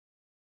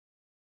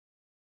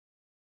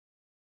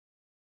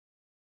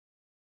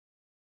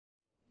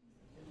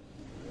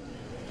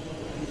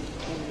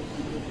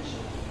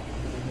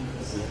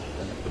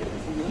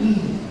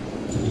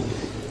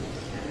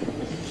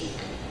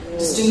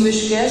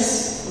distinguished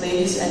guests,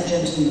 ladies and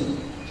gentlemen.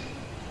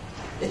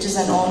 It is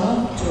an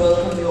honor to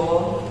welcome you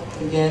all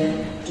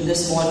again to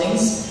this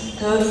morning's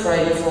third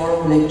Friday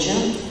Forum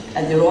lecture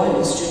at the Royal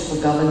Institute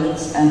for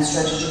Governance and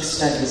Strategic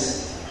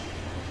Studies.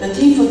 The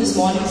theme for this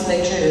morning's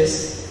lecture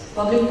is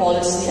Public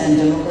Policy and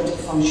Democratic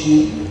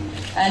Functioning,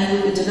 and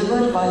will be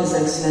delivered by His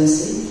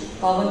Excellency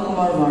Pavan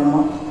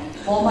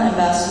Varma, former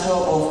Ambassador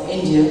of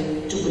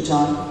India to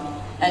Bhutan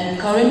and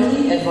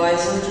currently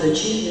Advisor to the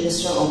Chief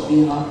Minister of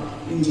Bihar,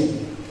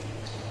 India.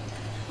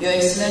 Your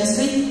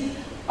Excellency,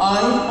 I,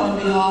 on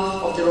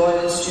behalf of the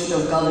Royal Institute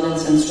of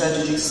Governance and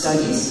Strategic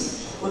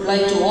Studies, would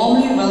like to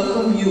warmly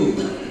welcome you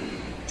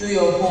to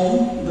your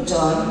home,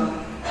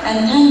 Bhutan,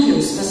 and thank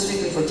you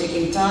specifically for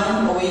taking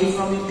time away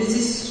from your busy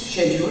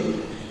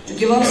schedule to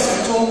give us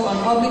a talk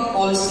on public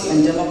policy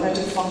and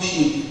democratic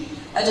functioning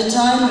at a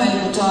time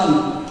when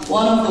Bhutan,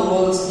 one of the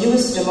world's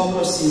newest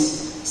democracies,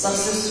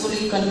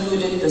 successfully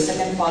concluded the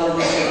second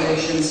parliamentary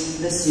elections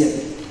this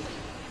year.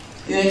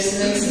 Your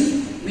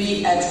Excellency,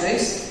 we at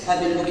RIX have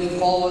been looking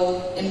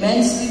forward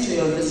immensely to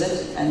your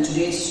visit and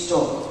today's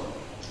talk.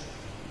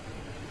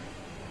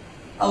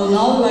 I would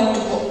now like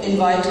to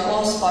invite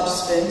course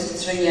participant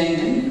Sri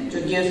Yangden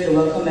to give the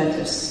welcome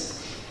address.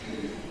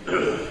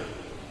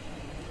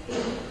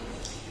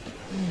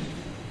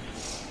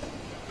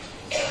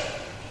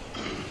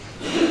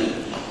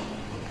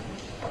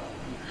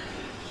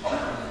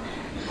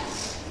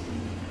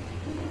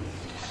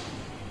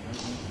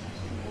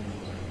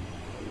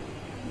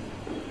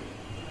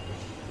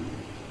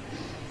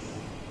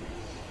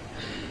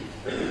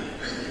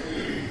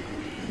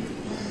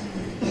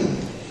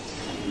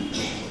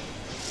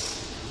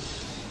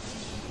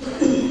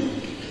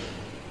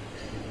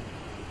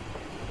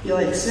 Your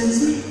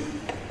Excellency,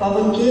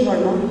 Pavan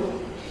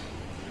Varma,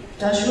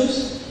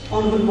 Tashus,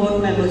 Honorable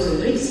Board Members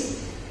of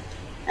RIX,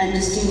 and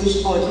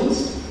distinguished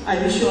audience, I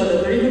wish you all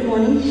a very good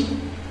morning.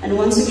 And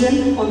once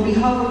again, on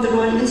behalf of the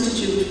Royal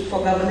Institute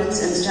for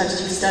Governance and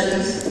Strategic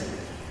Studies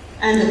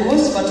and the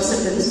course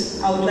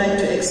participants, I would like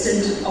to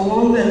extend a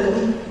warm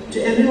welcome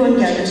to everyone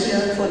gathered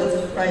here for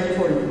the Friday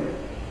Forum.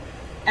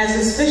 As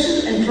a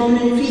special and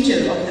prominent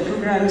feature of the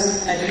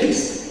programs at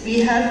RIX,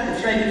 we have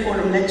the Friday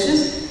Forum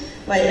lectures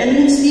by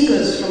eminent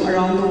speakers from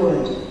around the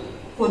world.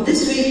 For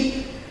this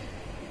week,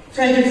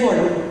 Friday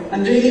Forum,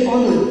 I'm really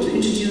honored to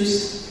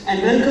introduce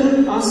and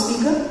welcome our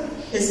speaker,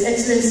 His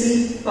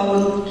Excellency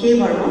Pavan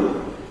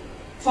Varma,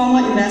 former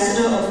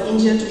Ambassador of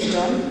India to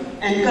Bhutan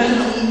and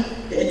currently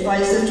the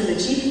Advisor to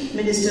the Chief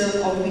Minister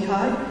of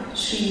Bihar,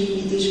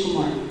 Shri Nitish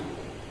Kumar.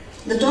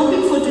 The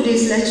topic for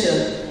today's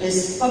lecture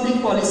is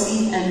Public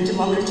Policy and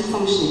Democratic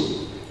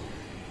Functioning.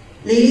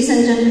 Ladies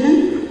and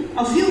gentlemen,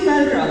 a few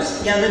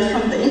paragraphs gathered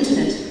from the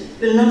internet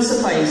will not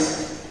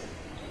suffice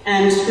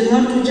and will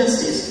not do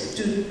justice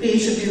to pay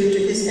tribute to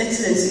His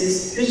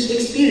Excellency's rich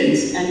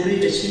experience and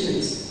great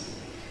achievements.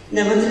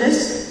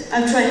 Nevertheless,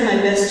 I've tried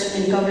my best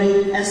in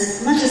covering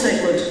as much as I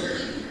could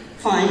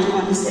find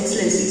on His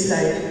Excellency's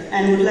life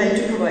and would like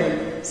to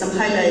provide some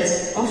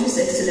highlights of His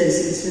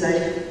Excellency's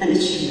life and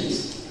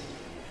achievements.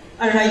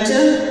 A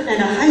writer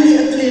and a highly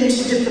acclaimed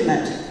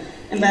diplomat,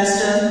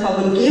 Ambassador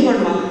Pavan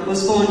Varma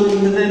was born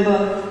in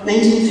November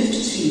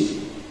 1953.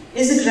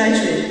 Is a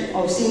graduate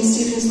of St.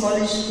 Stephen's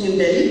College, New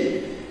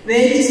Delhi,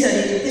 where he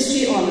studied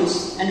history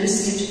honors and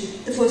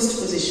received the first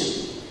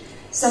position.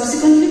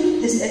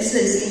 Subsequently, His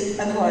Excellency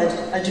acquired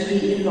a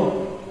degree in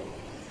law.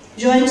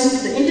 Joined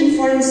the Indian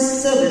Foreign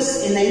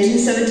Service in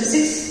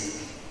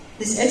 1976,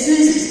 His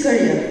Excellency's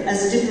career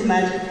as a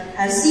diplomat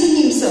has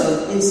seen him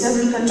serve in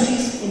several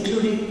countries,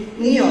 including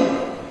New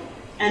York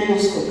and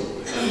Moscow.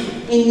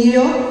 In New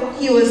York,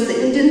 he was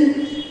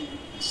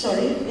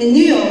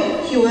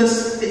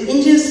with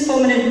India's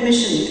permanent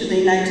mission to the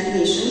United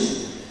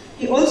Nations.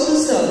 He also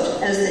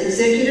served as the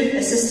executive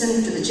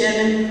assistant to the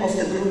chairman of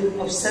the Group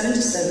of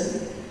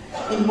 77.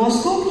 In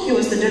Moscow, he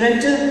was the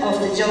director of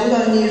the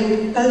Jawaharlal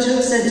Nehru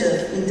Cultural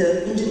Center in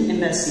the Indian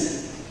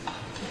Embassy.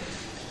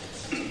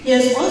 He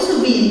has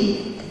also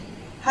been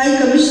High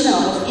Commissioner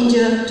of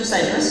India to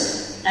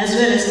Cyprus, as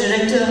well as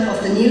director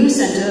of the Nehru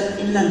Center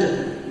in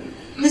London.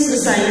 His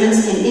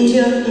assignments in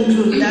India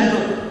include that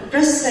of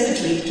Press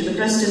Secretary to the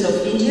President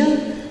of India,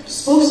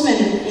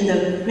 spokesman in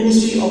the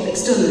Ministry of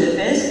External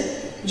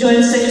Affairs,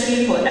 Joint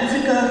Secretary for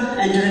Africa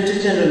and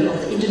Director General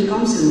of the Indian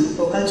Council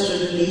for Cultural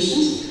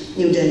Relations,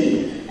 New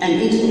Delhi,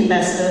 and Indian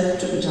Ambassador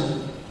to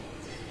Bhutan.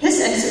 His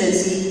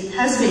Excellency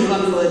has been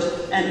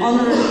conferred an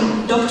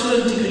honorary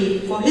doctoral degree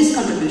for his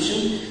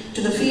contribution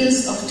to the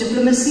fields of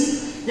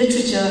diplomacy,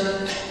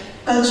 literature,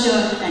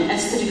 culture, and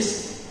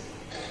aesthetics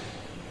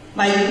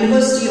by the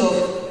University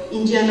of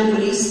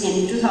Indianapolis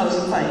in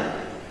 2005.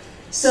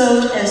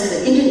 Served as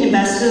the Indian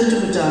Ambassador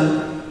to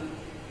Bhutan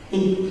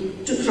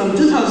from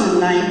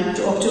 2009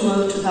 to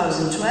October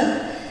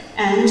 2012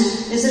 and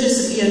is a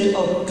recipient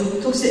of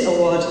Druktokse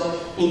Award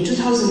in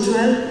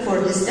 2012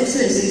 for His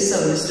Excellency's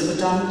service to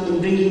Bhutan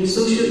in bringing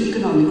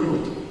socio-economic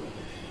growth.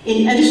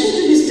 In addition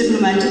to his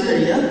diplomatic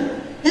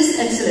career, His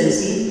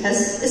Excellency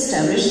has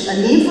established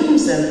a name for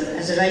himself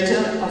as a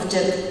writer of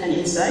depth and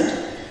insight,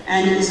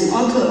 and is an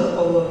author of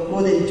over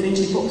more than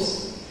 20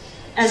 books.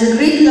 As a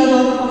great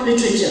lover of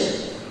literature,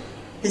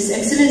 His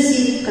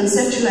Excellency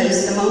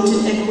conceptualized the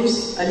Mountain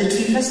Echoes, a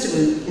literary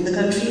festival in the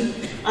country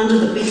under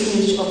the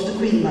patronage of the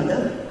Queen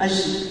Mother,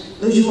 Aji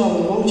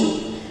Lojua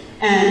Wongcho,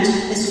 and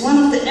is one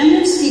of the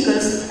eminent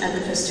speakers at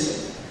the festival.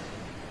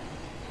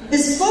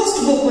 His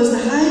first book was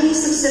the highly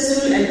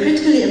successful and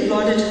critically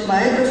applauded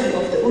biography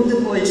of the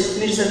Urdu poet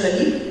Mirza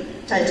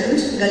Ghalib, titled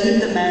Ghalib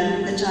the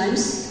Man, the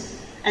Times,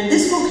 and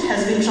this book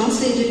has been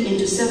translated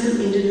into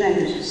several Indian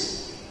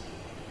languages.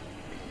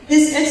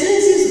 His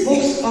Excellency's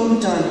books on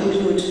Bhutan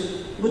include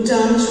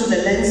Bhutan Through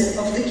the Lens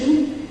of the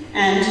King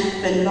and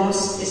When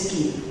Loss is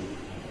Keen.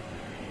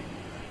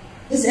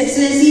 His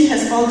Excellency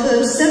has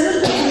authored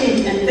several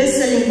acclaimed and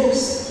best-selling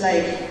books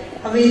like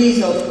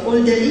Havelis of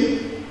Old Delhi,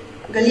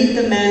 Ghalib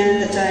the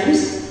Man, the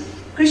Times,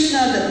 Krishna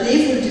the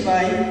Playful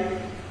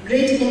Divine,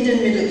 Great Indian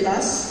Middle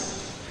Class,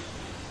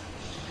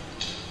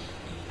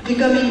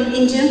 Becoming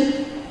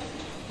Indian,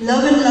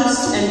 Love and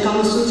Lust and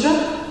Kama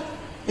Sutra.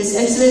 His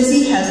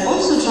Excellency has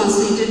also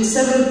translated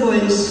several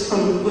poems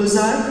from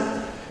Gulzar,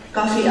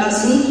 Kafi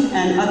Azmi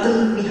and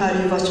Atal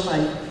Bihari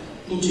Vajpayee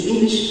into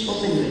English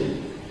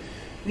openly.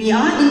 We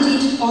are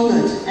indeed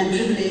honored and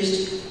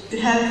privileged to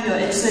have Your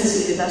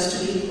Excellency with us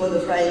today for the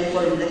Friday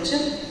Forum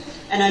Lecture,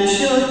 and I'm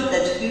sure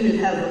that we will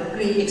have a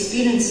great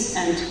experience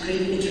and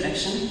great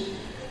interaction.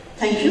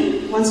 Thank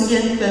you. Once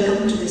again,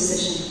 welcome to this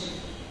session.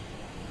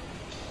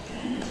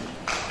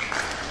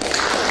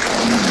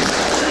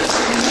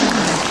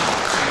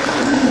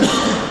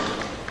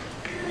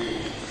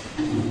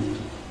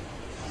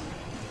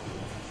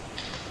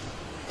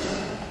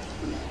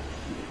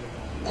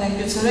 Thank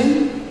you,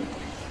 Tsering.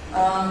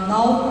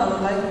 Now I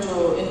would like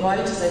to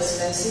invite His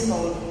Excellency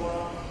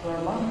Pavan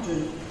Verma to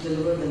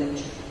deliver the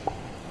lecture.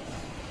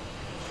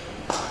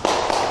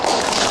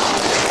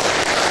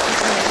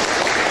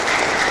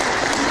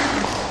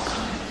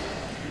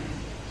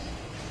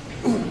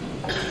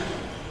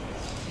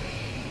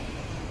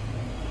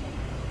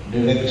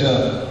 Director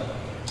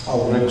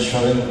of Red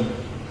Sharon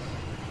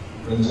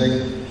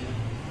Prinzing,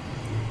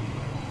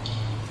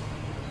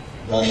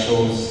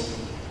 Dashos,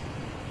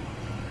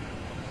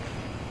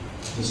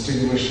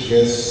 distinguished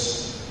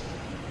guests,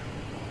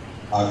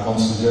 our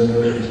Consul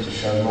General, Mr.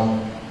 Sharma,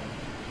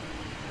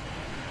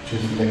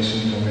 Chief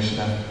Election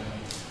Commissioner,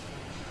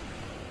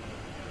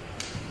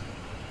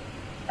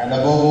 and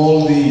above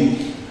all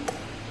the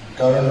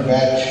current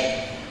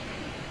batch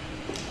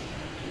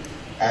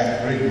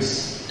at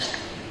Briggs.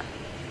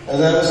 As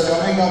I was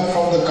coming up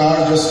from the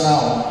car just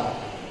now,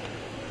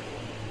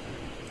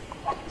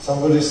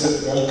 somebody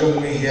said,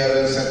 welcome me here,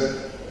 and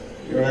said,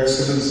 Your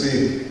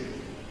Excellency,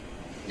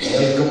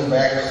 welcome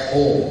back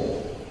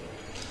home.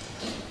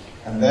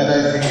 And that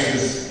I think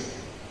is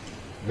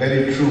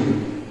very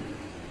true,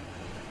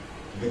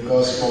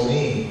 because for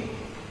me,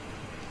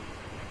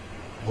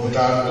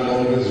 Bhutan will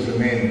always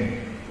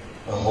remain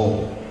a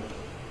home.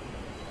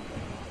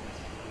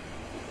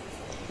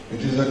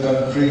 It is a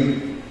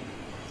country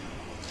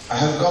I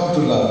have come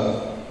to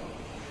love.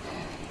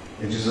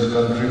 It is a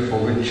country for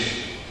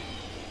which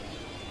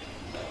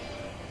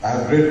I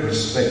have great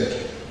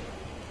respect.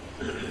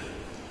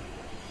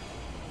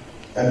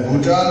 And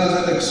Bhutan is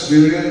an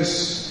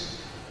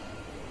experience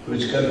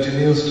which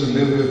continues to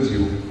live with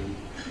you.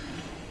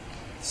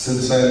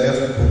 Since I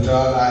left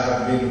Bhutan, I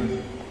have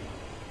been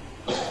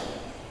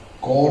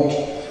caught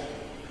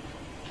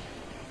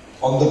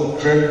on the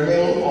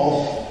treadmill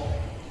of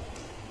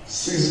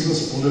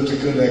ceaseless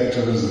political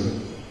activism.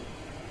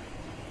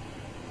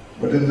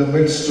 But in the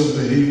midst of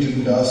the heat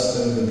and dust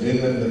and the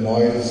din and the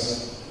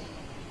noise,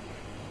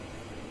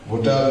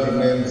 Bhutan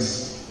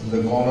remains in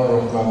the corner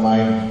of my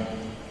mind,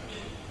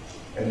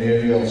 an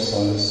area of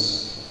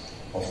solace,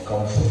 of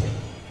comfort,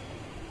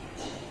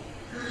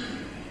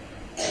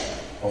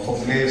 of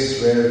a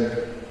place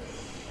where,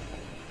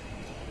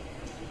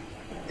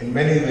 in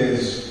many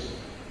ways,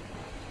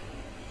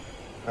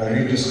 I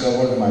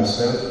rediscovered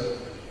myself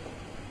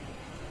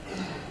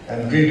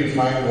and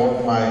redefined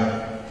what my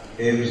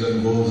aims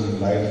and goals in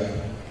life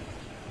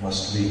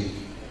must be.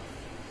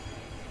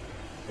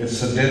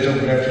 It's a debt of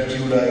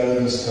gratitude I owe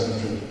this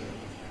country,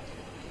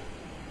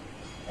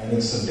 and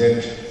it's a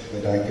debt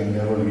that I can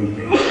never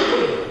repay.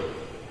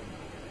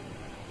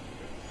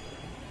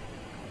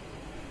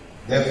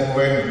 Therefore,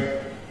 when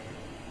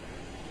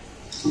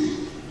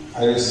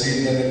I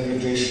received an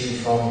invitation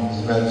from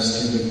His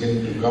Majesty the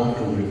King to come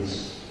to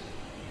Briggs,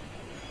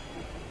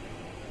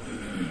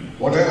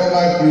 whatever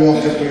my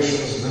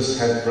preoccupations, this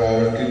had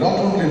priority, not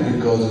only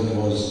because it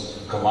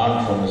was a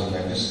command from His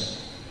Majesty,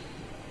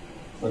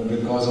 but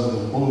because of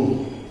the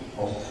pull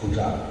of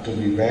Bhutan to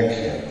be back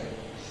here.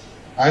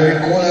 I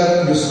recall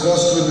having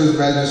discussed with His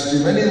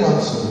Majesty many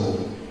months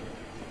ago,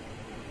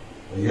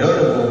 a year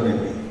ago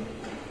maybe,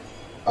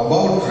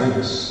 about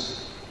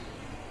Briggs,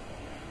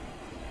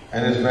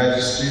 and His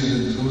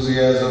Majesty's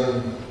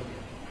enthusiasm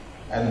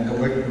and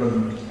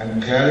commitment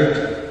and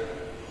clarity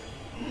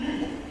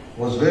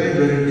was very,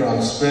 very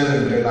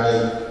transparent, and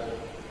I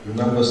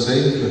remember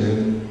saying to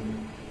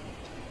him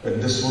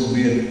that this would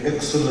be an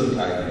excellent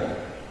idea.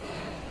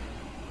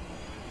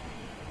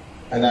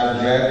 And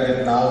I'm glad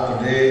that now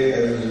today,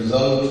 as a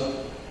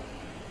result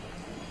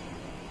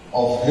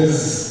of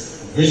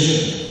his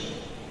vision,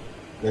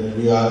 that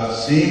we are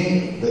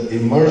seeing the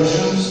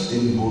emergence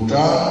in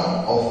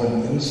Bhutan of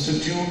an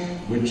institute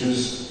which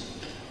is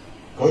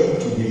going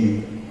to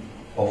be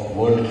of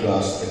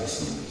world-class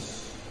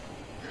excellence.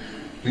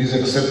 Please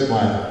accept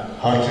my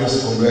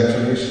heartiest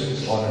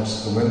congratulations on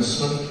its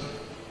commencement,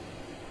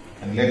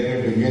 and let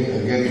me begin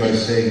again by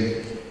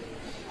saying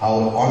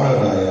how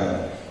honored I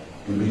am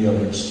to be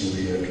amidst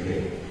you here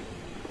today.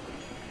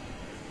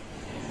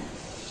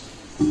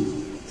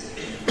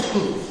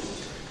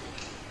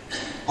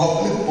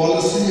 Public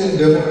policy and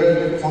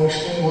democratic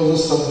functioning was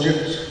a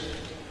subject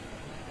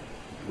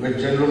which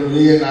General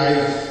V and I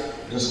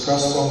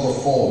discussed on the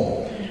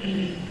phone.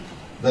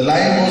 The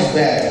line was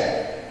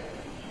bad.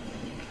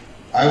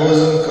 I was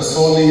in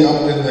Kasoli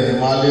up in the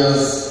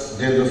Himalayas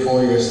day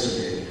before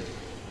yesterday.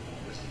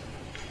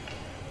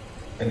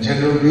 And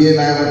General V and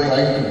I were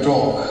trying to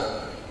talk.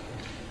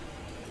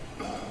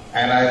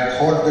 And I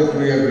thought that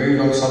we agreed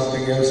on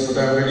something else, but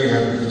I'm very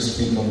happy to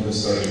speak on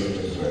this subject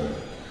as well.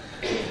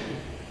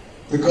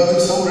 Because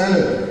it's so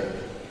relevant.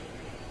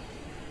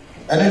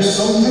 And it's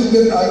something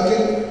that I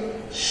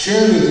can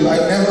share with you. I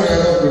never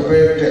have a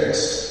prepared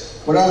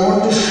text, but I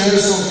want to share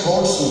some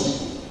thoughts with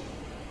you.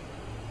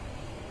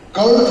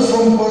 Coming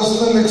from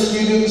personal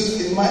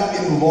experience in my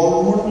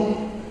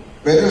involvement,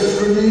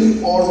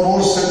 peripherally or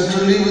more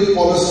centrally with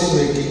policy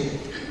making,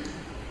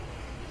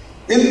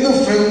 in the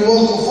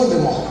framework of a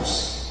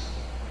democracy.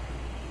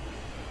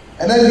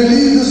 And I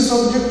believe this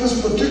subject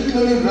is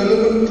particularly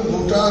relevant to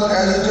Bhutan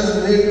as it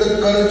has made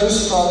the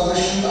courageous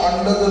transition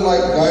under the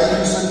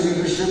guidance and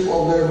leadership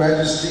of their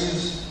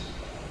majesties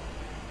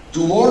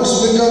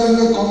towards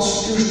becoming a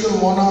constitutional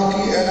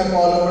monarchy and a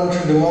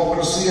parliamentary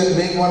democracy and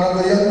being one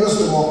of the youngest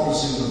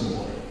democracies in the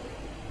world.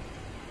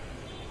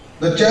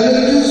 The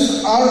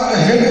challenges are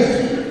ahead of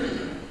you.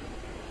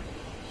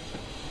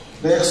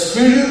 The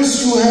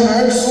experience you have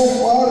had so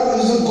far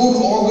is a good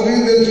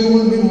augury that you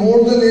will be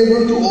more than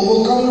able to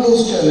overcome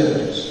those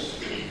challenges.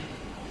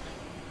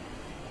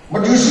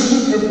 But you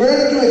should be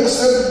prepared to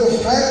accept the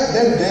fact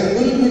that there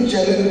will be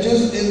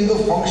challenges in the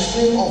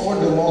functioning of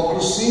a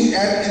democracy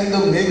and in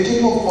the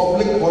making of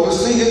public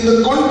policy in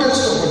the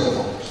context of a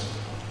democracy.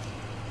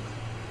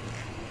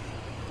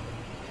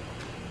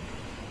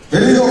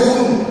 Very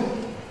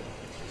often,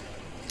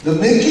 the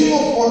making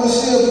of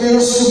policy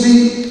appears to be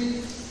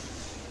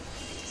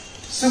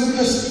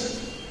simplistic.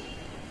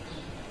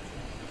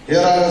 Here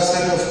are a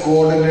set of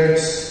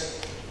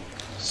coordinates.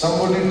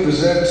 Somebody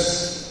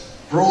presents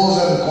pros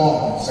and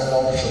cons and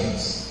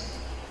options.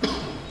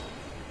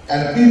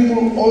 And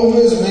people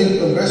always make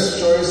the best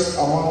choice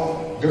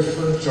among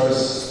different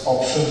choice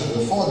options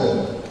before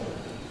them.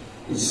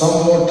 It's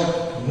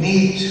somewhat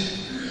neat,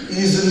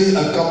 easily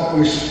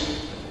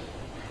accomplished,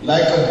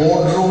 like a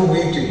boardroom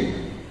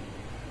meeting,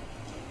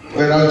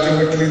 where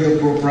ultimately the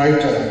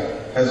proprietor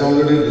has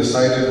already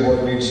decided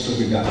what needs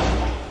to be done.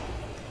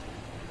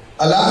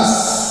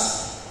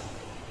 Alas,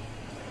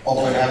 or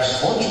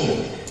perhaps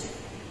fortunately,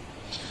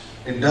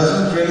 it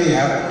doesn't really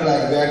happen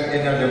like that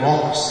in a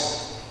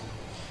democracy.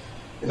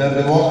 In a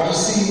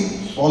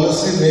democracy,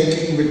 policy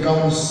making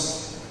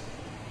becomes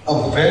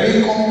a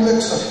very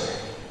complex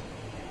affair.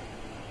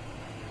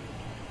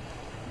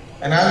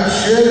 And I will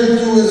share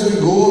with you as we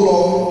go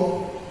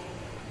along,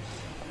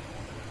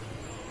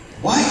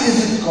 why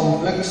is it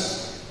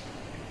complex?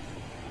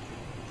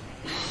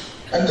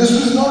 And this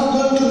is not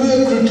going to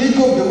be a critique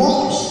of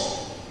democracy.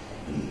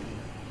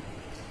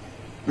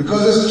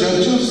 Because as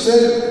Churchill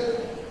said,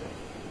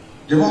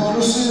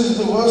 democracy is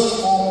the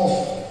worst form of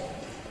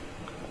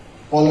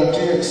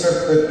polity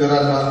except that there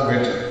are none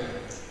better.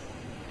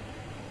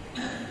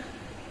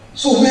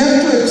 So we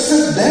have to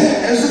accept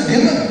that as a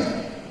given.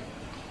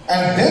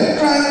 And then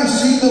try and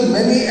see the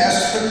many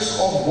aspects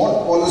of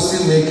what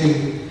policy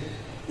making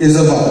is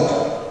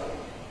about.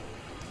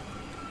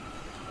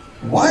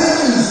 Why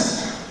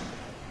is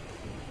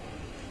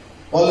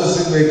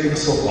policy making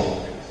so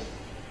complex?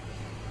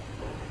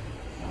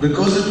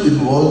 Because it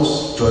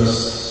involves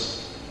choices.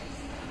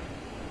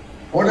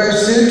 What I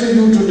say to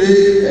you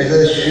today as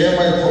I share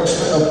my thoughts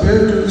may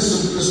appear to be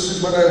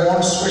simplistic, but I want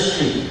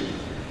especially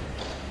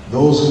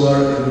those who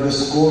are in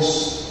this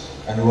course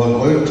and who are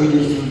going to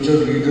be future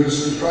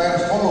leaders to try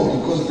and follow,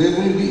 because they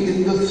will be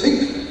in the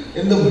thick,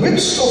 in the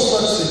midst of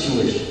such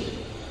situations.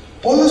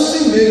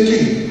 Policy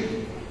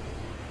making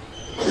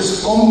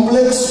is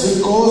complex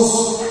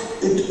because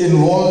it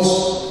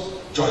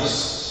involves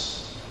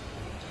choices.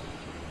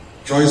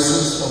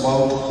 Choices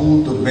about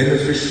who the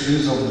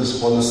beneficiaries of this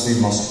policy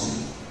must be.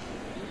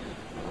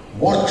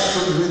 What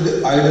should be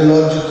the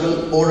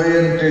ideological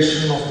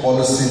orientation of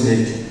policy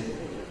making?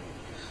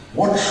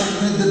 What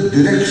should be the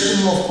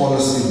direction of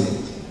policy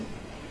making?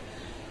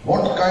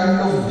 What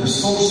kind of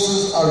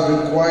resources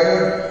are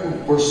required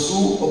to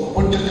pursue a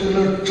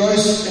particular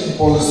choice in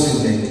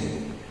policy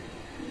making?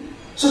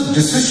 So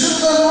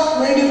decisions are not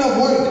made in a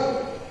void.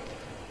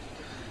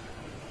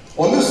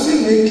 Policy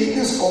making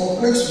is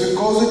complex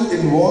because it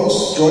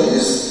involves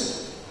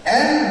choice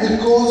and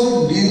because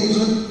it deals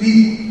with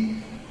people.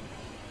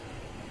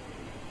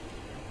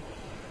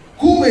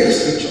 Who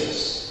makes the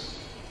choice?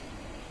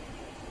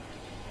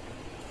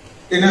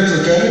 In a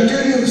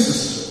totalitarian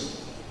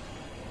system,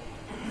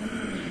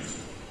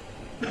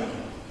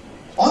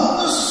 on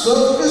the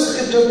surface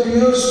it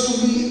appears to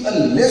be a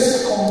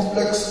less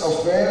complex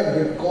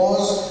affair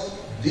because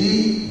the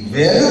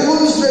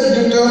variables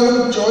that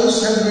determine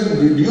choice have been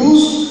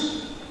reduced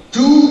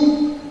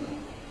to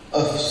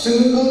a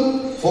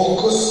single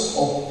focus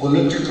of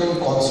political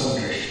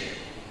concentration.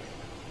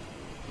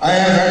 I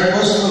have had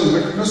personal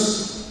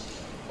witness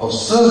of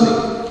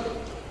serving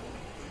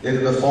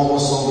in the former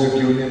Soviet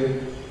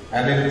Union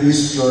and in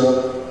East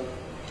Europe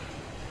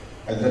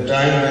at the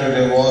time when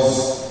there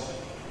was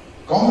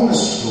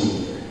communist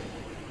rule.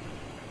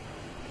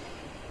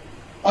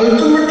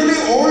 Ultimately,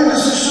 all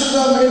decisions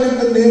are made in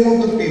the name of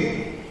the people.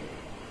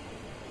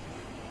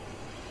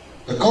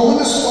 The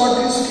communist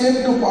parties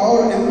came to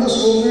power in the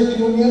Soviet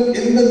Union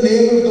in the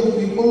name of the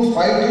people,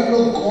 fighting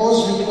a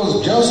cause which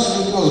was just,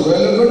 which was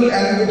relevant,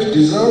 and which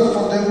deserved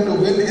for them to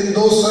win in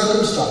those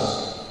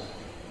circumstances.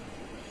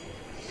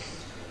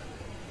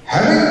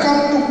 Having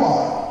come to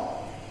power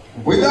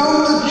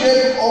without the check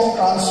of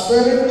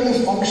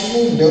transparently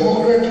functioning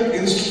democratic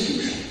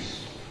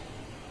institutions,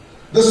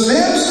 the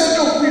same set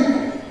of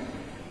people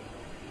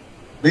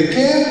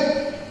became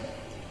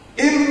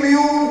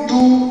immune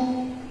to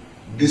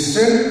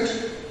dissent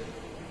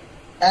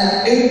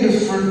and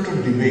indifferent to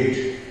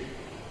debate.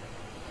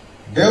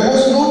 There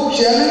was no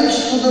challenge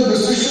to the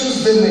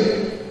decisions they made.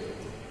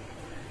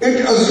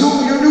 It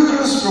assumed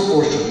ludicrous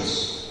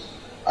proportions.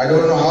 I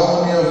don't know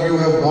how many of you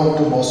have gone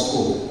to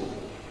Moscow,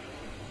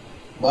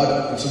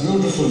 but it's a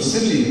beautiful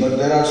city, but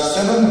there are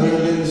 7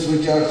 buildings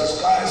which are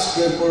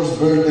skyscrapers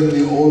built in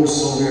the old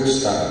Soviet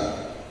style.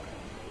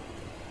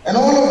 And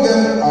all of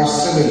them are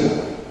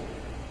similar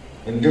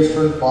in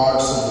different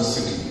parts of the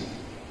city.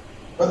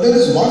 But there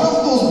is one of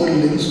those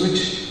buildings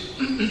which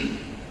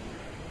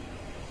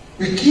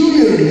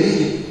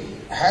peculiarly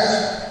has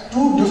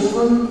 2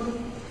 different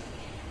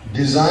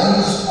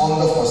designs on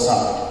the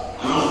facade.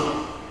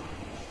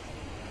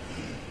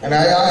 And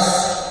I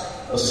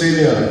asked a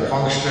senior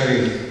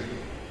functionary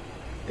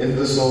in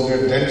the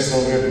then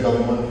Soviet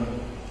government,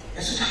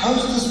 I said,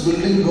 how's this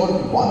building got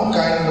one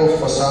kind of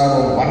facade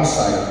on one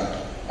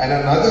side and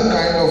another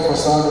kind of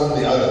facade on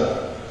the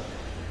other?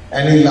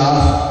 And he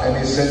laughed and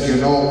he said,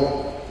 you know,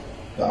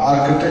 the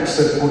architects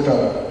had put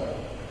up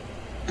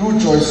 2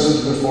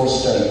 choices before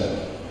Stalin.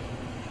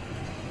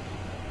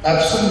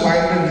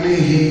 Absent-mindedly,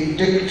 he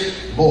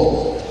ticked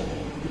both.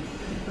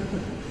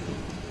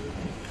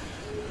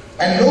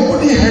 And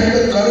nobody had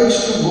the courage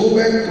to go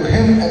back to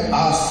him and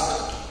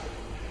ask,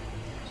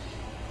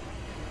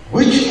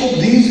 which of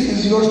these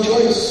is your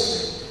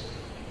choice?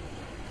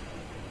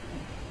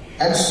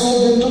 And so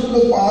they took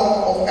the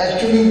path of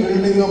actually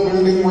building a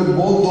building with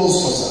both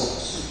those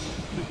facades.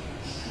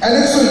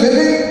 And it's a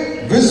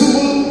living,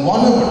 visible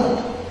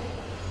monument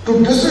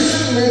to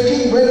decision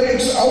making when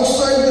it's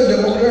outside the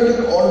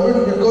democratic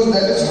orbit, because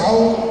that is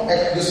how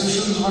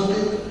decisions were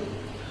taken.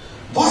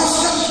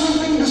 Vast and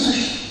sweeping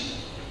decisions.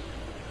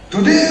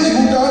 Today, as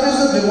Bhutan is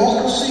a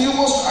democracy, you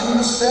must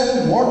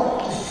understand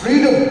what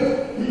freedoms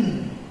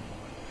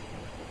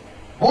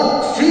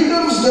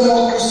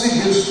democracy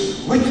gives to,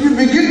 which we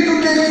begin to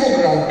take for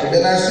granted,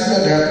 and I see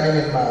that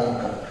happening in my own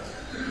country.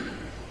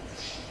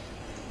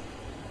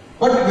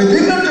 But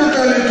within a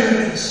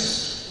totalitarian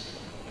system,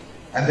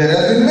 and there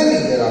have been many,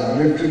 there are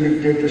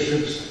military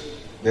dictatorships,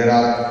 there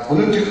are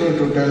political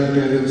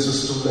totalitarian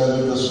systems as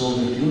in the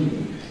Soviet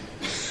Union,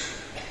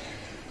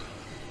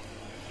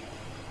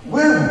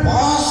 where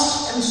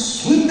vast and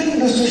sweeping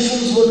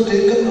decisions were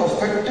taken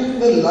affecting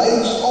the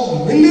lives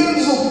of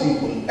millions of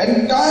people.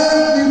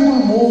 Entire people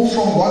moved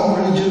from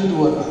one region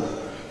to another.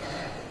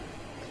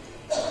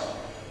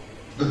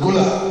 The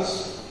gulags.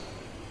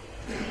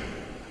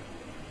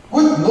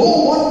 With no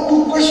one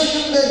to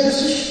question their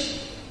decision.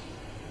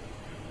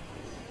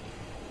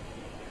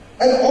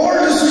 And all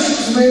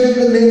decisions made in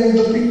the name of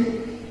the people.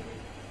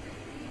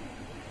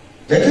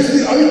 That is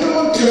the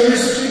ultimate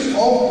travesty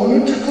of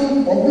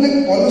political public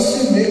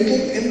policy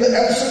making in the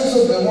absence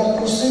of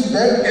democracy,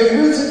 that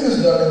everything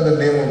is done in the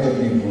name of the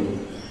people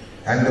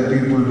and the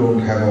people don't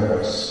have a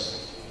voice.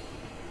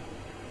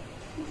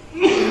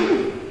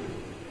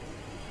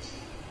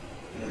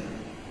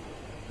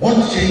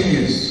 What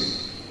changes?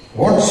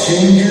 What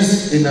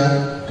changes in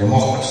a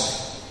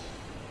democracy?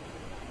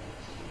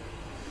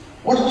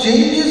 What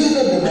changes in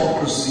a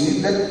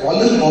democracy that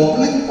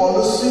public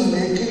policy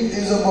making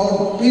is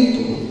about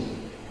people,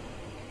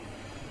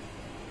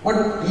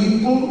 but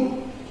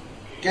people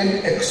can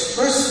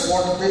express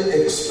what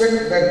they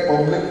expect that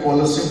public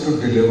policy to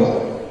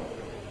deliver.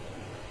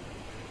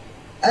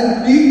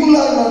 And people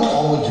are not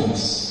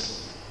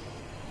homogeneous.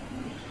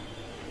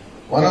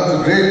 One of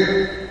the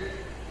great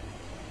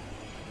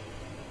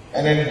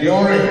and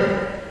enduring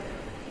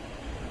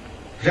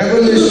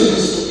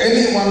revelations to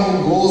anyone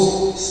anyone who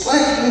goes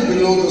slightly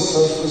below the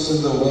surface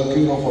in the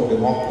working of a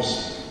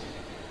democracy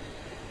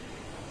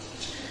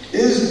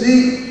is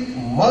the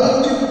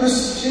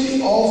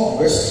multiplicity of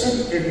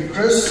vested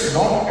interests,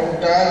 not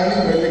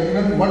entirely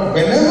malignant, but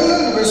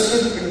benevolent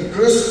vested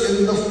interest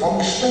in the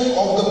functioning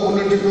of the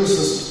political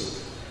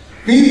system.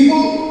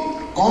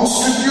 People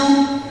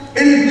constitute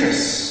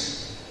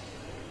interests.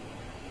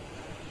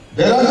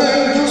 There are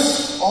the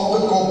interests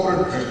of the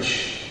corporate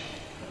rich.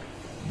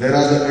 There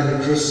are the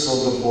interests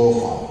of the poor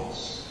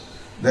farmers.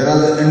 There are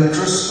the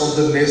interests of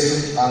the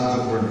nascent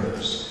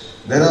entrepreneurs.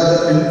 There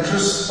are the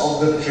interests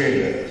of the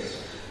traders.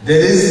 There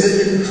is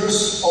the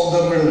interest of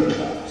the middle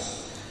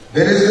class.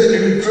 There is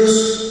the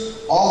interest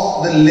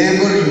of the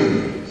labor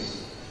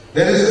unions.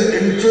 There is the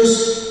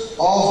interest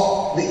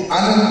of the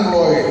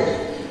unemployed.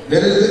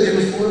 There is the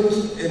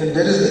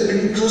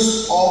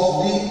interest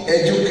of the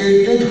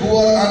educated who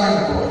are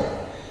unemployed.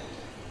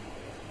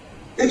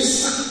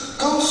 It's a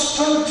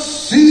constant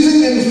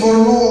seething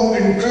inferno of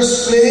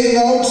interest playing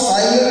out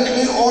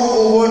silently or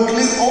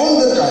overtly all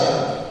the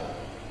time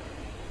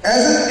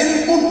as an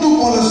input to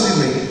policy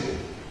making.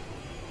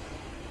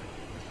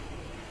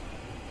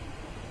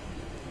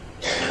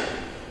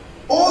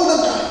 All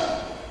the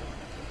time.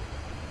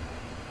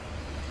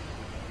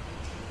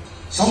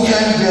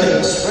 Sometimes they are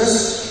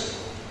expressed,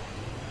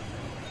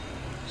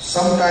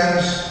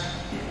 sometimes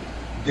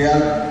they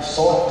are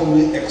sought to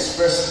be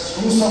expressed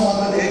through some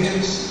other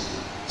agents,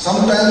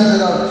 sometimes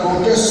there are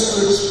protests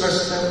to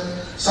express them,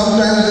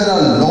 sometimes there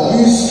are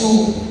lobbies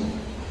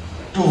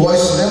to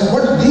voice them,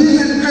 but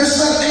these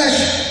interests are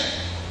clashing.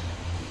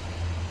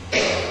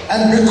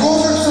 And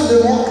because it's a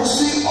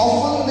democracy,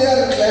 often they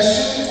are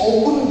clashing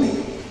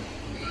openly.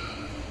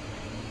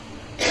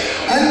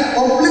 And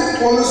public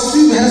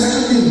policy has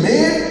to be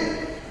made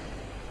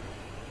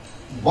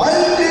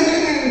while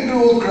taking into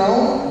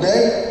account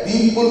that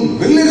people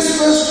will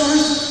express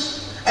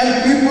choices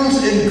and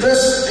people's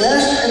interests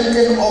clash and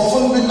can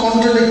often be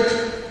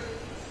contradictory.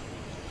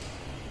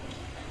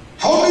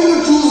 How do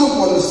you choose a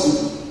policy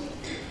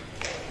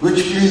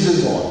which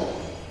pleases all?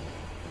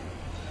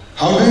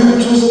 How do you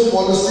choose a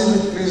policy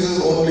which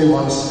pleases only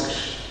one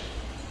section?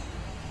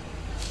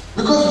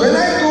 Because when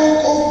I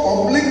talk of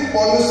public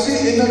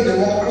policy in a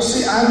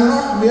democracy, I am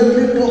not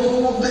merely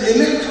talking of the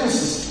electoral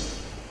system.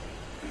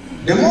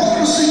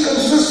 Democracy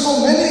consists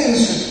of many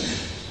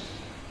institutions.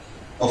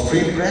 A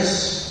free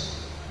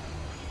press,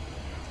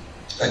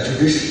 a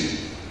judiciary.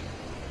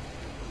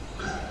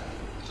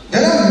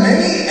 There are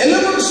many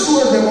elements to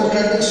a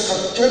democratic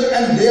structure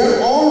and they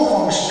are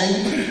all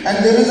functioning,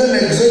 and there is an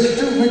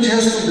executive which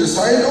has to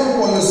decide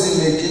on policy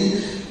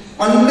making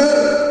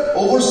under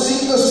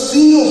overseeing a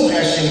sea of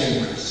clashing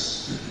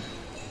interests.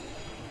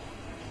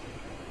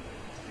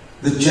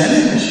 The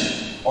challenge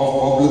of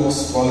public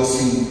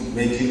policy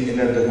making in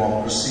a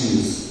democracy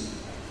is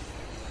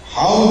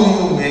how do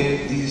you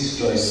make these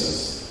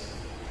choices?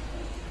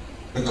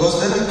 Because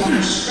there are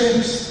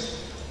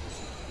constraints.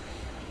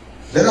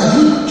 There are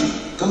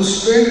huge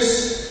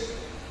constraints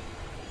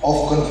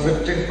of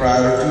conflicting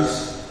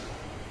priorities,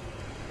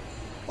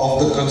 of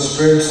the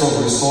constraints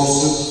of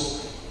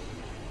resources,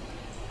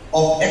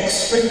 of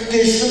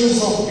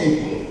expectations of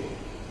people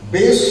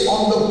based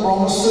on the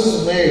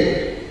promises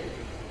made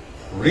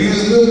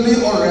reasonably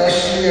or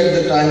rashly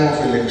at the time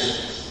of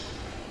elections.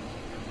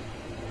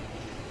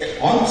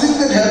 One thing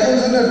that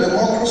happens in a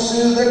democracy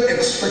is that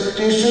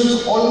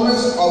expectations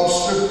always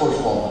outstrip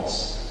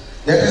performance.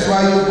 That is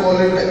why you call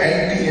it the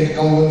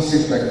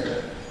anti-incumbency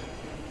factor.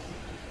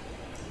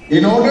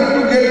 In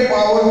order to get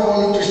power,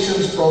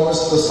 politicians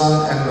promise the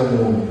sun and the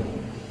moon.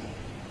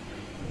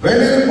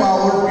 When in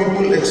power,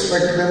 people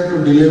expect them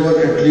to deliver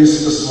at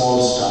least a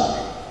small star.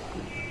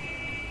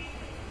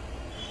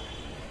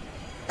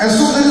 And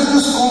so there is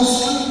this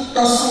constant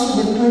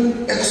tussle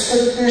between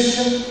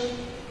expectation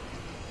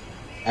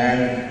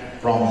and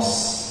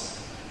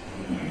promise.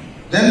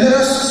 Then there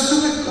are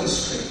systemic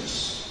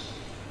constraints.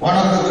 One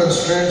of the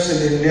constraints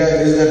in India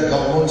is that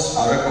governments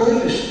are a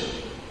coalition.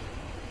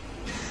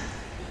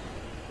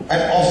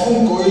 And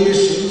often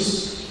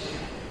coalitions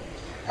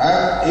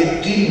have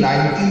 18,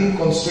 19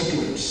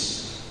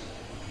 constituents.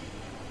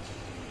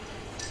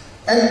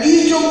 And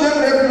each of them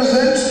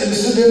represents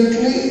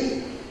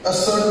incidentally a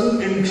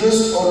certain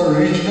interest or a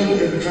regional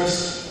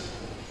interest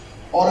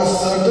or a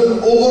certain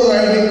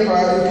overriding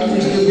priority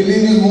which they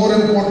believe is more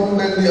important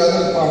than the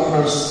other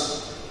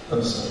partners'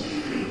 concern.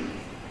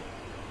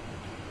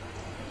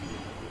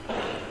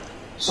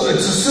 So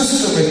it's a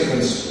systemic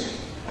constraint.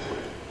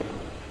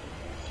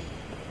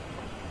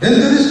 Then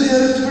there is the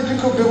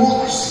arithmetic of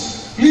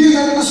democracy. Please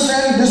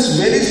understand this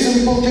very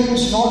simple thing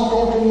is not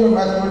taught in your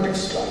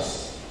mathematics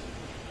class.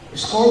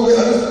 It's called the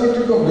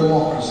arithmetic of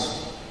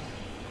democracy.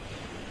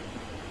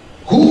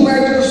 Who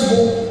matters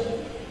more?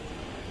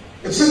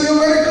 It's a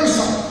numerical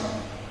sum.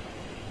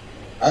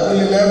 I will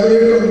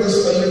elaborate on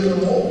this a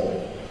little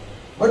more.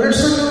 But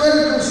it's a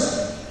numerical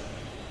sum.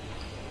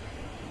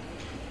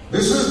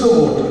 This is the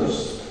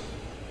voters.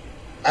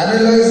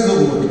 Analyze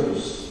the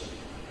voters.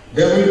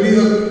 There will be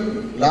a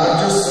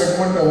larger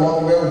segment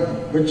among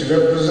them which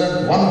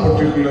represent one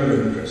particular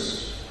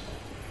interest.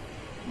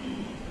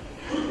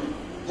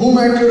 Who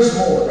matters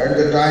more at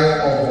the time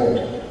of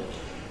voting?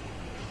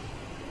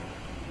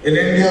 In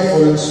India,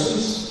 for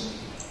instance,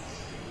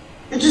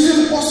 it is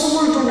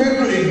impossible today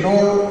to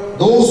ignore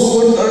those who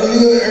were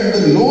earlier at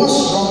the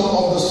lowest rung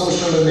of the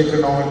social and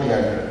economic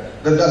ladder,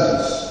 the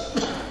Dalits,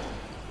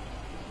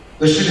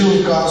 the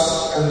scheduled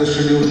castes and the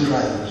scheduled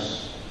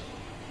tribes.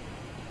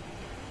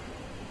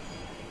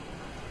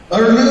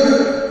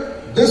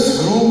 Earlier,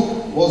 this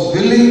group was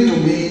willing to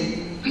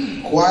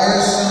be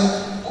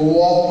quiescent,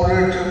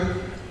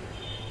 cooperative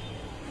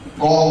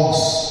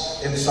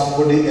cogs in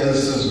somebody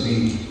else's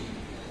wheel.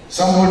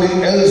 Somebody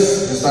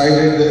else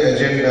decided the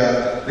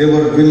agenda, they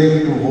were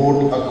willing to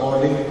vote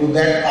according to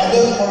that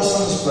other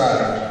person's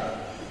priority.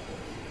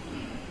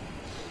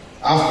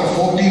 After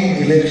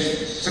 14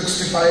 elections,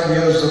 65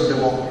 years of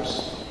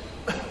democracy,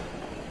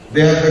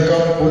 they have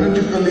become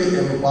politically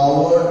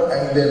empowered,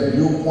 and their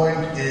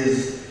viewpoint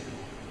is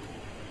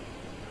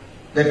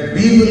that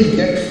we will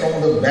get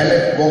from the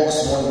ballot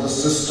box what the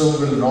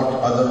system will not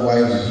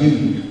otherwise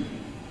yield.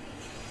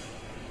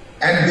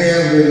 And they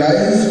have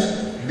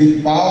realized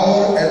the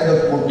power and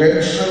the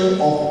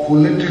potential of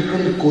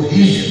political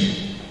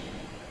cohesion,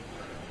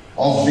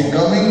 of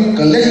becoming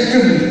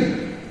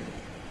collectively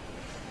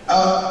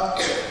a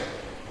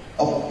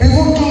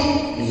pivotal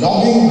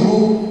lobbying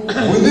group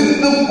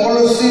within the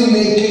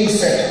policy-making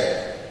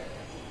sector.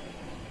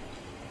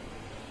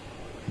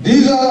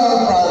 These are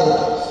our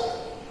priorities: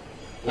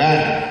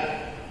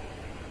 land,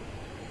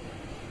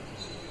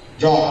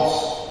 jobs,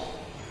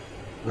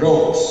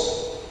 roads,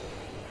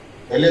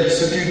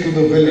 electricity to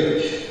the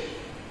village,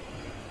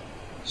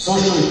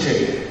 social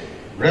change,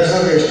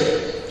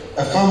 reservations,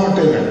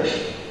 affirmative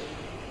action.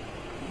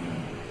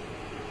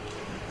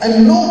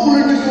 And no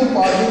political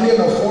party can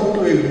afford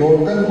to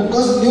ignore them,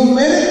 because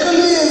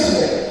numerically as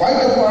well, quite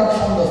apart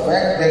from the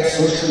fact that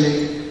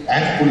socially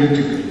and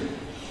politically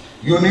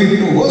you need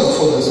to work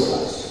for this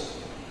class.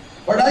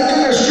 But I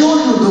can assure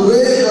you, the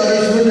way the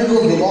arithmetic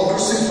of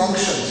democracy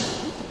functions,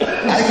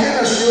 I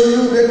can assure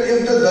you that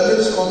if the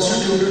Dalits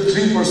constituted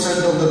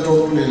 3% of the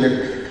total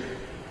electorate,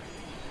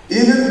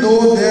 even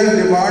though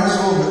their demands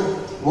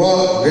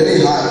were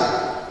very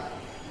high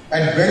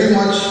and very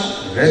much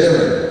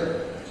relevant,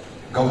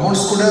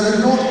 governments could have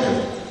ignored them.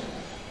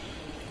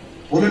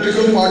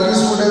 Political parties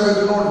could have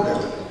ignored them.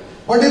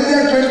 But if they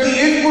are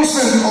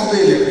 28% of the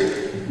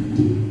electorate,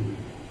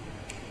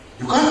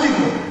 you can't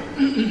ignore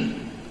them.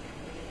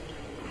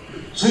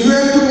 So you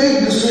have to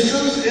make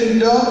decisions in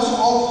terms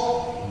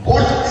of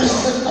what is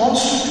the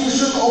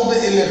constitution of the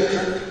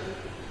electorate,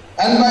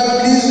 and by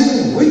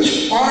pleasing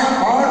which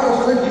part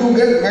of it you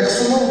get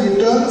maximum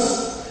returns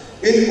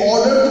in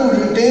order to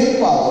retain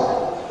power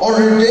or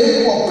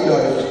retain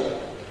popularity,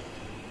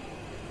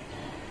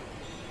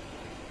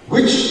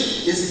 which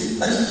is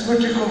the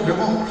arithmetic of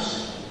democracy.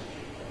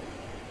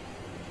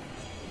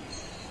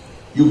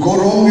 You go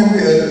wrong in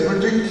the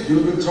arithmetic, you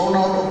will be thrown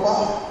out of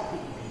power.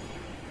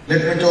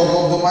 Let me talk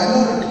of the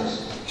minorities.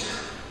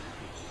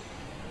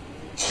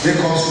 They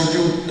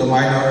constitute the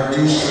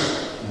minorities: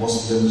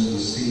 Muslims, the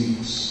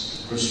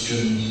Sikhs,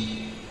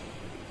 Christians,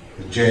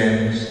 the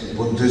Jains, the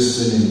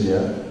Buddhists in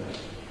India.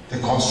 They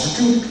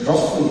constitute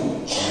roughly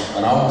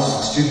around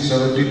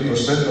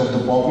 16–17% of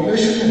the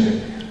population in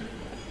India.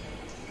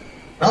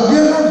 Now they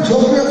are not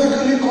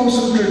geographically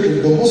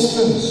concentrated. The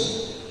Muslims,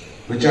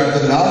 which are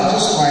the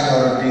largest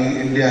minority,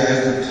 India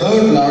has the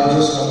third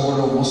largest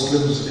number of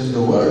Muslims in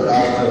the world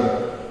after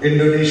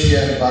Indonesia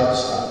and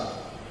Pakistan.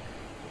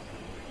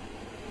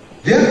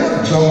 They are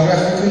not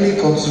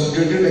geographically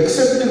concentrated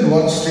except in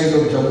one state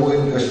of Jammu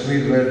and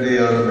Kashmir, where they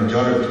are a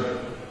majority.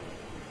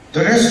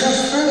 The rest are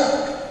spread out.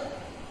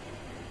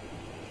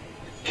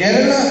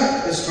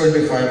 Kerala is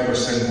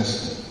 25%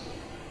 Muslim.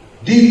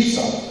 Deep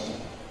south.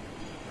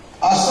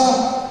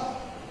 Assam,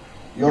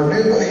 your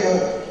neighbor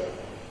here,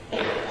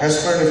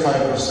 has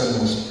 25%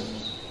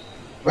 Muslims.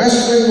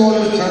 West Bengal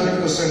is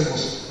 30%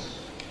 Muslims.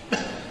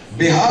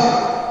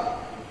 Bihar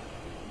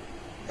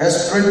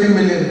has 20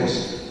 million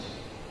Muslims.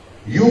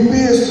 UP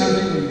has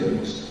 30 million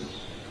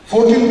Muslims.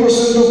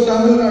 14% of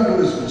Tamil Nadu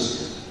is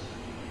Muslim.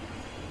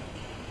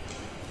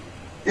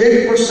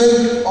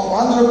 8% of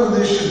Andhra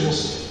Pradesh is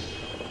Muslim.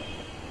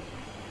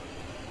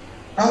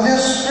 Now they are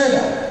spread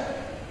out.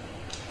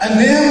 And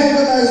they have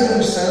organized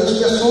themselves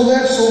so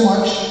that so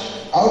much,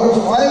 out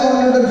of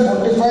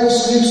 545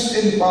 seats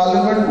in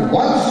Parliament,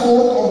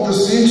 1/4 of the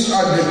seats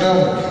are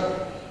determined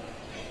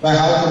by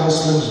how the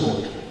Muslims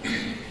vote.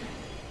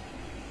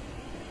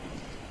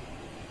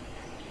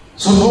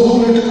 So no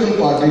political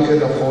party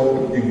can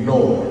afford to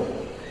ignore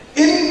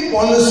in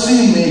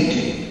policy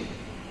making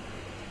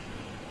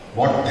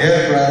what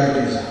their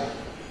priorities are.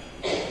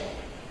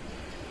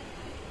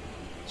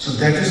 So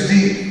that is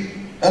the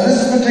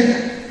arithmetic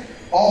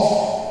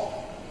of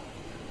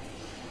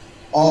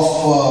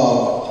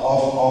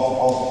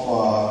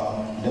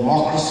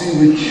democracy,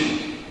 which,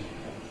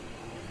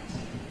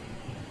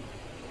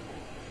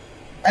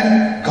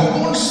 and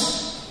governments,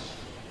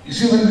 you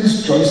see, when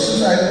these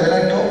choices, when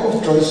I talk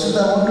of choices, I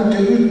want to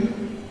tell you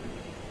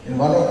In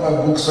one of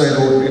my books I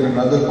wrote in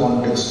another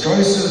context,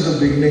 choice is the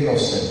beginning of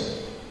sin.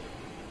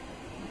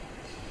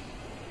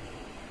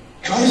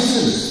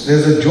 Choices.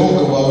 There's a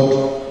joke about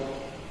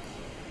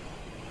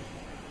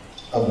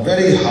a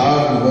very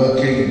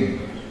hard-working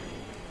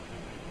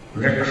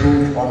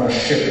recruit on a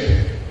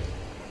ship,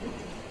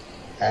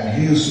 and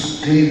he used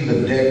to clean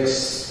the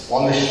decks,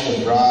 polish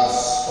the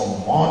brass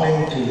from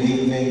morning till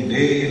evening,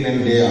 day in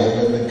and day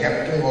out, and the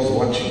captain was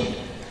watching.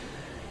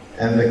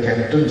 And the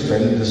captain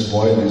felt this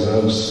boy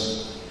deserves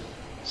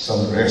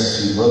some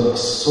rest. He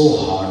works so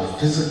hard,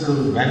 physical,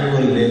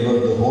 manual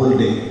labor the whole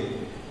day.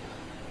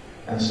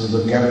 And so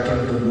the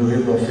captain, to do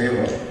him a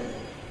favor,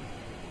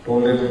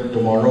 told him,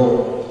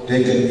 tomorrow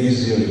take an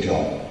easier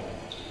job.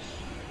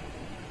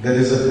 There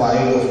is a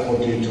pile of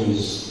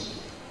potatoes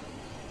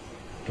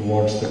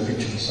towards the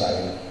kitchen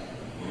side.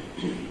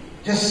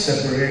 Just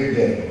separate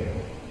them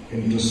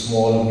into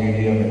small,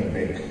 medium and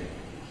big.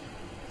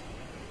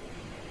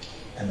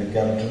 And the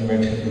captain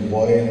met the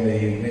boy in the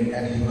evening,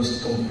 and he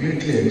was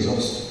completely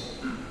exhausted.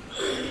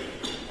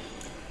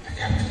 The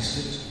captain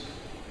said,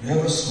 "You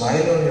have a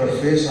smile on your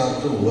face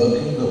after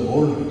working the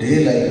whole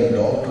day like a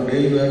dog.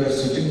 Today you had a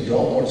sitting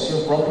job. What's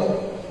your problem?"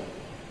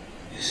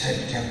 He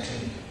said,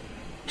 "Captain,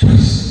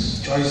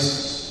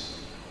 choices,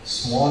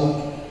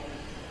 small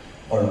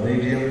or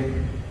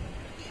medium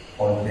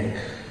or big.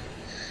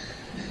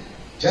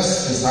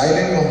 Just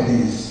deciding on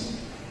these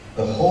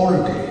the whole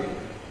day,"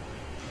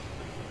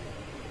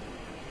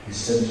 he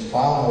said,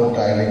 "far more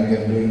tiring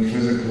than doing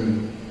physical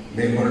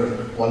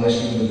labor,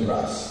 polishing the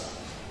brass."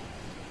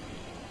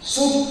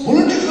 So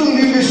political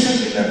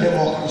leadership in a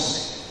democracy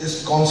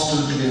is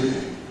constantly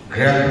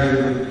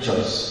grappling with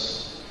choices.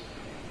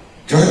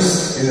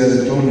 Choice,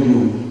 as I told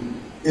you,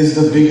 is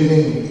the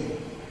beginning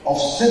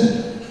of sin.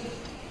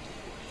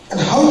 And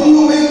how do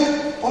you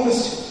make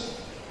policies?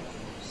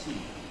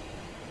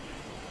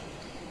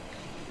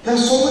 There are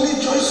so many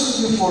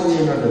choices before you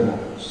in a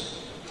democracy.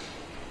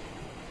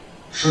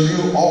 Should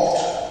you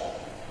opt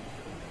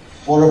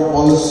for a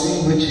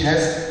policy which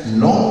has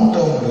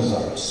long-term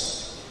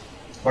results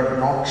but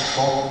not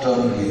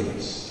short-term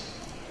gains?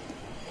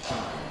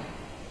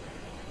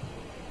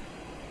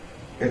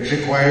 It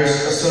requires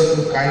a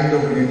certain kind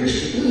of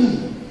leadership,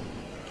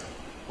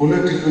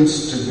 political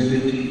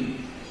stability,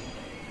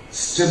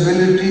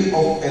 stability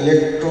of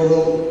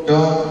electoral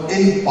term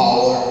in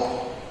power,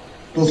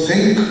 to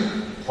think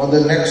for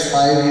the next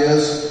 5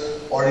 years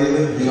or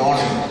even beyond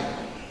it.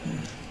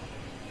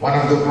 One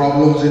of the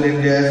problems in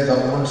India is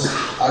governments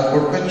are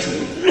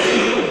perpetual,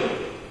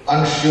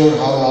 unsure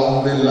how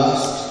long they'll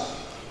last.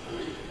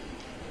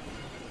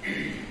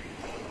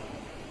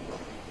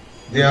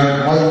 They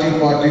are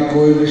multi-party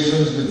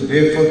coalitions with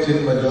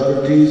wafer-thin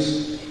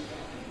majorities,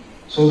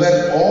 so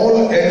that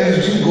all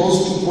energy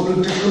goes to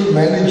political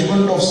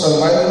management of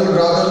survival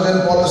rather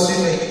than policy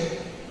making.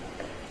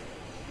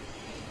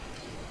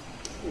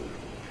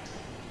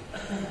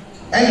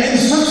 And in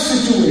such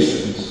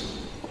situations,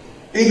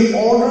 in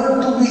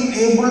order to be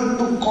able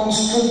to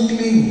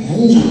constantly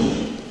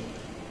move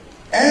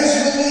as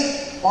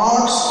many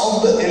parts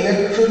of the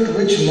electorate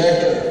which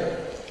matter,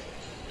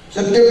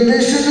 the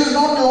temptation is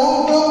not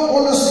long-term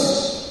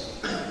policies,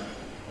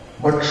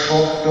 but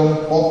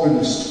short-term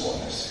populist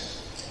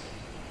policies.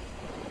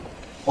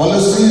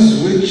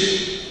 Policies which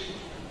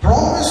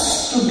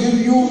promise to give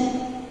you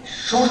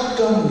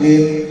short-term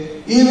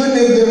gain, even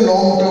if their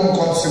long-term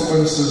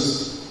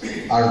consequences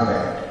are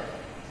bad.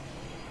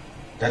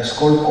 That's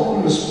called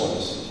populist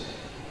policy.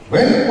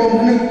 When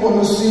public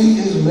policy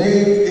is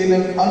made in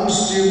an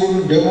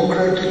unstable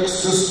democratic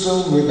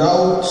system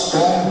without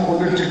strong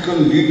political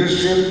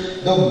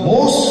leadership, the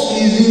most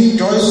easy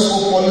choice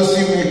for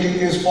policy making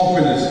is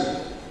populism.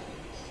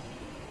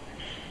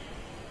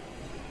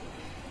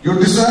 You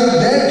decide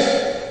that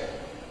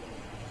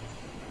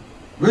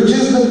which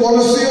is the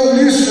policy of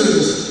least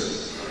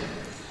resistance.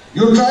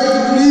 You try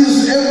to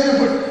please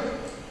everybody.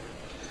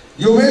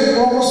 You make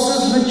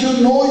promises which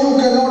you know you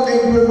cannot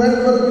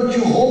implement, but which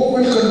you hope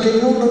will continue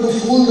to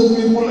fool the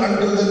people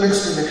until the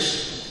next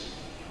election.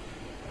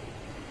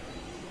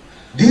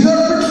 These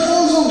are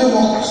pitfalls of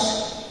democracy.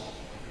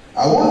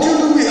 I want you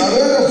to be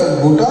aware of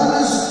it.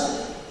 Bhutan is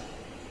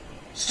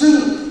still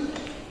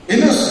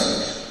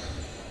innocent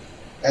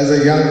as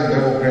a young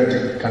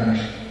democratic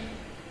country.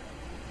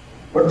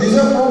 But these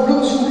are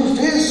problems you will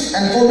face,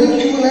 and for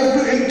which you will have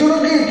to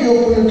interrogate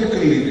your political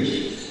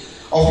leadership,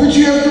 of which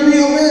you have to be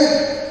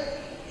aware.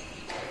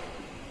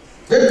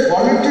 That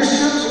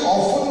politicians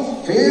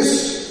often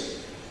faced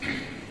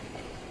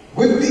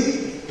with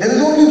there is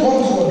only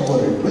one word for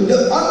it, with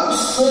the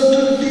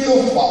uncertainty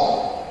of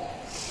power,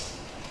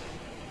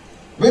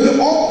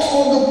 will opt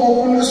for the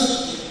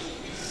populist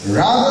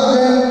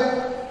rather than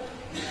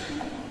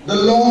the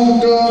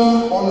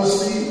long-term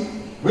policy,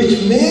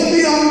 which may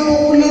be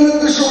unpopular in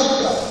the short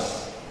term,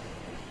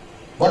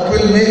 but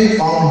will make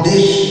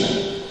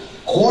foundational,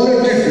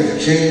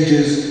 qualitative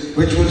changes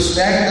which will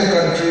stand the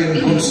country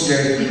in good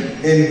stead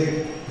in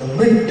the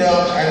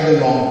mid-term and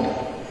the long term.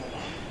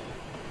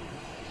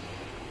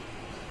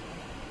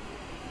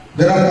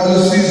 There are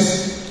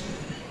policies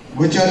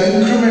are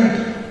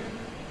incremental,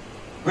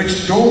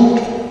 which don't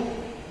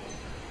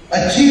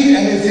achieve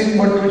anything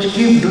but which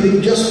keep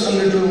doing just a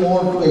little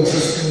more to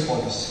existing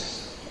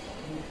policies.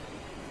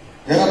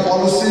 There are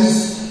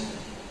policies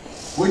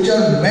which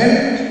are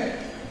meant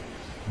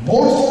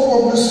more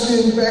for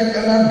publicity impact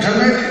and are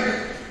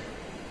dramatic.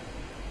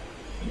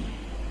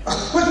 A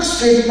quick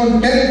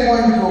statement,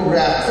 10-point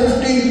program,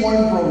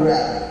 15-point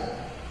program,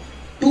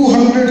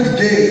 200th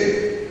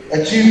day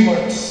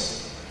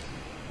achievements,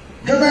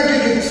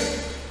 dramatic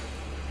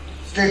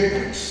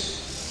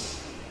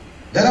statements.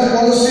 There are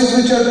policies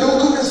which are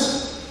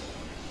tokenistic.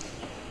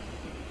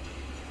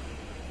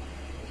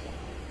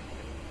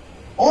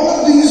 All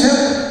of these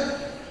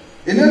happen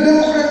in a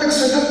democratic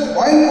setup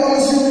while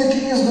policy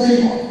making is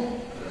going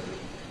on.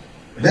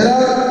 There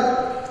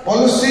are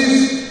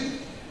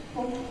policies,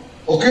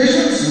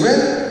 occasions when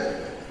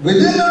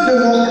within a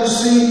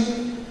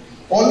democracy,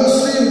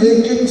 policy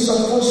making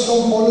suffers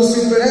from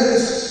policy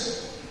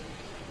paralysis.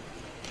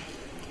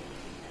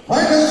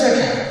 Why does that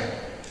happen?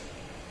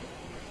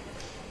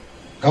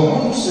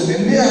 Governments in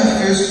India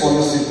have faced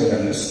policy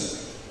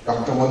paralysis.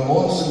 Dr.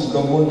 Manmohan Singh's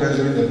government has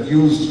been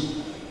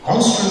accused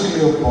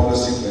constantly of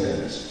policy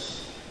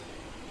paralysis.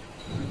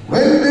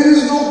 When there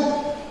is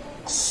no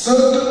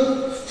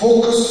certain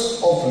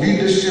focus of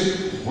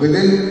leadership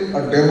within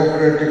a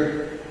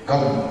democratic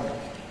government,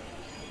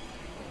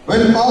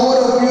 when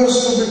power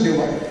appears to be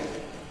divided,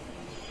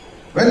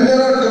 when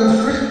there are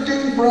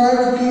conflicting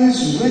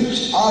priorities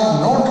which are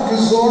not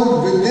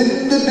resolved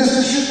within the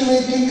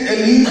decision-making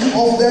elite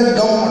of their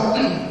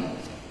government,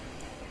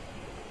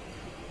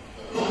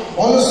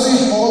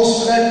 policy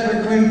falls flat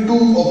between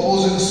two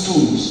opposing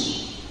stools.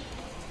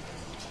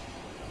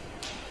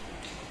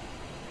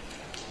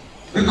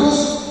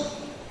 Because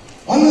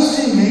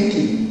policy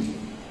making,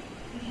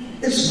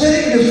 it's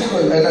very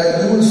difficult,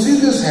 and you will see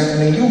this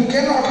happening. You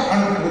cannot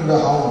hunt with the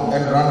hound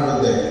and run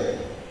with the hare.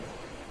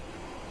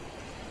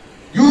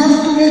 You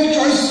have to make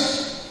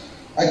choices.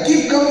 I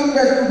keep coming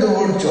back to the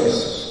word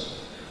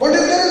choices. But if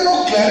there is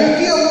no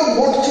clarity about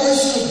what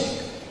choice to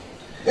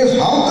make, if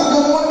half the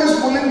government is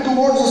pulling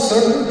towards a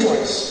certain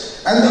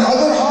choice and the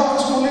other half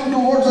is pulling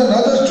towards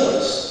another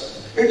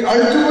choice, it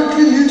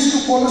ultimately leads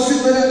to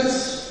policy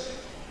paralysis.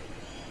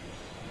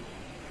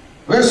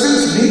 Where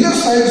since neither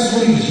sides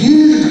will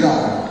yield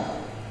ground,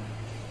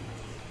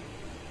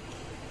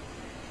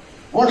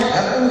 what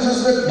happens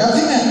is that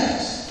nothing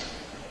happens.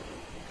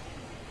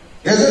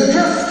 There's a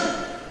drift.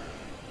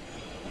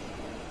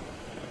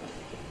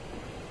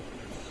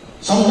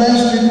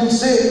 Sometimes people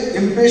say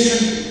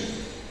impatiently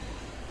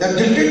that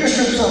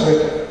dictatorships are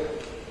better.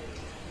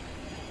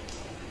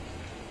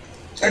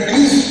 At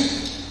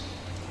least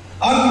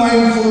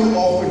unmindful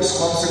of its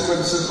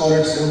consequences or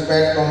its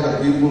impact on the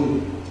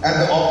people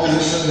and the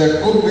opposition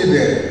that could be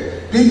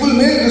there. People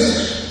make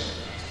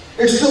decisions.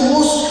 It's the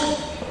most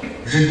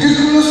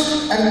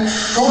ridiculous and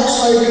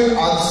short-sighted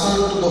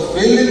answer to the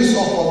failings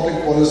of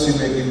public policy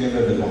making in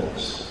a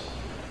democracy.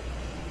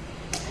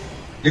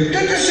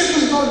 Dictatorship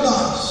is not the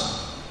answer.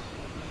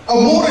 A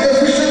more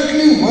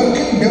efficiently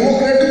working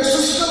democratic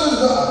system is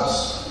the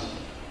answer.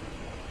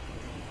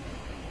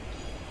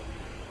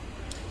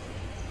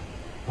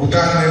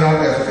 Bhutan may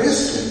not have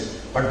faced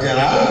it, but there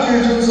are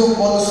occasions of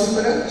policy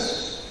paralysis.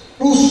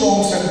 Two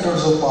strong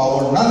centers of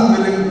power,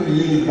 none willing to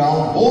yield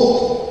ground,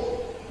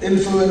 both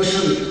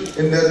influential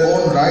in their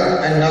own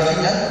right, and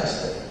nothing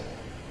happens there.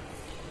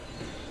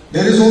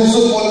 There is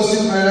also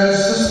policy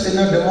paralysis in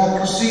a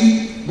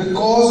democracy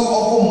because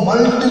of a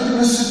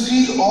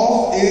multiplicity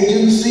of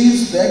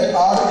agencies that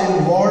are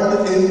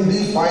involved in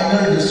the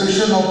final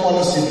decision of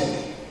policy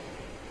making.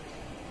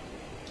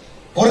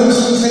 For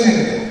instance, in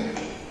India,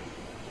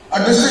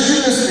 a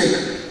decision is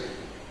taken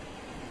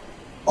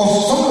of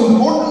some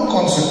important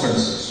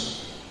consequences.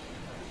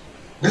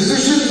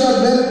 Decisions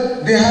are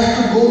then, they have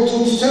to go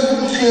through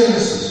several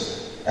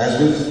clearances,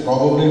 as is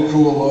probably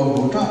true about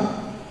Bhutan.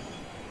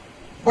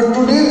 But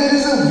today there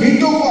is a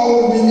veto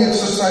power being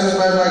exercised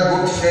by my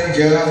good friend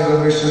Jairam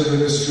Ramesh's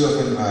Ministry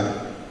of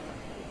Environment.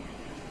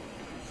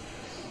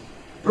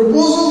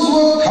 Proposals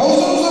worth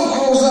thousands of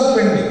crores are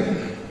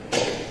pending.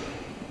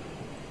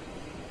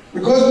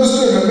 Because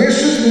Mr.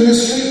 Ramesh's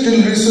ministry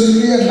till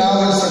recently and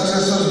now his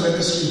successor's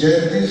ministry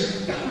Jayanti's,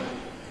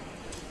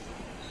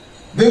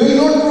 they will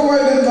not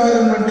provide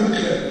environmental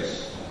clearance.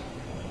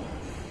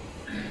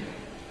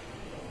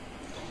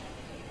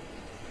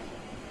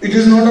 It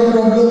is not a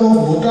problem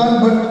of Bhutan,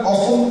 but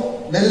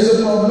often there is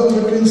a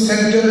problem between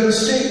center and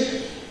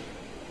state.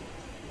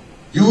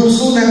 You will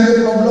soon have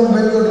a problem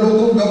when your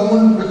local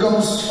government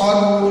becomes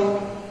far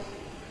more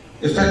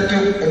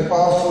effective and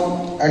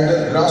powerful at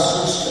the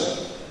grassroots level.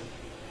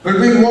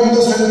 Between what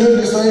the center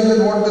decides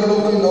and what the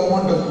local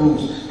government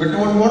approves.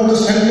 Between what the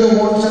center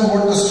wants and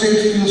what the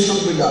state feels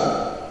should be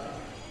done.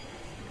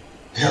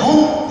 They are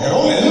all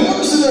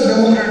elements in a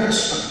democratic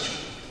structure.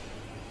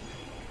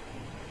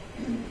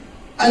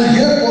 And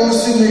here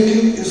policy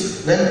making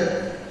is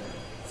then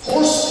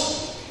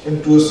forced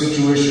into a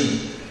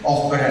situation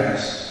of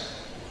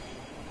paralysis.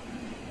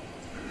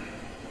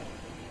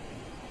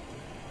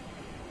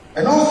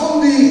 And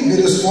often the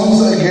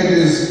response I get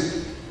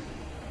is,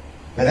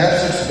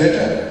 perhaps it's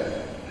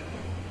better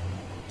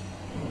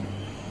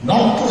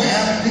not to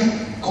have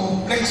the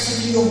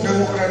complexity of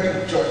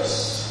democratic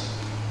choice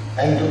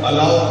and to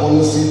allow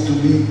policy to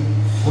be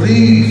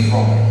freed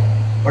from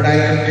it. But I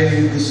can tell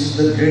you this is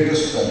the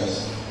greatest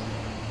fallacy.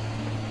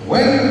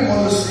 When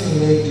policy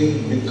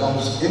making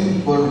becomes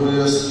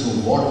impervious to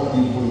what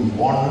people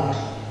want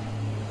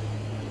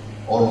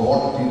or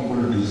what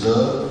people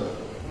deserve,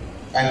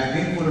 and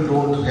people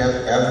don't have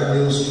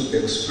avenues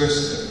to express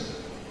them,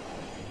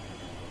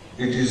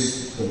 it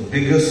is the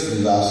biggest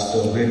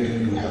disaster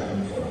waiting to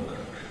happen for a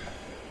country.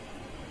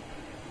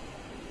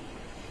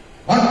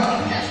 But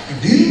we have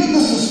to deal with the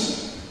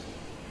system.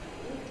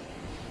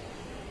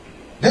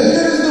 Then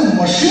there is the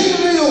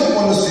machinery of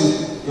policy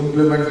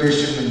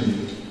implementation in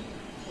it.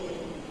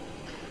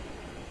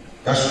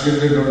 Kashmir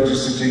Dorji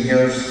sitting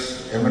here,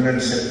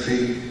 eminent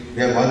secretary,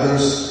 we have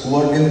others who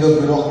are in the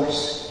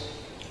bureaucracy.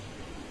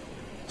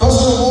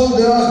 First of all,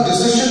 there is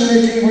decision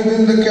making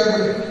within the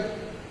cabinet.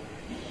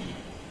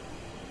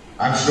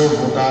 I'm sure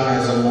Bhutan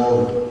has a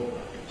more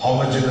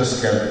homogeneous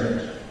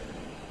cabinet.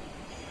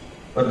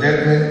 But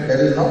that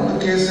is not the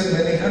case in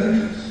many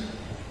countries.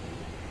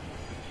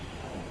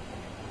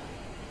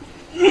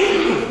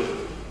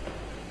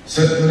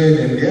 Certainly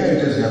in India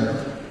it has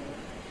happened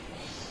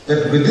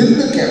that within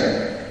the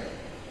cabinet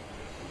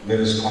there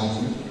is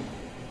conflict.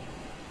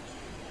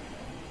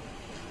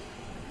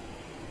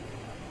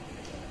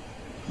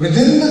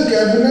 Within the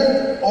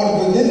cabinet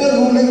or within a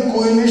ruling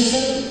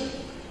coalition,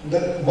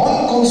 that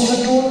one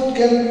constituent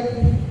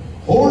can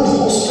hold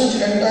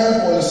hostage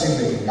entire policy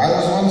making. I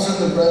was once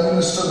in the Prime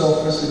Minister's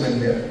office in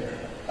India.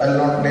 I will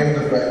not name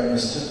the Prime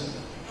Minister.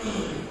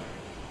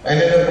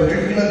 And in a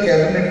particular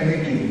cabinet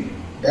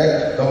meeting,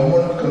 that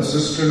government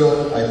consisted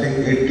of, I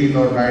think, 18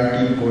 or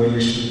 19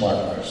 coalition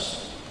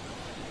partners.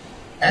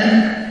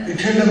 And it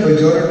had a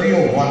majority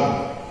of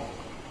 1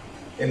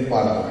 in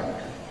Parliament.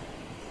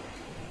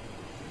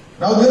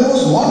 Now there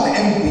was one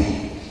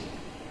MP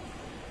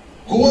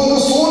who was the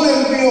sole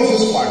MP of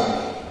his party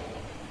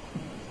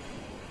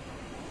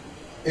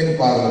in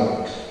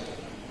Parliament.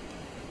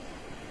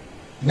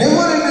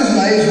 Never in his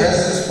life has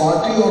this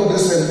party or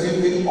this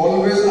MP been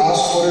always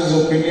asked for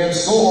his opinion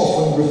so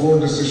often before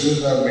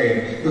decisions are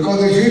made,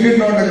 because if he did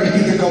not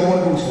agree, the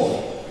government would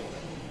fall.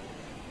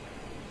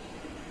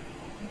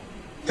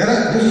 There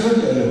are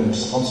different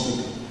elements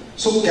constituted.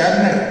 So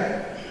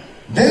cabinet,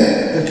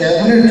 then the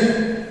cabinet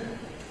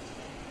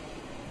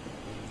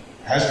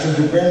has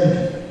to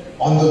depend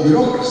on the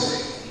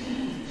bureaucracy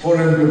for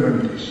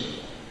implementation.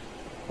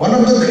 One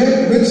of the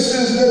great myths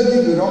is that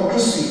the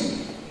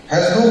bureaucracy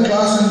has no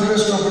class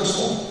interest of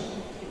its own.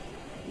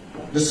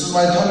 This is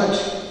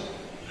mythology.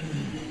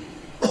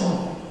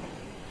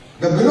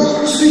 The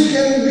bureaucracy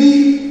can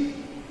be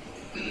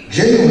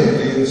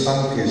genuinely, in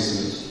some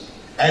cases,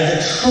 as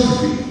it should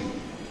be,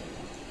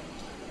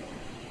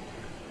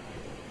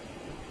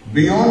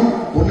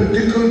 beyond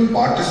political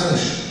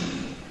partisanship.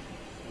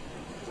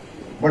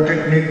 But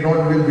it need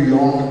not be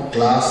beyond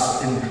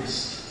class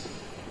interest.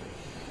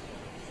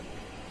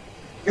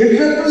 It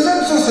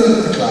represents a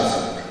certain class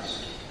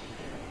interest.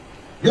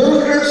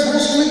 Bureaucrats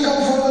mostly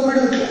come from the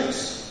middle class.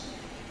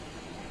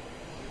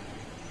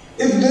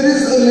 If there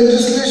is a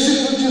legislation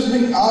which is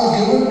being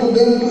given to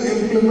them to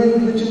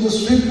implement, which is a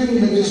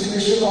sweeping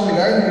legislation on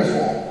land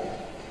reform,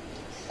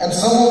 and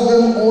some of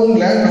them own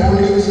land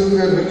holdings in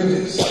their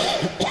villages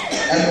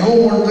and know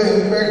what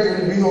the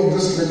impact will be of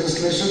this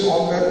legislation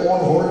on their own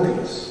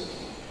holdings.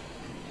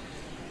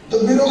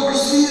 The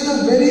bureaucracy is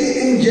a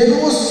very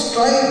ingenuous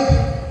tribe.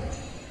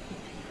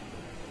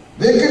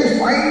 They can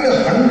find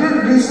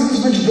 100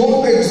 reasons which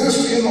don't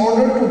exist in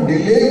order to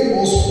delay,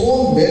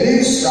 postpone,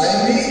 bury,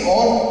 stymie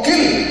or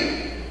kill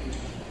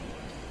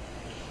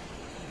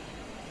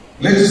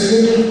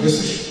legislative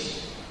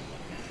decisions.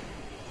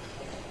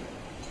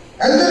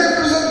 And they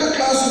represent a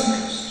class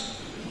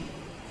interest.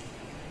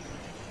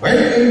 When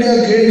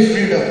India gained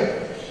freedom,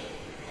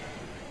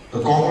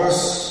 the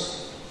Congress,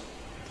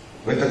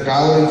 with a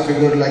towering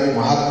figure like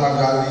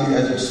Mahatma Gandhi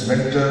as its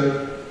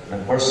mentor,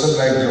 and a person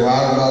like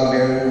Jawaharlal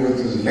Nehru with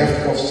his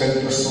left of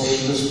center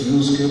socialist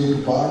views came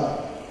to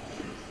power.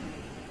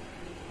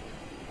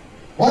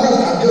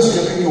 I'm just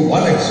giving you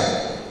one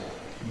example.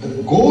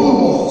 The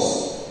goal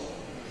was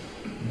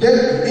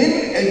that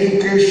in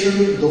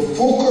education the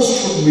focus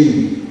should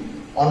be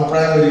on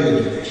primary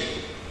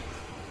education,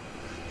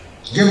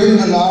 given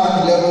the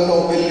large level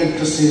of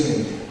illiteracy in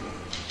India.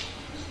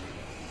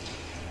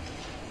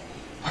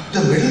 But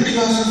the middle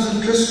class's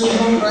interest was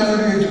not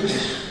primary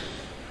education.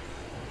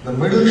 The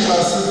middle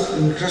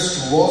class's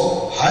interest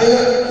was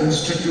higher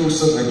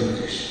institutes of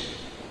education,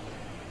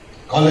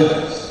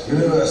 colleges,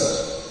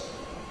 universities.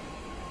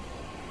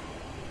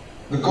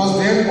 Because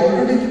they had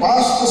already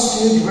passed the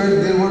stage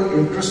where they were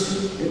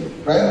interested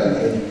in primary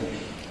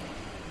education.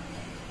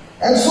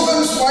 And so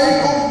in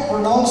spite of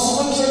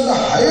pronouncements at the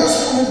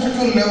highest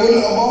political level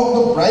about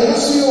the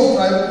primacy of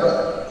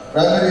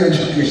primary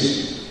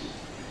education,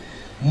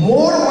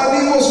 more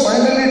money was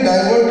finally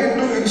diverted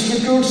to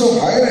institutes of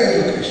higher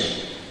education.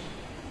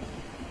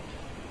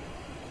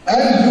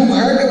 And you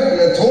had a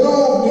plethora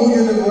of new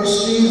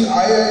universities,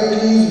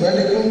 IITs,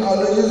 medical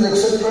colleges,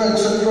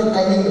 etc.,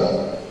 coming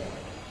up.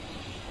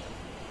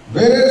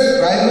 Whereas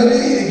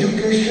primary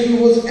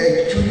education was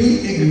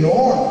actually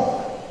ignored.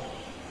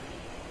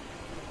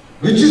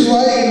 Which is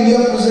why India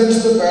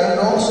presents the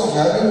paradox of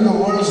having the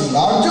world's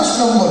largest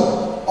number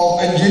of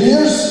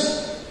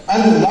engineers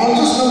and the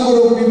largest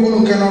number of people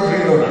who cannot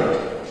read or write.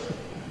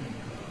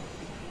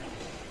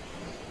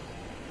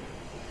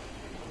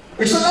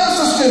 It's an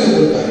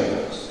unsustainable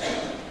paradox.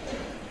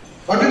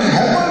 But it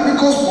happened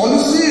because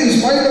policy, in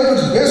spite of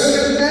its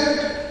best intent,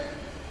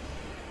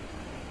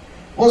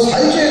 was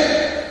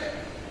hijacked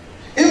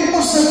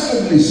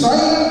imperceptibly,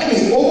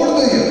 silently over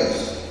the years.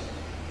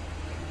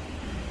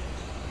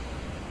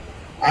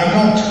 I'm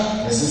not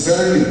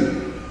necessarily,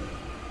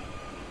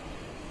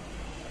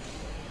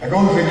 I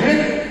don't regret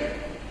it.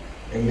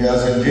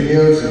 India's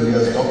engineers,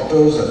 India's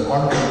doctors have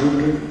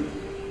contributed.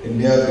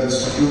 India's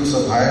institutes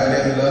of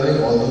higher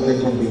learning, although they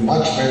could be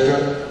much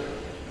better,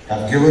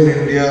 have given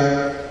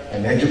India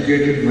an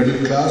educated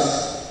middle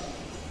class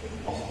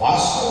of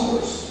vast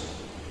numbers.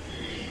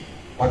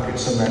 But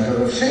it's a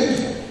matter of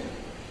shame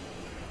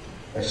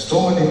that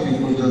so many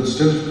people will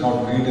still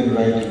not read and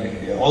write in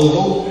India,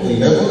 although the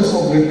levels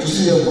of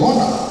literacy have gone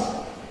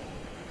up.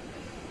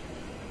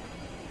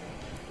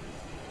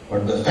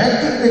 But the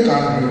fact that they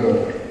can't read or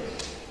write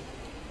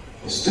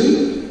is still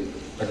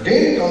a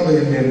taint on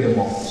the Indian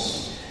democracy.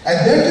 And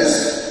that is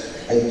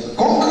a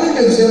concrete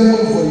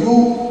example for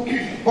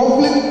you,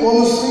 public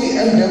policy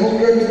and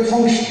democratic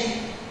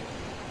function.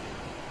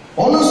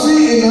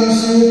 Policy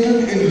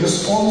enunciated in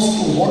response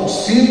to what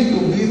seemed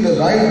to be the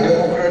right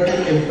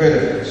democratic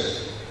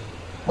imperatives.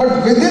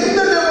 But within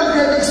the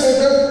democratic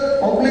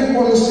setup, public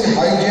policy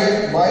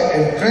hijacked by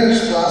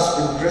entrenched class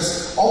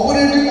interests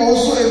operating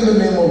also in the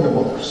name of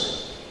democracy.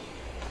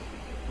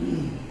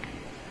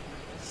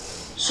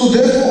 So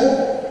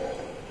therefore,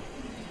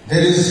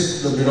 there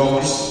is the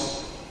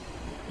bureaucracy.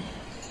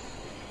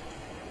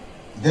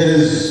 There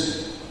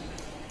is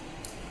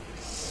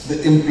the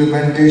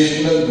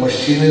implementational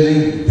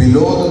machinery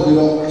below the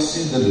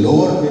bureaucracy, the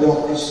lower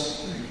bureaucracy.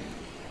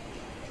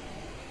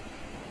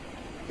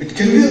 It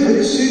can be a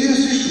very serious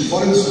issue.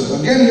 For instance,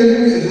 again let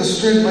me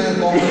illustrate by a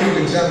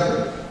concrete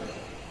example.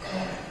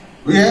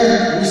 We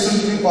have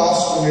recently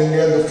passed in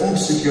India the food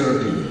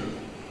security bill.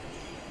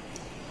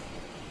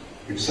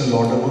 It's a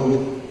laudable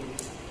bill.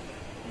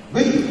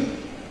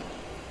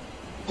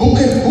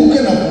 Who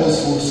can oppose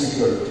food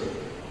security?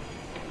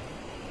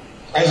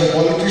 As a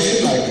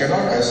politician, I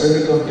cannot. I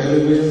said it on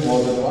television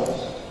more than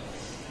once.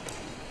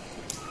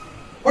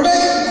 But I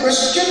can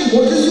question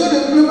what is your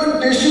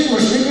implementation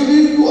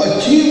machinery to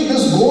achieve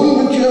this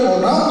goal which you have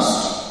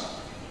announced.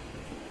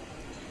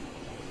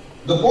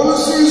 The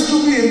policy is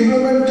to be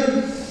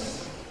implemented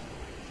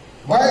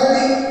by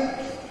the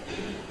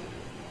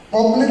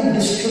public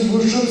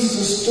distribution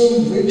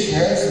system which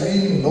has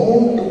been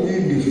known to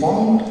be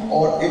defunct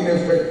or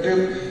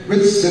ineffective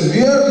with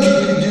severe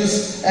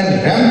leakages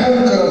and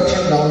rampant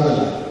corruption down the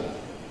line.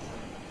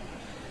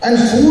 And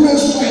food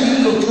has to be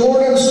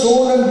procured and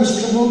stored and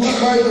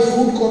distributed by the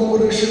Food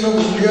Corporation of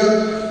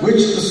India,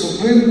 which the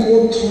Supreme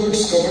Court through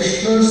its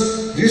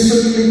commissioners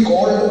recently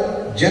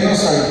called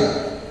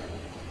genocidal.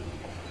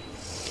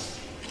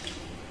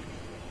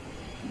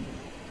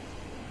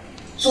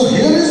 So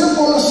here is a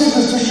policy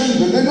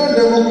decision within a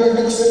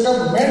democratic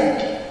setup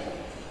meant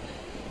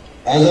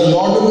as a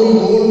laudable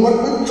goal, but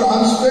with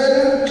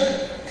transparent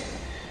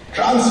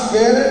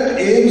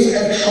aims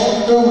at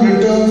short-term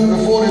returns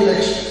before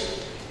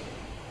elections,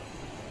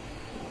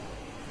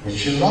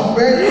 which is not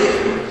bad.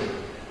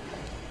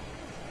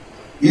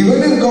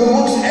 Even if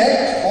governments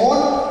act for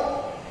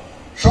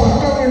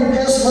short-term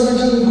interests but it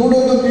is good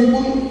of the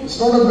people, it's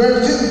not a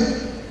bad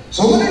thing.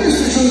 So many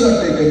decisions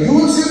are taken. You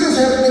will see this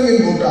happening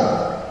in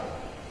Bhutan.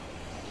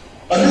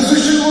 A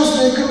decision was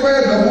taken by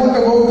a government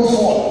about to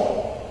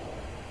fall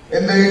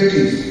in the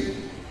 80s,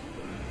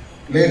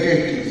 late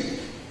 80s.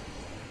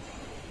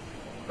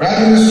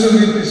 Prime Minister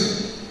VP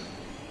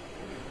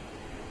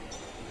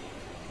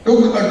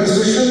took a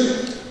decision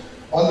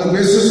on the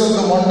basis of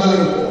the Mandal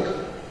report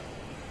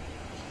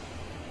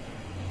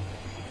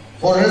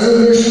for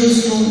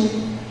reservations to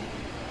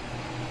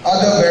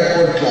other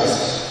backward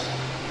classes.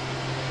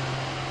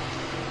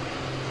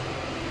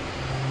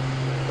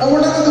 Now,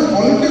 whatever the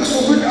politics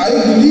of it, I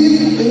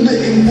believe in the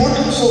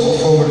importance of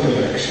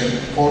affirmative action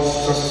for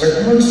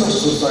segments of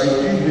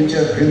society which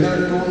have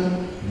hitherto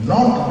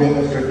not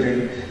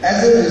benefited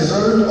as a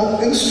result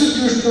of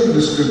institutional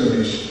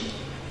discrimination.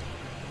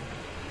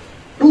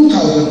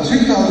 2,000,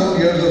 3,000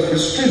 years of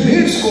history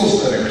needs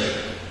course correction.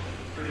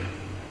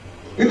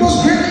 It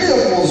was greatly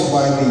opposed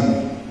by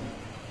the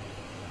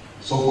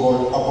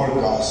so-called upper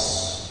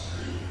castes.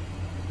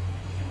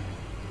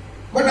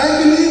 But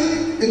I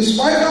believe, in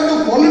spite of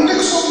the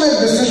politics of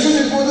their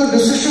decision, it was a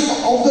decision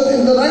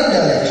in the right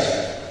direction.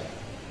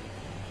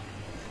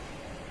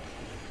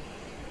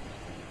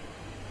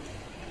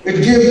 It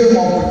gave them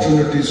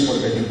opportunities for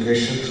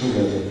education through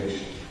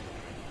reservation,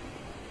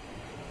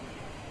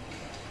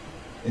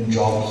 in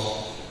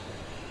jobs,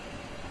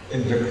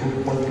 in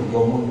recruitment to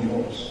government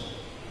jobs.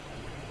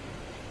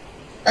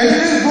 And it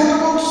has brought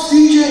about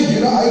sea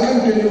change. I can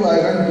tell you, I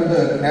went to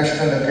the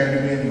National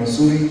Academy in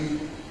Missouri.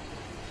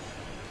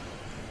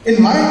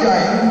 In my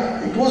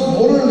time, it was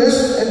more or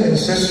less an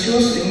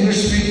incestuous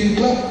English-speaking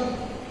club.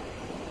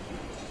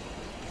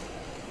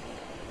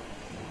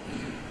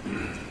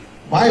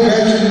 My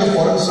batch in the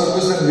Foreign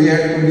Service, and we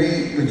had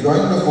to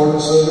join the Foreign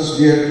Service,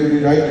 we had to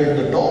be right at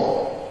the top.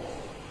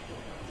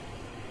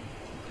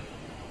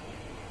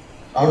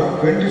 Out of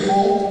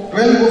 24,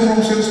 12 were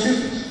from St.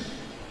 Stephen's.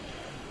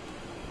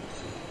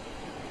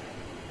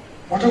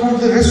 What about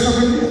the rest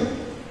of India?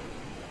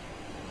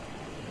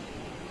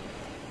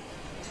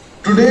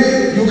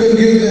 Today, you can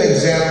give the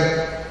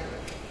exam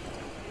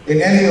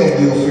in any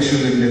of the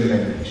official Indian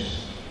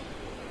languages.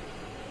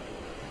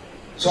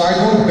 So I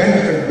don't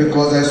benefit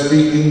because I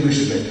speak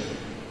English better.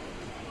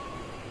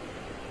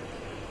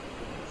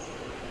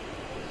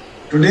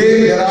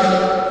 Today, there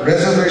are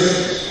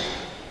reservations.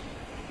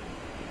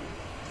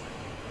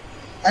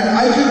 And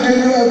I can tell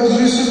you, I was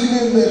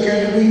recently in the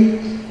academy,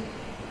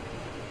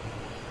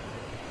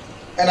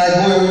 and I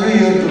go every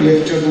year to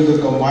lecture to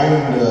the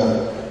combined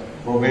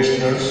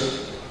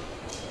probationers.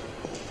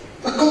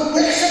 The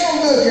complexion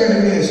of the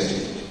academy has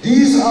changed.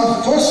 These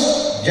are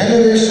first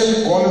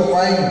generation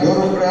qualifying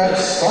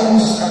bureaucrats,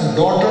 sons and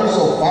daughters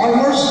of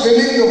farmers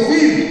tilling the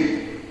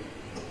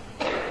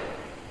field.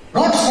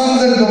 Not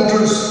sons and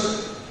daughters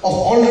of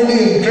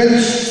already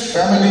entrenched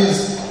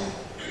families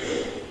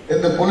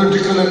in the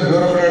political and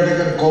bureaucratic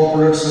and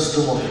corporate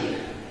system of India.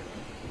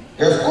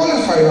 They have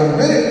qualified on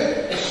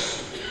merit.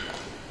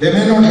 They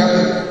may not have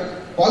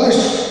the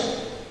polish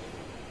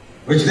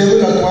which they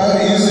will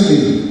acquire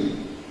easily.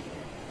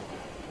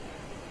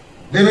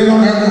 They may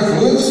not have the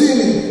fluency in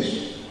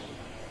English,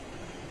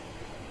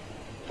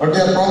 but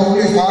they are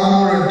probably far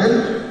more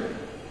intelligent,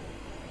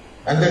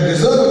 and they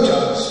deserve a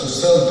chance to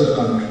serve the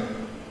country.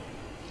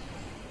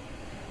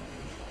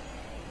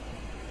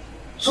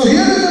 So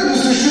here is a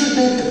decision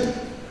taken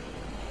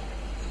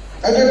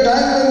at a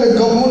time when the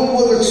government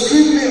was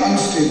extremely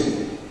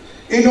unstable.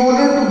 In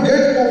order to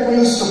get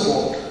populist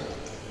support,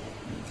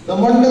 the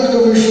Mandal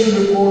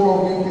Commission report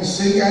of VP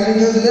Singh, and it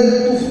has led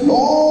to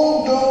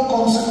long-term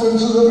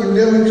consequences of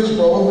India which is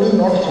probably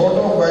not thought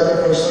of by the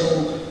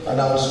person who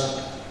announced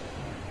it.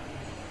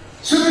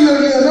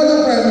 Similarly,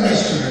 another Prime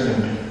Minister in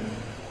India,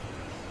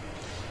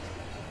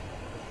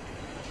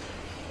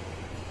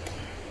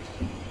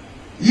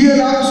 he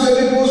announced that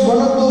it was one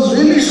of those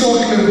really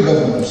short-lived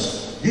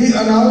governments. He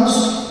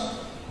announced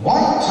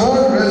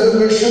 1/3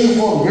 reservation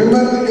for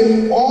women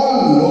in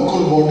all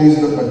local bodies,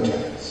 the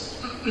panchayats.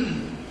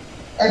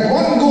 At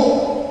one go.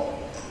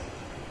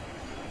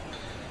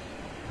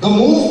 The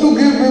move to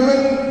give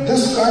women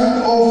this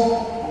kind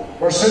of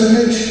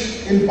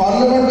percentage in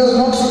parliament has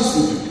not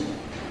succeeded.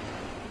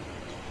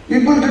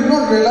 People did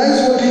not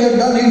realize what he had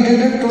done. He did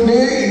it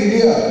today.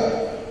 India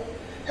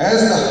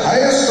has the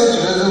highest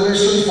such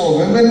reservation for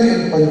women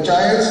in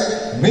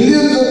panchayats,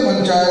 millions of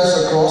panchayats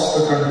across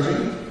the country.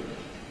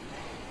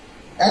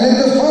 And in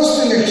the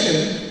first election,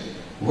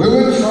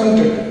 women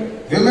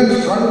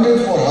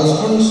fronted for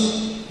husbands,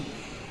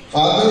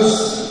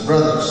 fathers,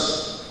 brothers.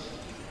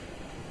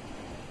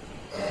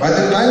 By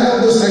the time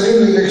of the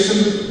second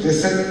election, they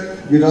said,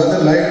 we rather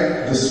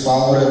like this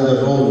power and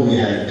the role we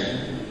had.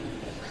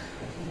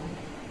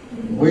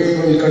 We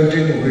will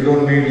continue, we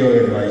don't need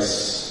your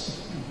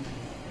advice.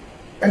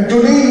 And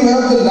today you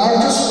have the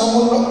largest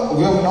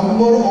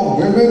number of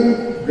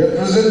women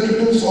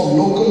representatives of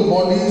local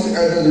bodies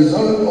as a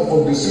result of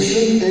a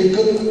decision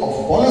taken of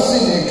policy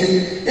making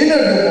in a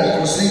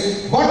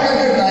democracy, but at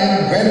a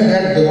time when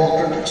that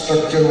democratic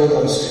structure was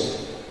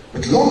unstable,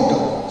 with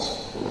long-term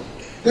consequences.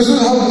 This is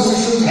how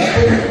decisions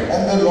happen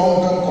and their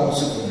long-term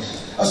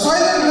consequences. A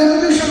silent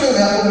revolution has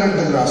happened at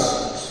the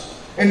grassroots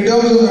in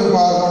terms of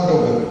empowerment of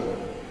women.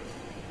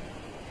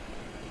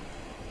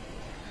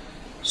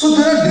 So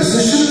there are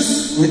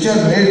decisions which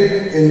are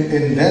made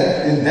in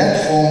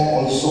that form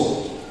also.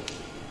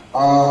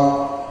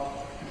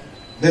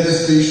 There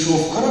is the issue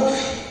of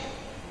corruption.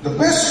 The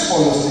best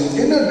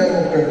policy in a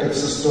democratic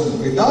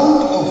system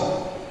without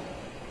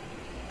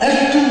an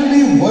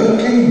actively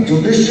working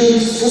judicial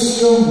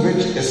system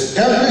which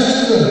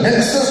establishes a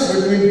nexus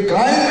between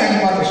crime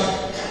and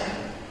punishment,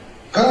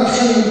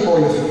 corruption will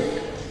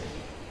proliferate.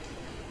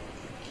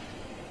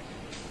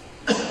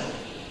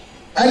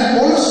 And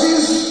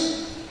policies,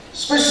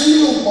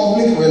 especially of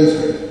public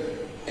welfare,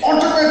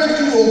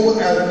 automatically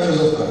open avenues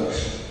of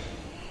corruption.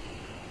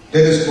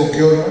 There is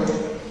procurement,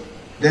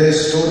 there is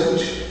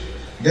storage,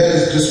 there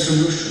is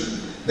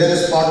distribution, there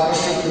is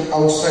partnership with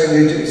outside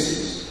agencies.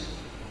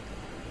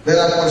 There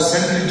are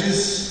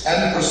percentages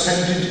and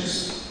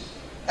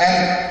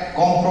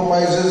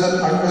compromises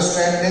and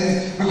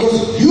understandings,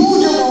 because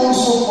huge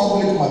amounts of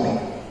public money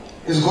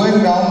is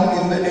going down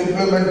in the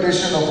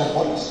implementation of a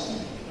policy.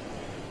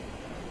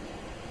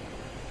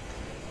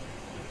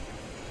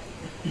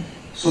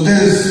 So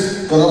there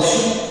is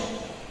corruption.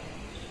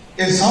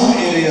 In some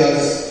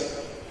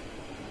areas,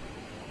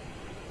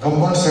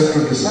 governments have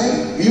to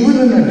decide, even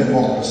in a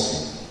democracy,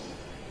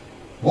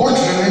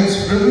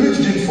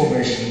 privileged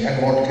information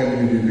and what can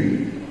be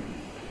revealed.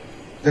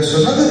 That's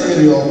another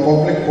area of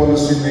public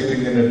policy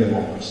making in a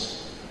democracy.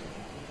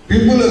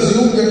 People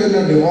assume that in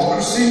a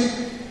democracy,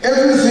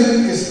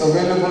 everything is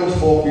available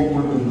for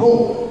people to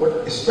know,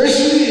 but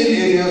especially in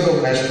areas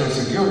of national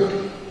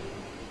security.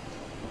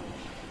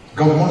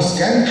 Governments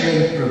can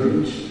claim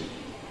privilege.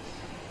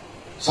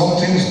 Some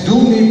things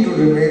do need to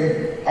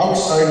remain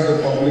outside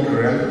the public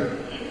realm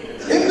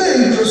in the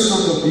interest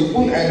of the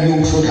people, and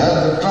you should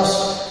have the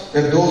trust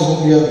that those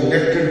whom we have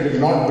elected will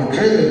not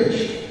betray the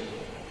nation.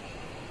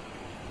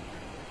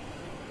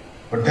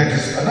 But that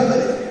is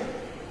another area.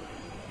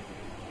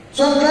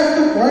 So I am trying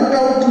to point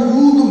out to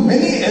you the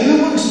many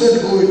elements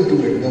that go into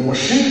it, the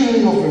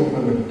machinery of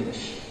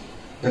implementation,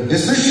 the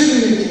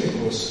decision-making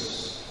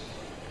process.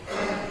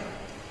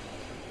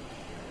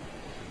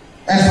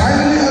 And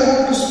finally, I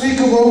want to speak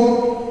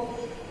about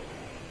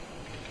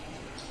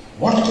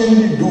what can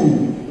we do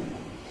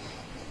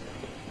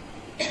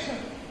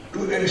to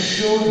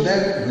ensure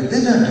that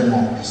within a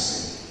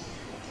democracy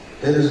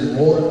there is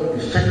more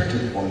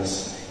effective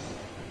policy.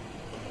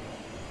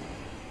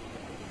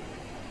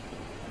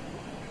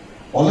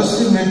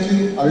 Policy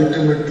making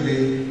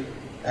ultimately,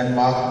 and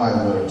mark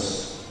my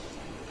words,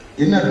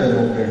 in a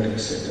democratic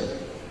setup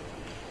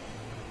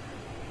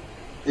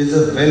is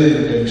a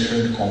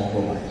well-intentioned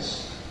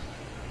compromise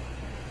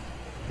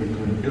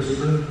between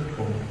different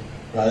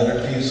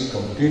priorities,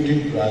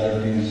 competing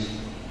priorities,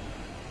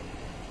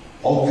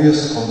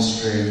 obvious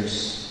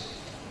constraints,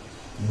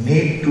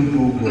 need to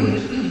do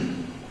good,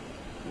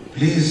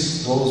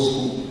 please those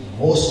who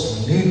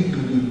most need to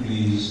be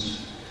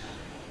pleased,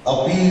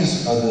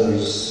 appease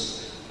others,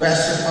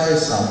 pacify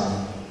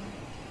some,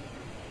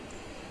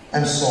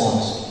 and so on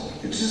and so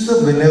forth. It is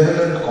a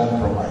benevolent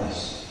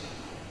compromise.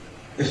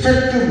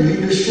 Effective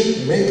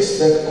leadership makes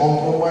that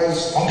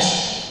compromise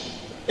function,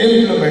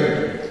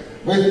 implemented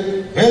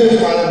with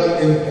verifiable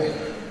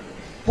impact.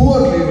 Poor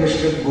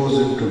leadership goes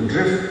into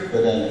drift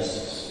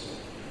paralysis.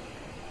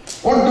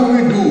 What do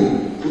we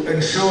do to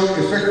ensure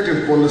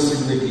effective policy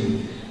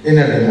making in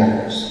a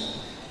democracy?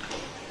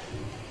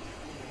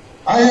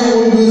 I have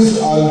always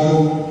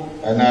argued,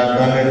 and I have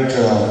done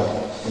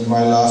it in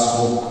my last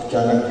book,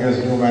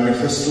 Chanakya's New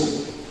Manifesto.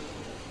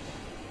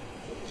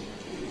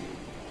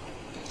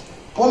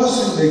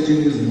 Policy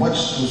making is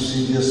much too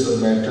serious a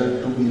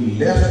matter to be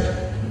left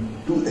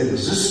to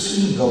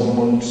existing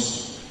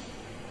governments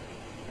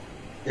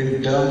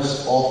in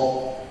terms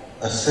of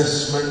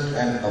assessment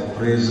and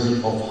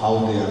appraisal of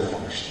how they are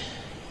functioning.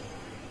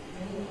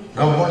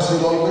 Governments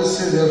will always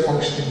say they are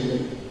functioning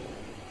well.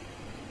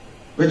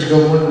 Which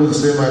government will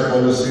say my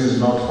policy is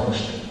not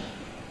functioning?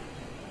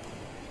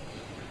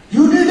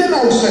 You need an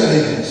outside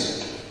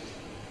agency.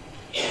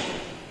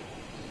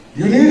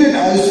 You need an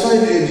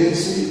outside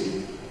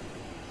agency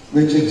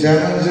which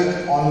examines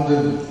it on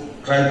the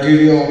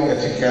criteria of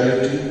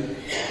ethicality,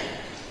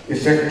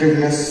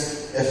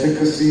 effectiveness,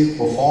 efficacy,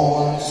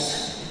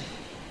 performance,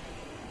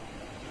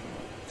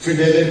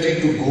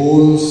 fidelity to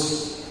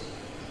goals,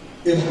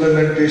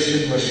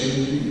 implementation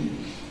machinery.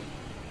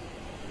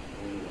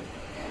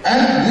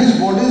 And these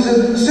bodies have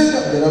been set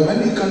up. There are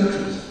many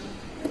countries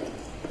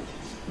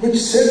which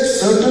set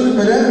certain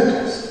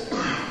parameters.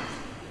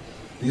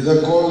 These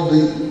are called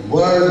the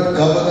World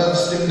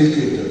Governance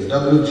Indicators,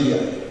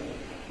 WGI.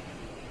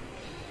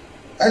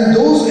 And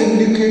those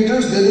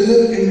indicators, there is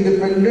an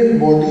independent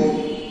body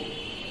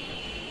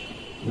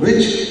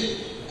which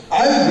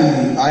I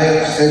believe, I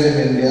have said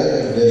in India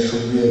that there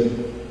should be a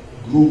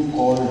group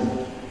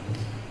called,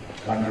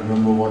 can't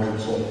remember what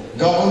it's called,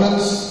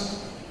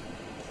 Governance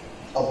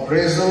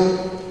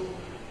Appraisal,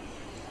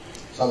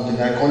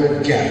 something, I call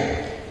it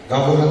GAP,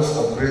 Governance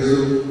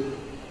Appraisal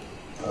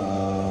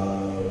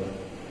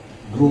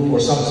Group or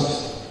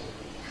something.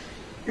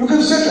 You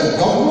can set up,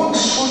 government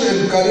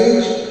should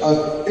encourage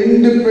an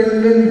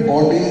independent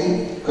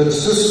body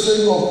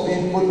consisting of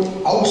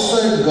people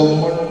outside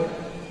government.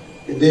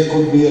 They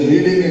could be a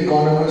leading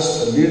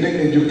economist, a leading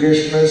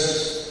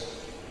educationist,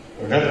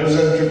 a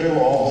representative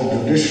of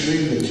the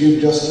judiciary, the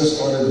Chief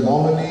Justice or his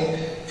nominee,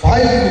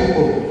 5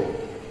 people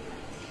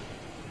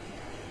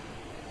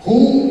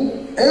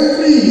who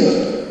every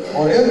year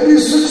or every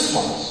 6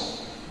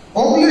 months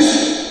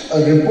publish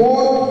a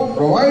report,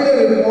 provide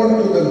a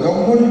report to the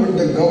government,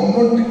 which the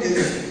government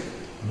is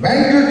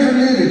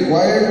mandatorily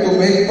required to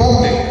make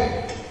public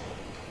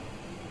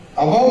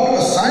about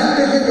a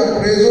scientific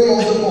appraisal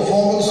of the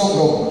performance of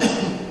government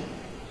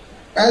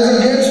as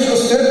against a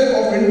set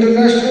of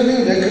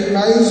internationally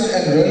recognized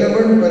and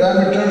relevant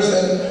parameters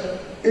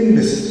and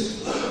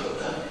indices.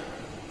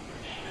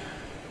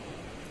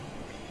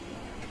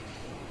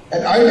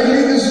 And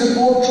ideally this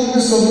report should be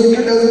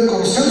submitted as a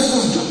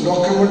consensus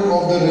document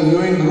of the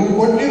reviewing group,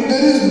 but if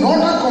there is not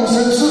a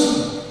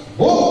consensus,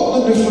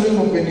 both the differing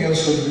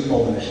opinions should be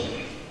published.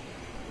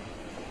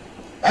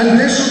 And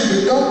they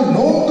should become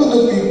known to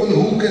the people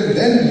who can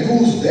then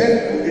use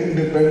that to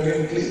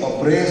independently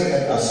appraise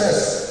and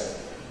assess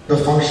the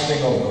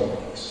functioning of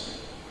governments.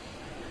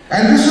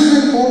 And this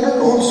is important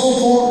also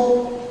for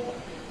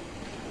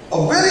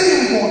a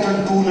very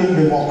important tool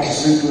in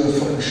democracy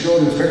to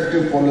ensure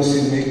effective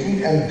policy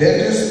making, and that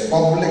is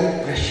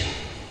public pressure.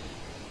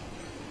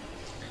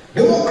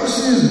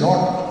 Democracy is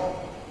not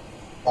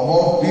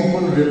about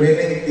people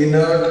remaining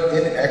inert,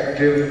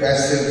 inactive,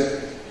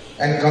 passive,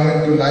 and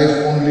coming to life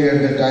only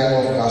at the time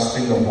of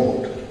casting a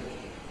vote.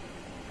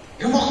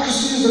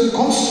 Democracy is a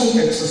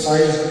constant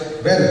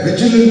exercise where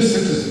vigilant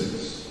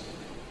citizens,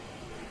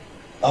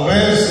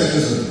 aware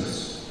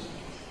citizens,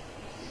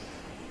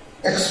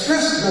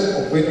 express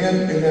their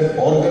opinion in an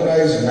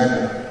organized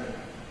manner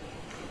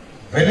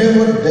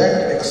whenever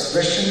that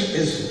expression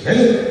is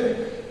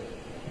relevant.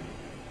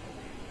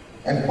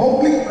 And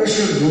public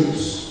pressure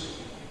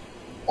groups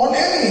on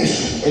any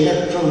issue,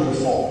 electoral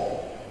reform,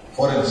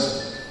 for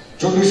instance,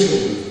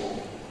 judicial reform,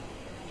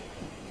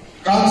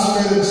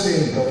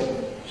 transparency in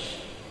government,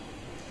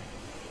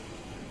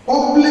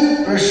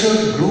 public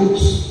pressure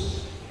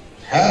groups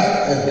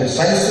have a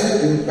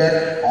decisive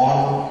impact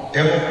on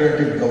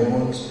democratic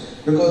governments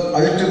because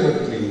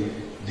ultimately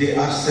they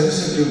are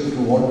sensitive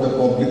to what the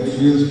public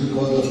feels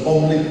because the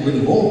public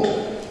will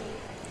vote.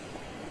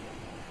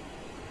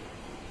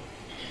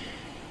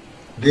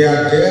 They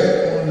are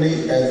there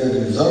only as a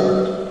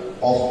result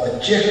of a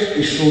check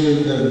issued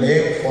in their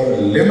name for a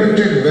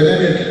limited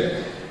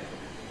validity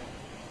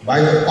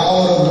by the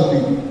power of the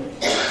people.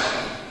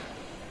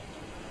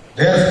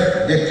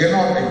 Therefore, they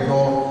cannot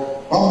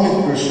ignore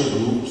public pressure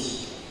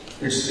groups.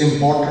 It's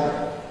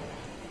important.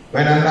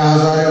 When Anna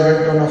Hazare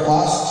went on a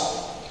fast,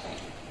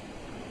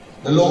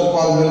 the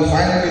Lokpal bill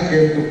finally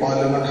came to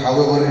Parliament,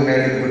 however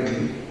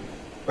inadequately,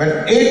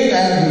 when 8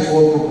 times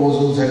before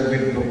proposals had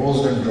been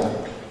proposed and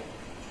dropped.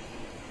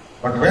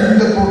 But when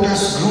the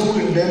protests grew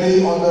in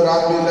Delhi on the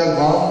Ram Leela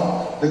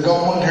ground, the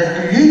government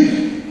had to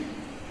yield.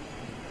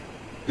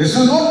 This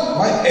is not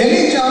by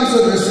any chance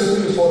a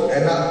recipe for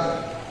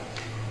anarchy.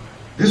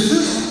 This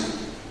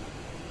is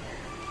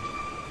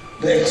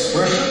the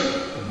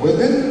expression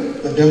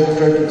within the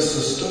democratic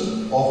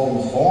system of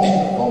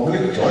informed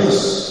public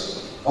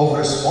choice, of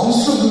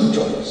responsible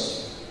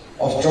choice,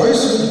 of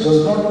choice which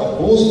does not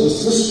oppose the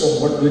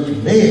system but which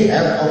may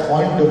have a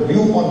point of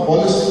view on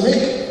policy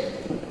making.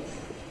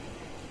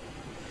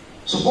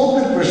 So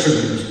public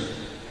pressure groups.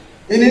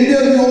 In India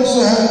we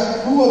also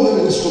have two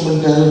other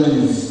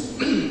instrumentalities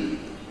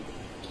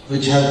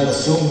which have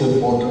assumed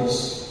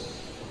importance.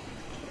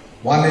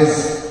 One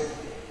is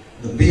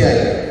the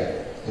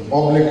PI, the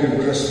public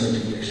interest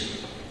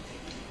litigation.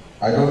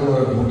 I don't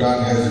know if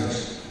Bhutan has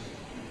it.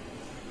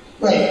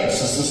 Well,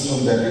 it's a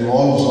system that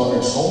evolves on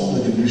its own,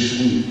 the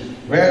judiciary,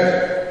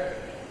 where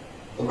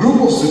a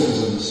group of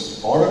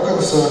citizens or a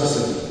concerned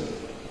citizen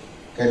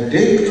can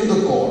take to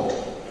the court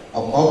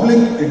a public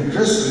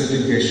interest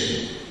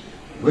litigation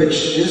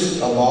which is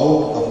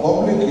about a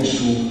public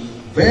issue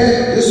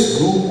where this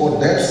group or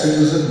that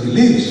citizen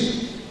believes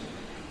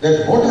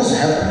that what is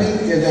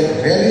happening is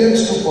at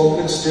variance to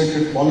public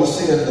stated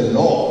policy and the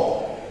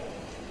law,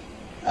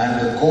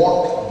 and the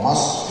court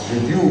must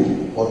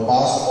review or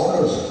pass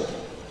orders.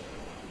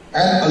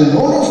 And a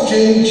lot of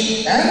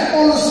change and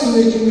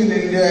policy making in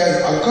India has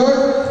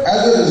occurred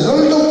as a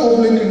result of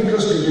public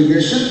interest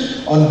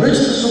litigation on which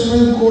the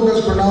Supreme Court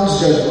has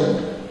pronounced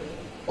judgment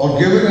or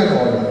given an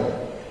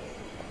order,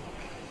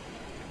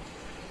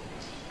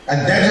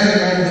 and that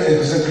has made the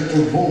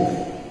executive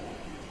move,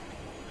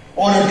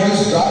 or at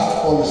least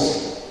draft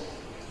policy.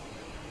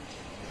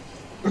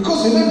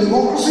 Because in a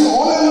democracy,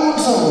 all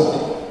elements are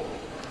working.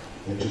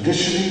 The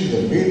judiciary,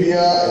 the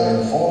media,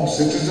 an informed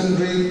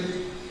citizenry,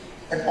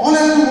 and all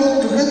have to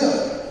work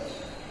together.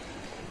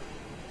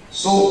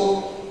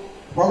 So,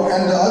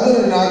 and the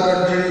other in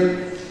our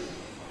country,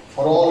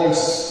 for all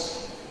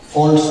its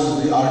faults,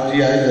 is the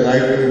RTI, the Right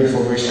to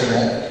Information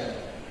Act.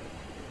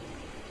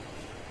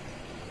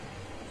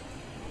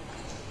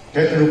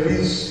 10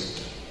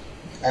 rupees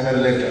and a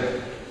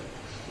letter.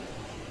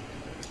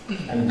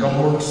 And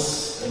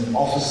governments and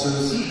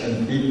offices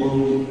and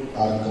people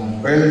are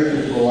compelled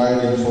to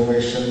provide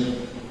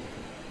information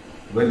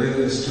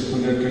within the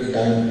stipulated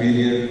time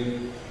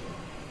period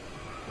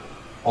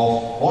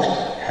of what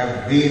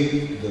have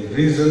been the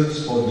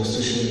reasons for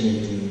decision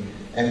making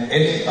and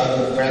any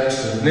other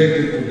facts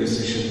related to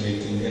decision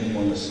making and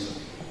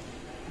policy.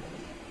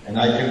 And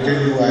I can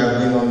tell you, I have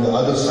been on the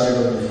other side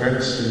of the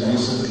fence till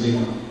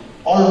recently.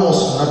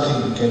 Almost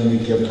nothing can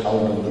be kept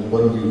out of the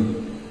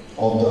purview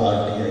of the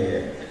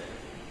RTI Act.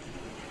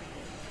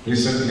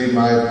 Recently,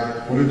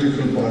 my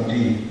political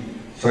party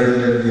felt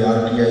that the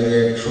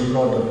RTI Act should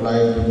not apply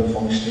to the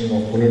functioning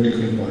of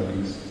political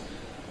parties.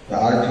 The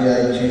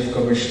RTI Chief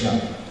Commissioner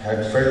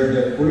had felt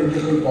that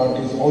political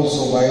parties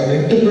also, by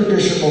an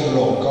interpretation of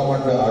law,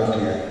 come under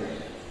RTI.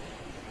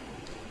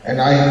 And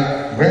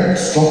I went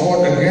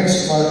somewhat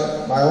against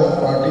my own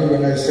party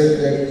when I said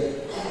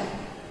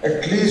that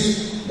at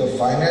least the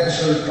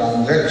financial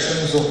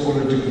transactions of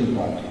political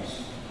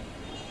parties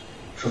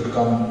should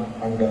come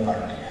under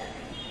RTI.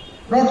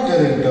 Not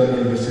their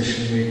internal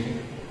decision making,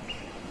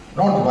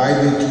 not why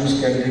they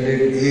choose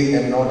candidate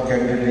A and not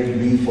candidate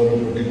B for a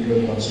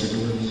particular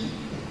constituency,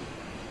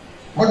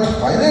 but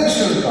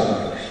financial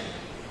transactions.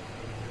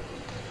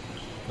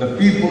 The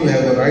people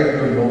have the right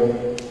to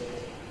know.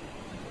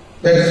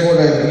 That is what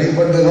I believe.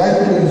 But the Right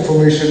to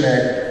Information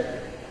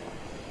Act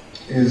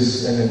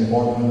is an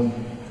important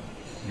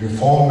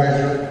reform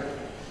measure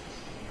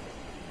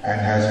and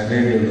has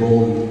played a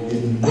role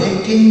in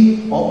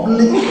making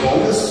public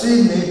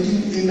policy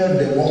making in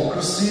a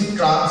democracy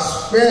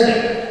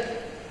transparent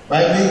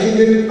by making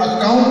it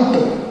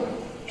accountable.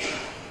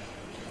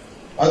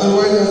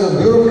 Otherwise, as a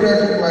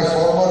bureaucrat in my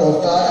former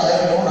avatar,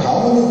 I don't know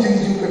how many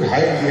things you can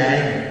hide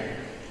behind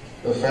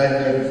the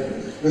fact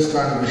that this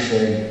can't be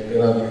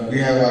shared. We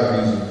have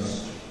our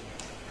reasons.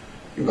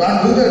 You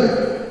can't do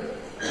that.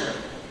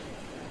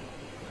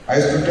 I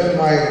used to tell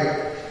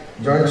my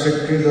joint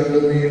secretaries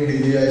under me in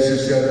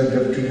DGICC as the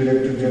Deputy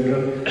Director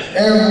General,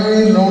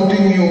 every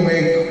noting you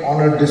make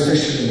on a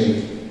decision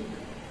making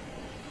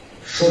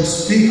should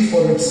speak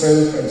for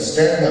itself and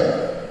stand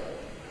up,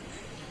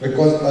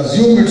 because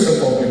assume it's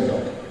a public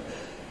document.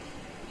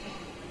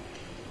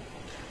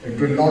 It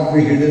will not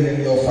be hidden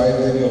in your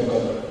files in your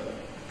cupboard.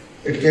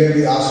 It can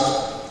be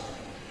asked.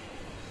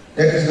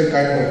 That is the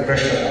kind of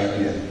pressure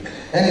I get.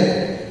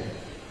 Anyway,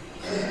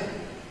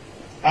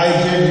 I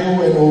gave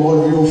you an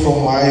overview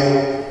from my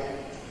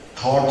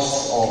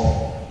thoughts of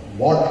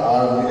what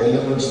are the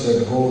elements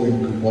that go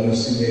into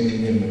policy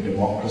making in a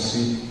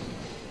democracy.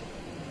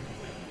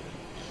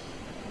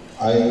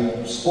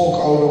 I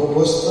spoke out of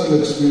personal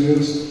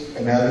experience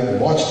and having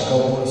watched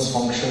governments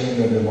function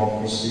in a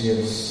democracy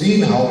and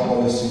seen how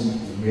policy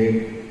is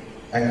made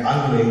and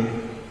unmade.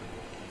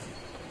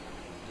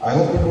 I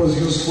hope it was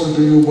useful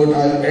to you, but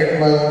I'll end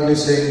by only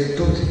saying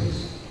two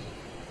things.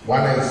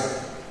 One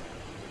is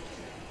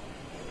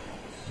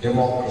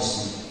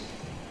democracy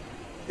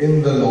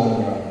in the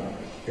long run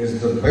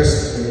is the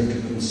best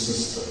political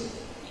system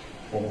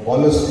for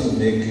policy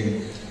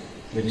making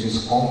which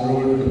is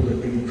congruent to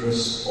the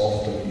interests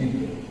of the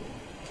people.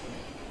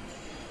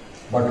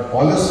 But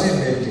policy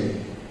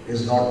making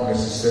is not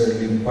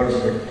necessarily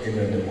perfect in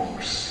a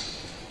democracy.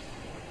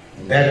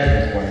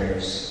 That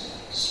requires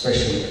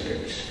special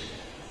attention.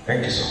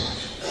 Thank you so much.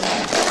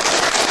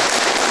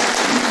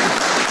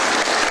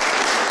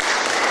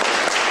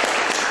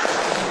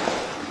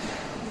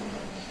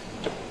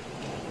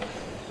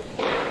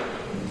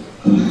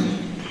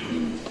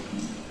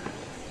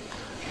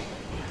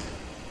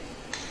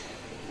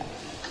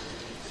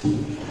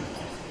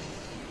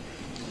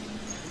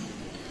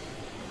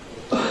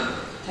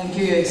 Thank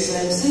you, Your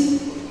Excellency,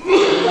 for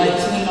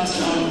enlightening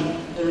us on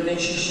the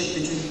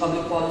relationship between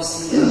public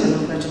policy and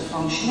democratic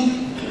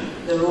functioning,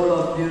 the role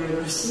of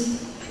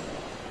bureaucracy.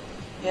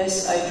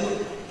 Yes, I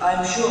do.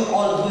 I'm sure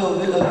all here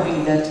will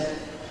agree that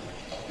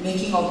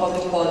making of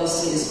public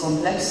policy is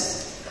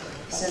complex,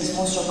 since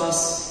most of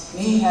us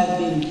may have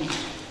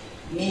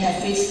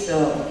faced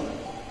the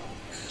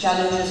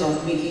challenges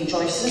of making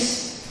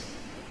choices.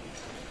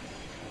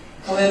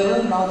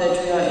 However, now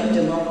that we are in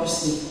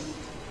democracy,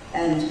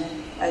 and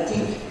I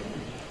think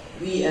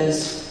we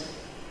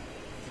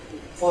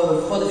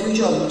for the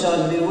future of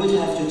Bhutan, we would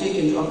have to take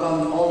into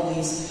account all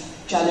these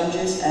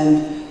challenges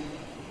and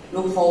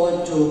look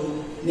forward to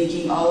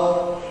making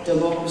our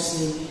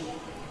democracy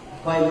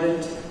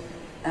vibrant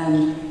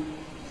and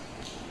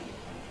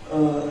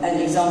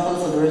an example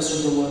for the rest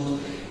of the world.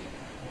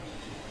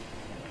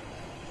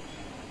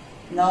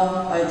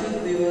 Now, I think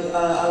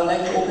I would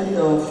like to open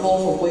the floor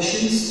for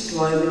questions to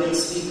our eminent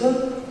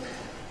speaker.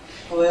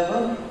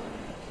 However,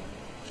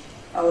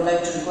 I would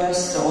like to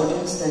request the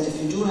audience that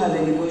if you do have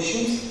any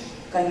questions,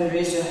 kindly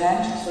raise your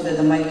hand so that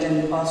the mic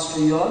can be passed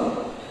to you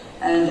all,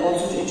 and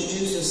also to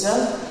introduce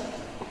yourself.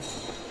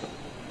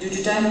 Due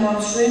to time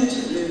constraint,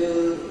 we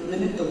will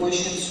limit the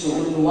questions to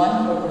only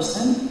one per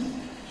person,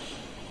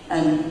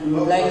 and we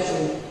would like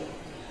to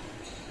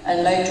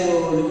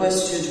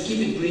request you to keep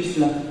it brief.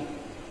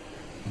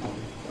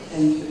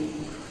 Thank you.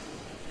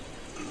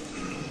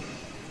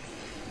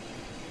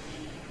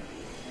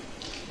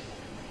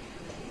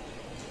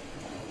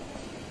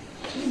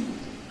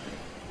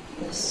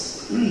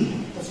 Yes,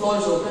 the floor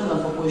is open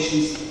for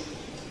questions.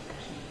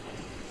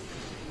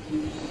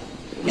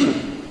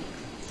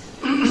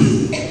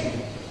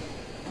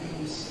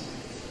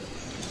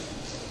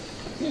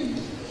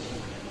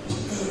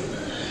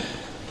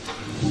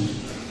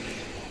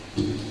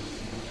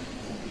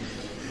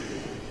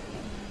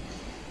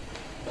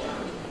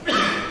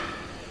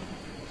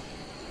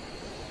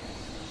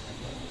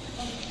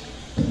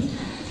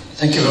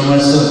 Thank you very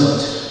much, sir.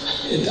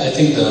 I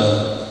think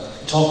the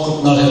talk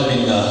could not have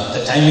been,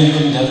 the timing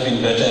couldn't have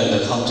been better and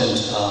the content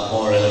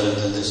more relevant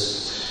than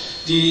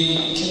this.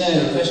 Can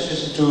I request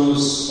you to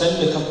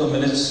spend a couple of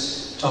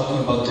minutes talking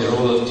about the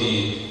role of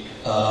the,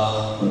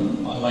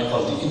 I might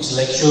call the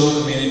intellectual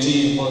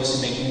community in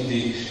policy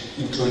making,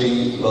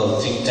 including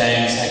think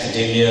tanks,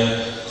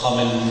 academia,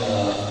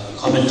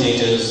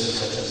 commentators,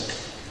 etc.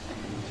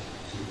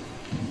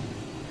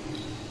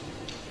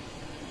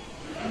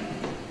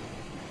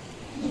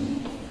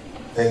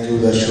 Thank you,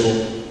 Dashu.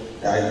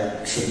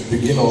 I should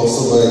begin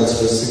also by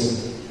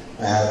expressing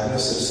my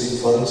happiness at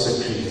seeing Foreign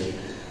Secretary here.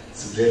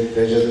 It's a great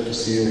pleasure to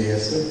see you here,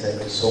 sir.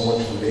 Thank you so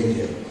much for being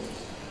here.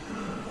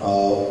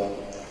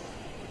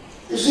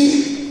 You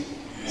see,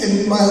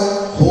 in my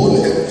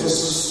whole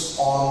emphasis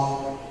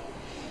on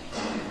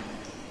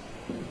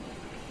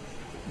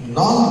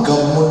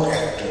non-government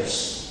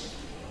actors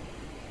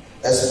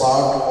as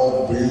part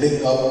of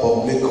building up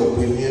public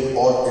opinion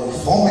or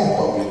informing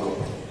public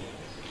opinion,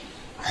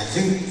 I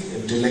think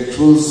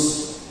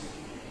intellectuals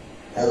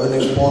have an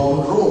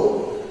important role.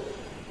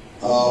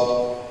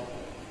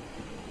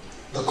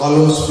 The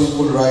columns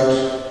people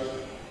write,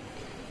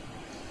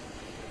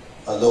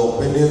 the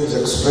opinions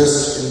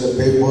expressed in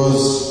the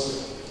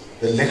papers,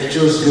 the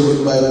lectures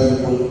given by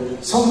people,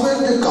 somewhere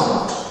they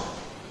count.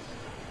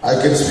 I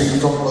can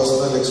speak from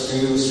personal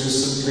experience.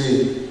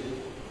 Recently,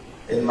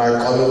 in my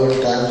column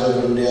in Times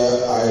of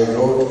India, I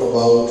wrote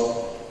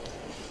about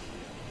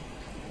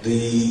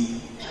the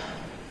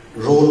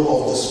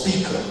role of the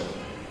Speaker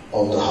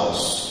of the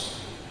House.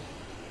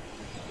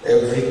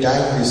 Every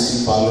time we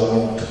see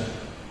Parliament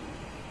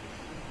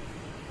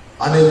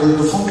unable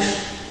to function,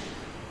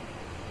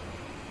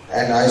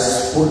 and I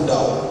put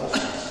down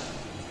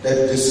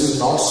that this is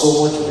not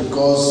so much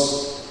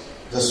because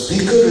the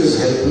Speaker is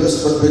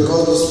helpless, but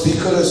because the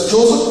Speaker has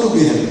chosen to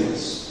be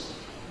helpless.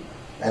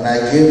 And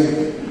I gave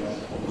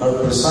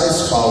her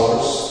precise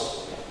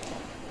powers,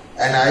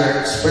 and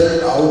I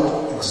spelled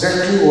out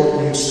exactly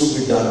what needs to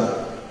be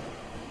done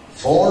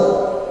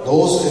for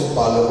those in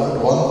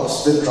Parliament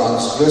once they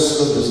transgress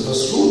the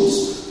business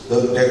rules,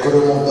 the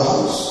decorum of the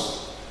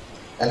House.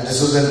 And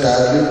this is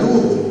entirely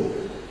doable.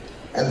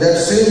 And that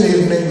same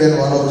evening, then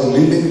one of the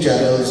leading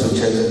channels, which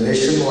has a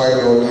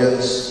nationwide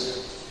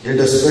audience, did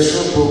a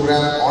special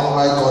program on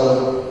my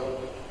column.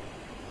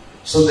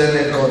 So then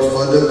it got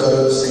further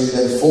currency.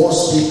 Then 4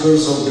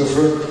 speakers of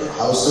different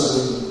houses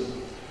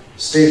and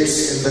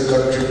states in the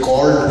country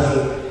called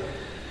me.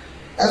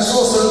 And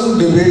so a certain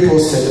debate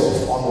was set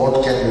off on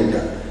what can be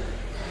done.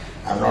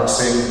 I'm not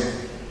saying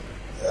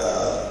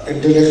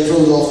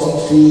intellectuals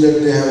often feel that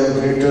they have a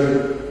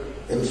greater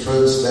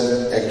influence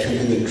than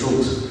actually the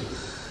truth.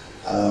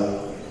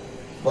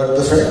 But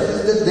the fact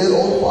is that they're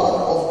all part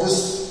of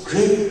this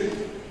great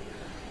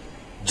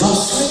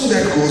jostling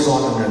that goes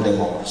on in a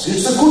democracy.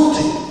 It's a good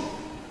thing.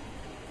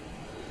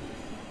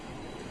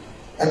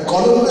 And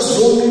columnists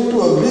don't need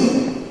to agree.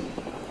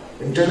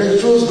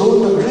 Intellectuals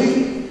don't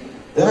agree.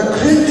 There are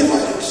great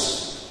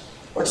divides.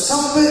 But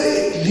somewhere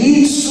it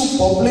leads to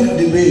public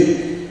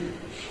debate.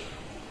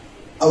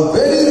 A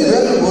very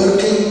well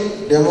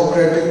working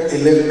democratic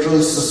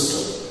electoral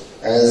system,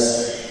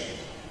 as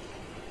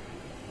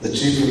the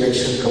Chief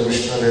Election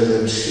Commissioner has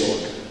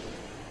ensured,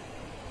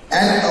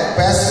 and a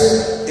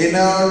passive,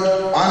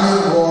 inert,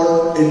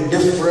 uninvolved,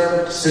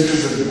 indifferent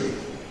citizenry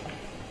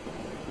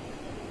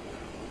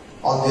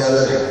on the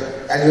other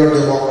hand, and your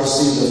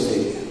democracy is a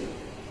failure.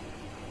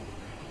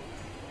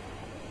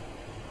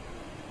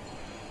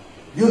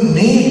 You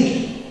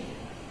need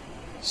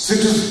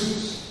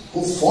citizens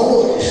who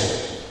follow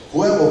issues,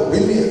 who have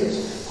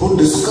opinions, who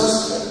discuss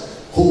them,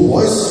 who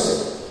voice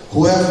them,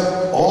 who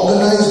have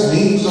organized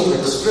means of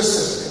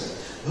expressing them.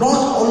 Not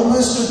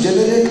always to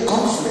generate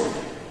conflict,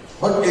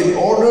 but in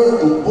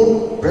order to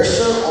put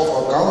pressure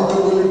of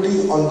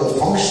accountability on the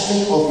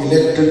functioning of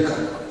elected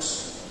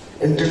governments.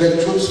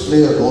 Intellectuals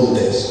play a role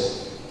there.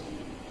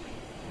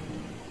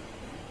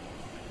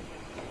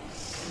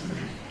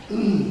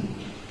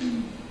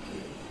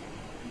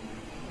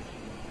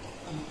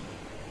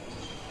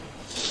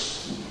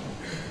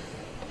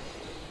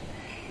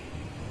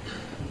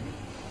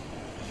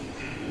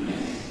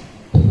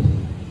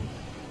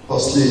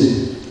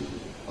 Firstly,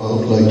 I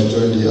would like to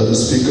join the other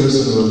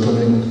speakers in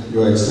welcoming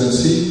Your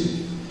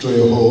Excellency to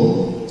your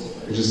home.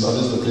 It is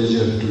always a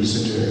pleasure to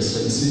listen to Your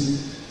Excellency.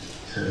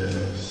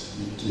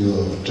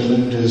 Your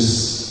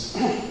tremendous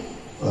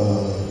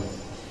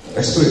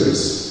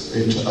experience,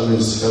 it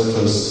always helps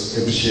us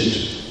appreciate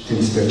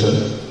things better.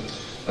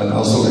 And I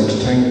also like to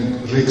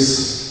thank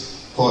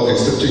Rix for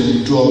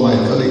accepting 2 of my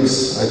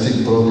colleagues. I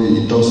think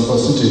probably in terms of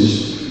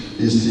percentage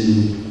is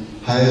the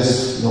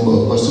highest number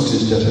of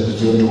percentage that have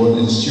joined to one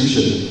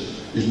institution.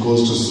 It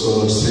goes to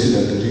say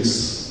that the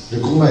Rix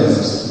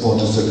recognizes the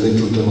importance of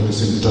electoral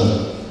democracy in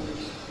Bhutan.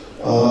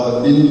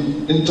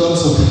 In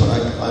terms of,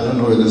 I don't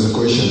know whether there's a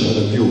question or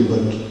a view,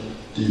 but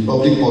the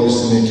public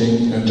policy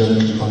making and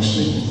democratic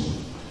functioning,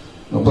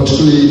 now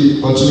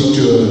particularly pertaining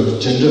to a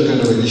gender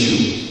kind of an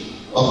issue,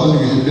 often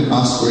we have been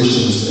asked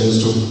questions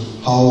as to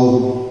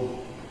how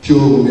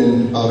pure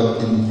women are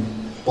in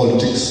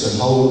politics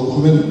and how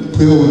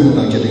pure women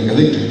are getting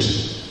elected.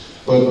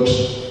 But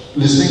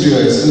listening to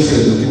Your Excellency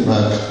and looking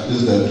back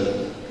is that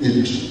it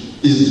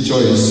is the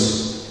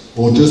choice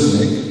voters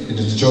make, it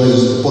is the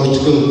choice the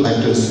political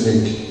actors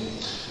make.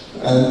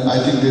 And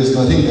I think there's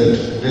nothing that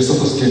the rest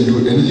of us can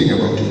do anything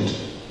about it.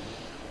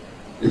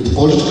 If the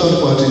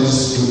political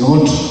parties do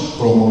not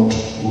promote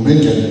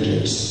women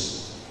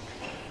candidates,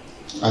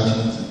 I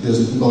think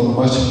there's not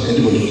much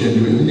anybody can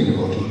do anything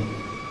about it.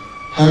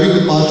 Having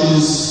the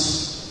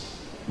parties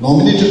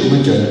nominated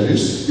women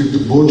candidates, if the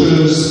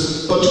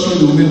voters, particularly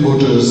the women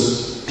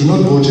voters, do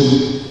not vote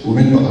in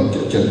women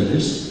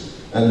candidates,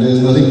 and there's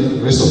nothing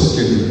the rest of us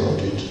can do about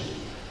it.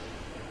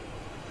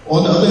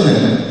 On the other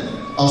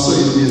hand, also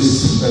it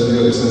is, as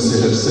Your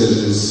Excellency had said,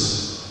 is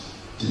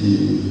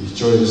the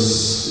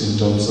choice in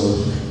terms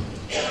of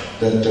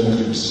that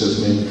democratic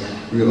decisions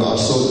made will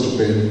also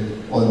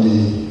depend on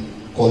the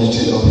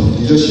quality of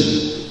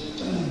leadership.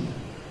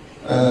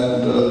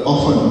 And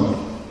often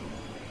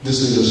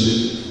this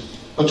leadership,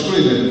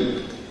 particularly in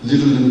a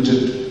little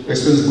limited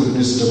experience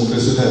Buddhist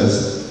democracy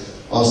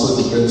has,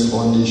 also depends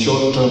on the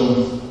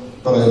short-term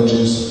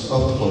priorities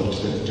of the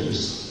political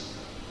actors.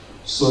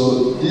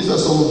 So these are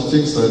some of the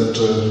things that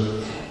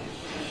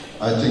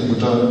I think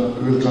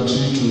Bhutan will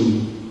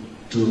continue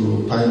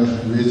to find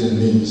ways and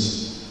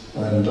means,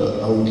 and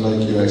I would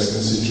like Your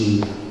Excellency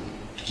to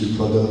give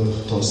further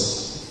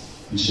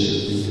thoughts and share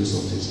in case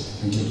of this.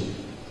 Thank you.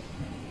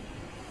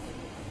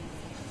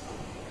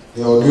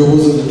 The audio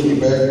was a little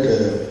bad,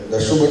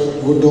 Dashu, but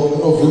you were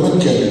talking of women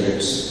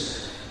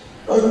candidates.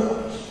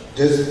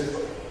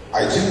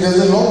 I think there's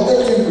a lot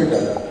that can be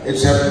done.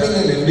 It's happening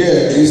in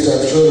India, at least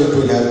I'm sure it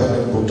will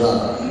happen in Bhutan.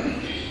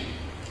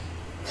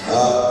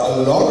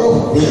 A lot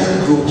of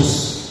women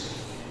groups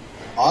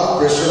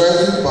are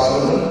pressurizing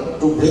Parliament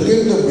to bring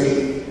in the bill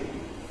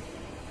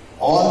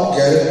on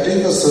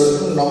guaranteeing a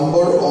certain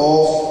number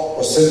of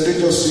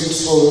percentage of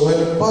seats for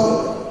women in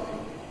Parliament.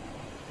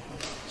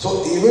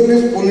 So even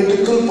if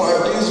political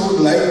parties would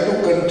like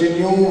to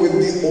continue with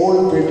the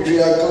old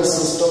patriarchal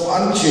system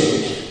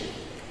unchanged,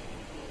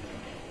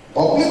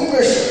 public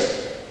pressure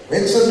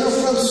makes a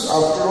difference.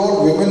 After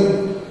all,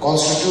 women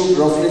constitute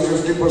roughly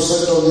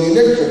 50% of the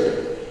electorate.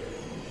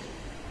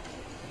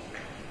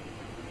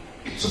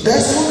 So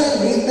that's what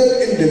I mean,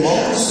 that in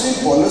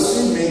democracy,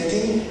 policy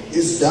making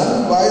is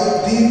done by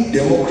the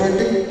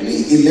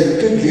democratically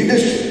elected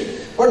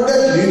leadership. But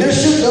that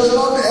leadership does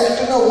not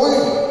act in a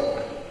void.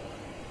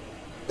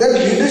 That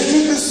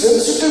leadership is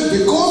sensitive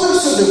because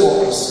it's a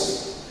democracy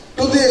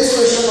to the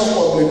expression of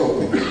public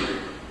opinion.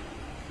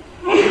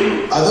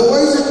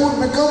 Otherwise it would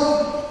become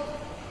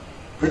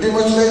pretty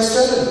much like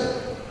Stalin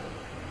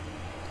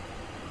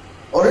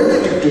or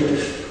any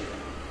dictatorship.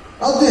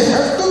 Now they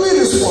have to be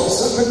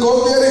responsive because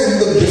they are in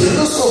the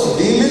business of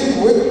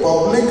dealing with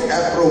public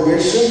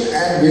approbation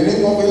and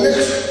winning of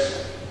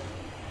elections.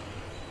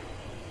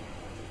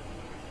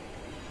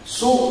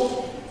 So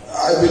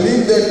I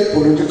believe that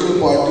political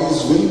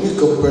parties will be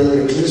compelled,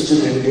 at least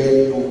in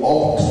India, to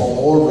opt for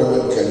more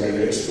women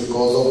candidates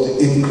because of the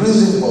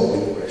increasing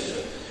public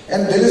pressure.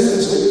 And there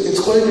is it's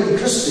quite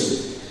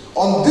interesting.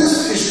 On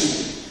this issue,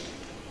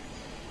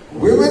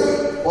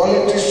 women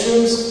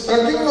politicians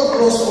cutting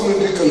across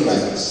political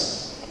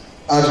lines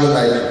are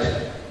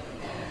united.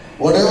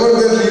 Whatever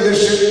their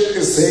leadership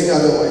is saying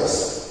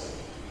otherwise.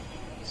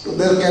 So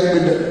there can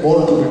be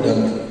more to be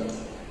done.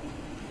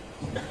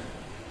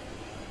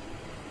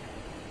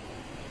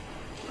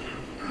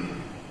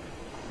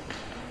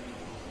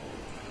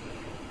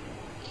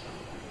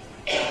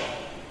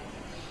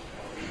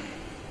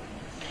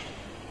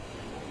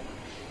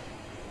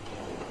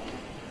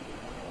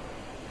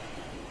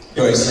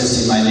 Your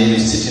Excellency, my name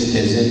is Sitin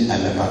Tenzin.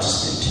 I'm a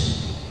participant.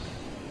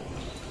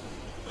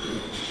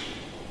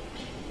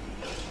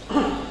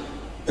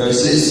 Your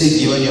Excellency,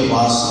 given your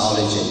vast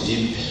knowledge and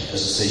deep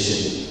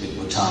association with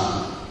Bhutan,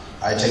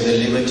 I take the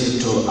liberty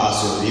to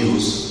ask your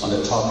views on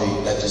the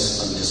topic that is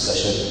on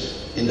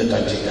discussion in the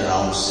country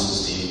around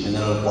since the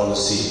mineral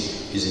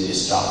policy is in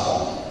its draft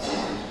form.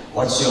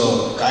 What's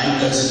your kind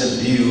considered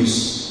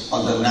views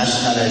on the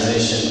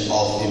nationalization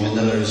of the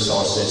mineral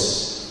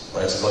resources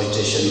or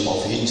exploitation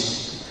of it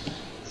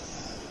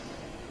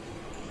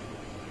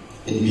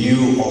in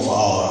view of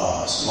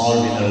our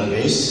small mineral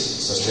base,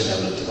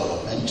 sustainable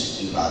development,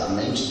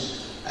 environment,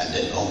 and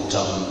the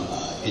long-term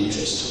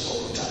interest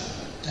of Bhutan?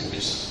 Thank you,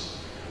 sir.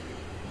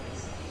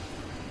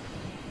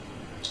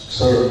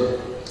 Sir,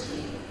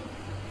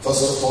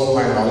 first of all,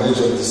 my knowledge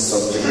of this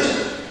subject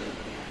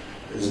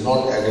is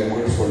not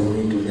adequate for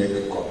me to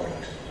make a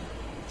comment.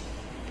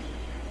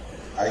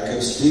 I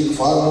can speak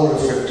far more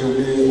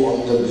effectively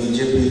on the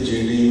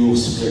BJP-JDU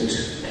split.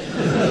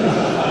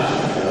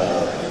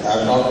 I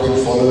have not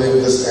been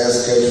following this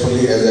as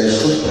carefully as I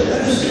should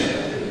perhaps,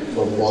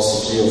 for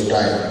paucity of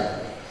time.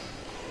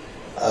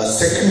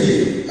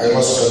 Secondly, I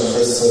must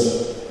confess, sir,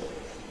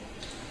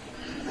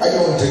 I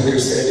don't think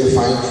it's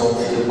edifying for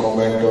me to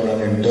comment on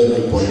an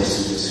internal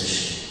policy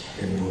decision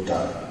in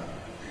Bhutan.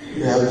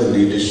 You have the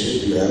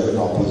leadership, you have an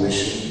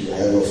opposition, you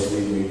have a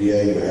free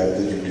media, you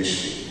have the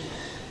judiciary,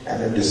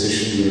 and a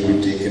decision will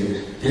be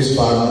taken. Please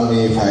pardon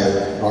me if I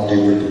am not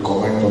able to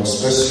comment on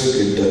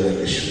specific internal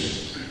issues.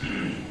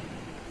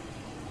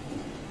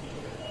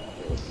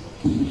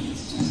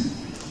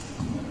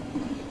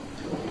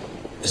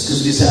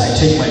 Excuse me, sir, I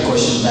take my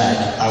question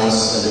back. I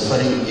was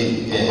referring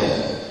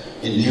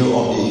in view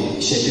of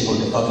the shaping of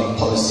the public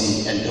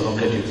policy and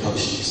democratic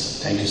functions.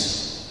 Thank you, sir.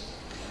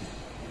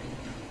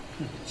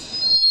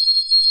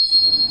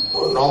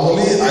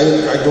 Normally,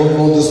 I don't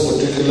know this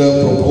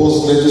particular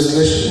proposed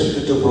legislation. Is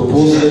it a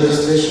proposed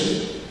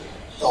legislation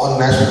on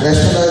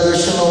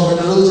nationalization of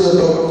minerals you are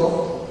talking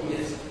about?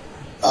 Yes.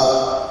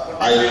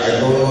 I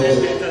don't know.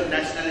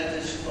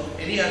 Nationalization of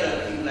any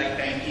other thing like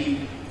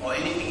banking or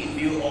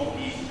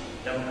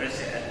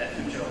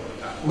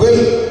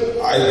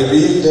Well, I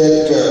believe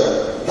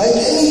that like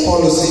any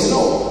policy,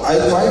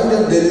 I find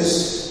that there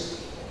is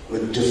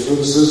with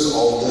differences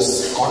of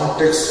this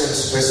context and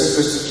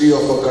specificity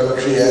of a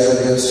country as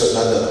against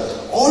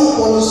another. All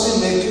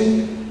policy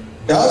making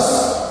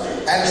does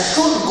and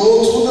should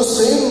go through the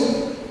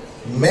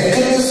same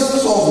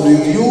mechanisms of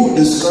review,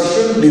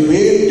 discussion,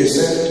 debate,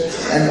 dissent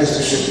and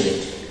decision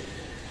making.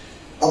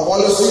 A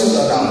policy is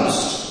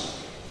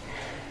announced.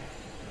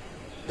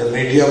 The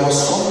media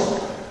must comment.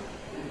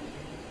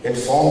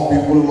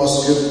 Informed people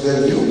must give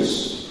their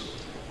views.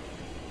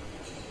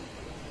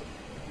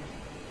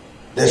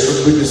 There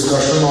should be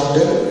discussion on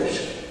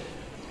television.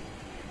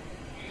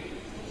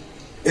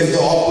 If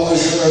the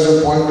opposition has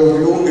a point of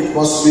view, it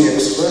must be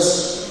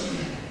expressed.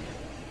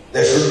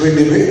 There should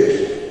be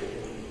debate.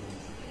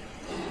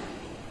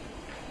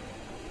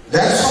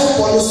 That's how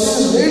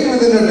policy is made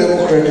within a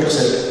democratic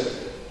setting.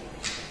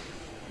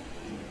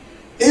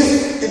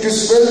 If it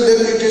is felt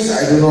that it is,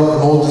 I do not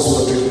know this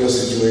particular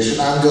situation,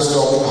 I am just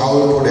talking how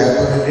it would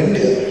happen in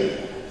India.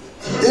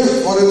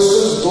 If, for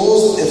instance,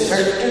 those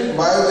affected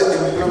by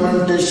the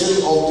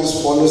implementation of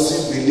this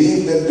policy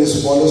believe that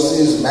this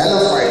policy is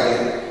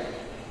malafide,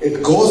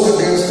 it goes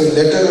against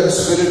the letter and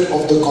spirit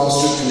of the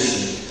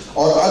Constitution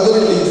or other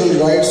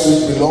legal rights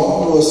which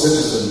belong to a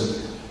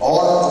citizen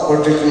or a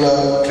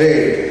particular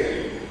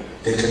trade,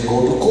 they can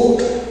go to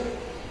court.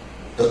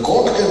 The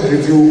court can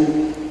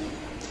review.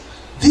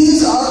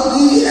 These are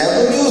the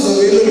avenues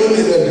available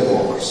in a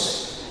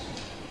democracy.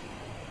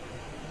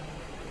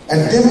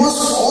 And they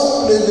must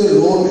all play their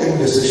role in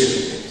decision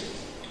making.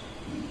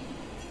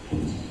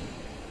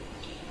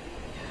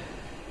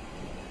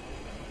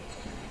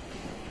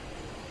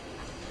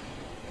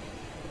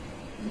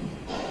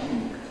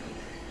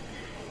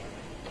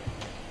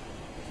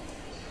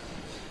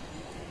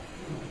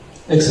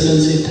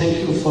 Excellency,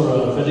 thank you for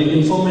a very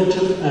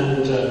informative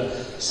and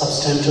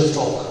substantive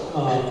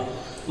talk.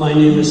 My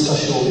name is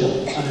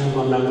Kashogya. I am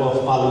a Member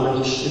of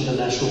Parliament in the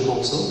National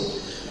Council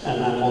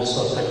and I am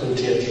also a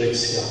faculty at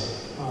RICS here.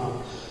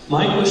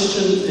 My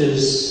question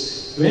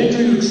is, where do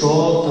you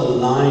draw the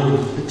line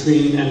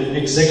between an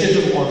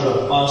executive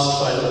order passed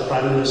by the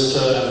Prime Minister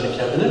and the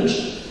Cabinet,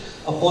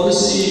 a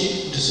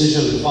policy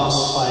decision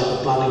passed by the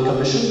Planning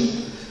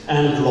Commission,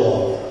 and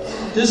law?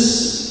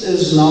 This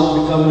is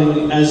now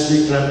becoming, as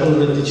we grapple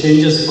with the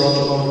changes brought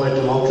about by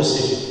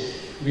democracy,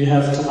 we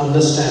have to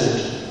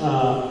understand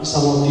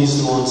some of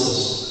these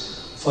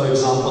nuances. For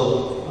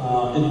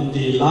example, in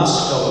the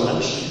last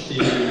government,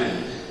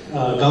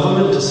 the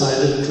government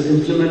decided to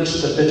implement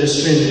the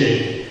pedestrian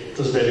day. It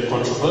was very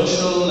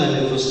controversial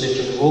and it was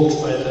later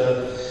revoked by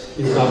the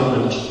new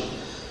government.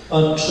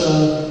 But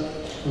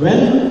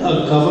when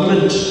a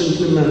government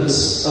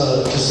implements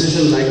a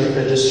decision like the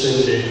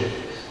pedestrian day,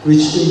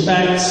 which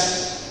impacts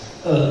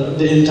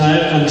the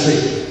entire country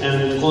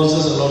and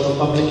causes a lot of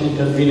public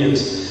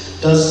inconvenience,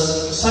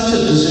 does such a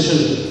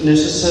decision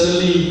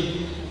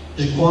necessarily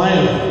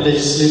require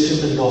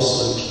legislative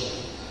endorsement?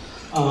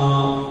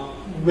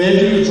 Where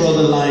do you draw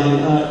the line?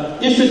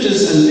 If it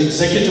is an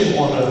executive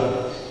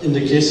order in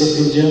the case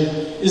of India,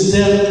 is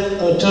there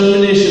a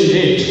termination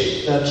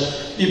date that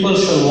people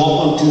shall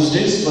walk on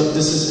Tuesdays, but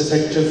this is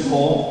effective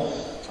for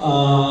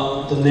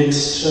the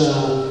next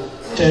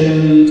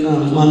 10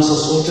 months or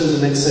so till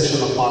the next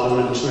session of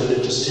Parliament when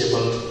it is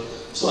tabled?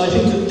 So I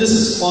think that this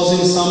is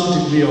causing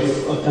some degree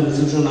of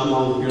confusion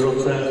among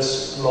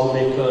bureaucrats,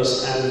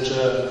 lawmakers, and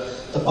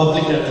the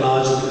public at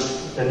large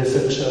would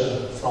benefit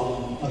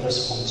from a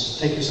response.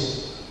 Thank you,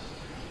 sir.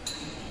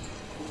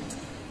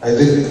 I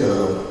think,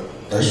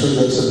 Ashwin,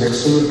 that's an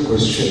excellent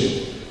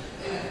question.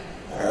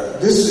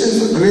 This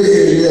is a grey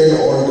area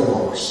in all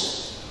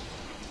democracy.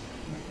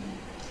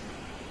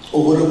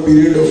 Over a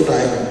period of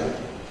time,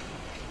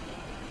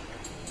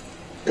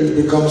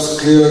 it becomes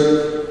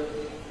clear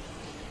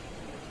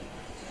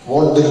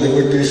what the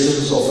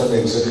limitations of an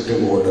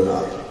executive order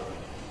are.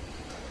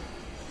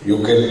 You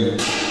can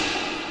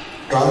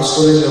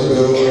transferring a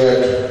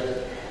bureaucrat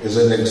is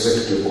an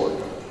executive order.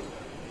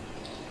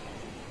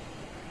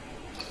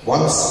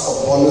 Once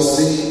a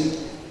policy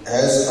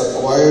has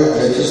acquired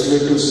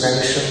legislative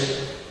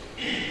sanction,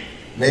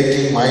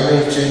 making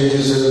minor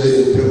changes in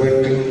the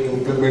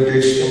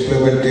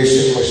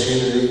implementation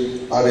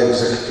machinery are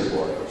executive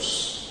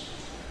orders.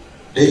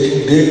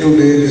 Taking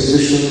day-to-day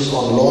decisions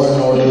on law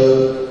and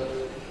order,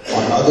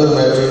 on other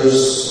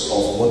matters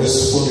of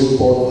municipal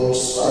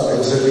importance are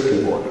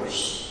executive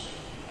orders.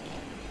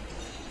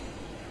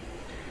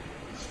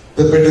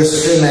 The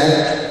Pedestrian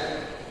Act,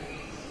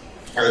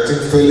 I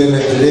think, fell in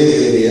a grey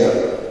area.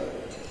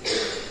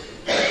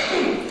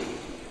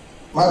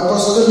 My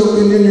personal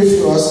opinion, if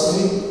you ask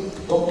me,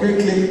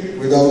 completely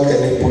without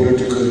any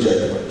political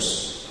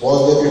judgments, was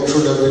that it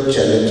should have been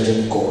challenged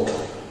in court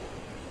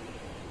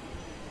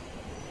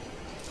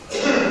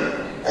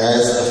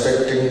as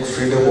affecting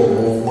freedom of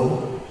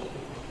movement,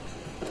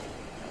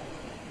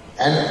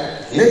 and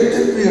let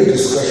there be a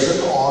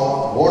discussion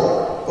on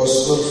what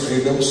personal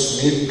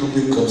freedoms need to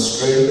be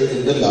constrained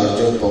in the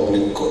larger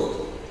public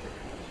good.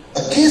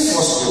 A case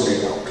must be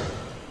made out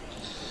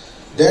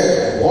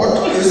that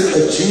what is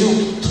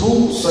achieved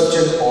through such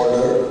an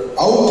order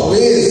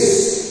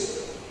outweighs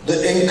the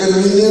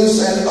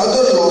inconvenience and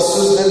other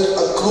losses that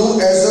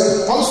accrue as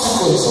a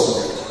consequence of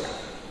that order.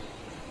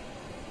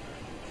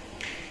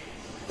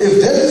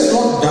 If that is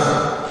not done,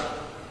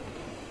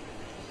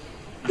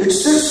 it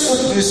sets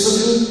a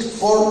precedent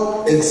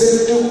for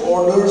executive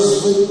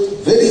orders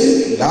with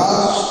very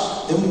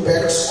large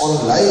impacts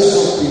on lives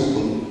of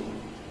people,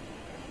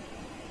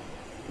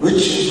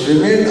 which, if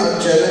remained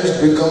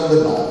unchallenged, become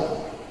the norm.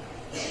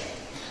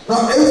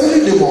 Now,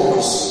 every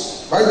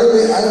democracy, by the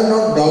way, I am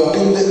not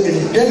doubting the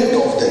intent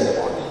of that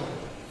order.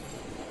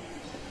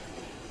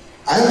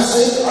 I am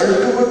saying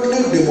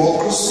ultimately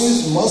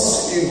democracies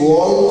must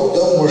evolve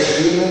the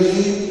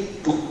machinery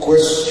to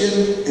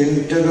question,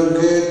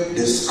 interrogate,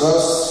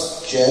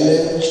 discuss,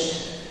 challenge,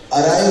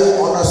 arrive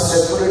on a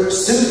separate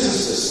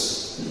synthesis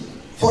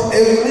for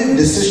every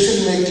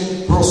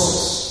decision-making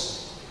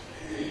process.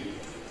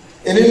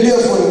 In India,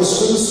 for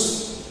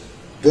instance,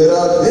 there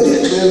are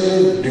very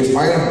clearly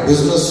defined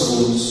business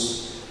rules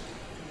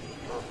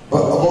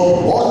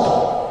about what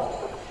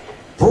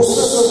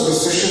process of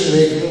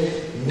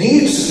decision-making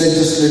needs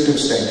legislative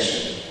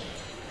sanction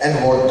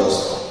and what does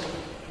not.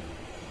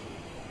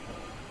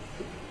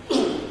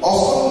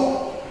 Often,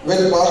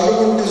 when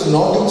Parliament is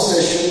not in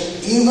session,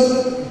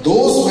 even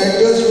those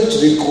matters which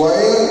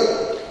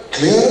require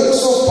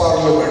clearance of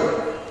Parliament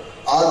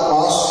are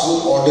passed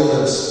through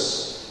ordinances.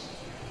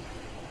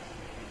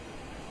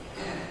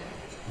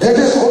 That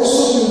has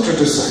also been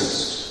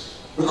criticized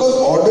because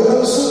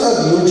ordinances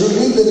are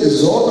usually the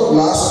resort of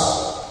last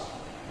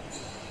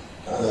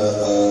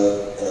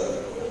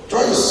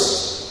choice.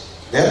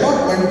 They are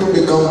not meant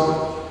to become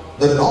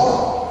the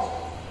norm,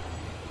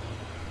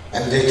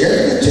 and they can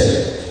be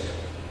challenged.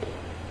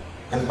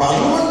 And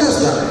Parliament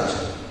has done it.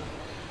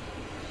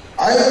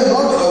 I am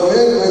not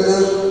aware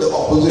whether the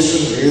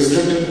opposition raised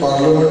it in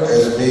Parliament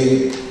as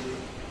being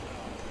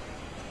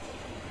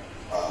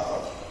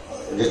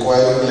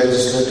requiring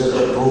legislative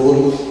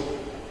approval.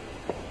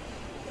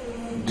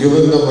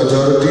 Given the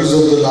majorities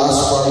of the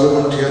last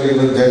Parliament here,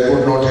 even that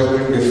would not have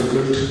been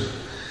difficult.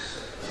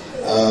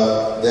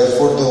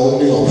 Therefore, the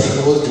only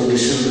option was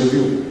judicial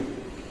review.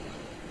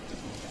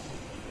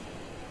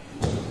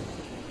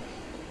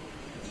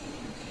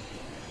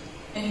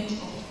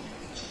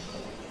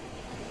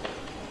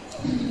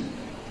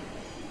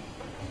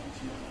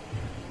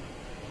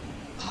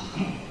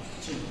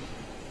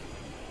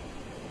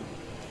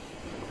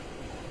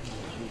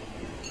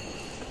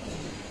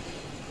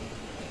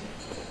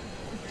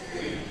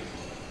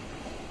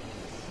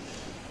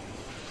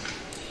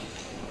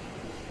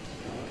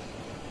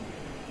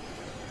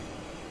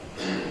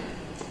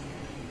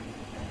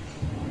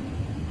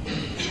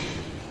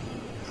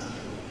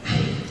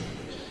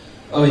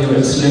 Your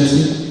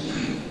Excellency,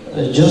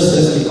 just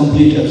as the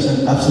complete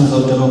absence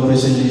of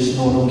democracy leaves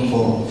no room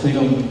for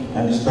freedom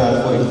and is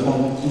bad for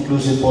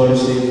inclusive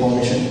policy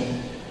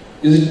formation,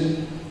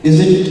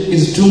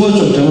 is too much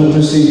of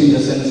democracy in the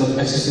sense of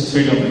excessive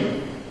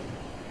freedom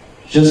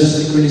just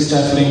as equally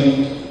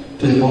stifling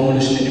to the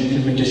formulation and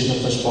implementation of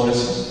such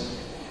policies?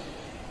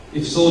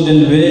 If so,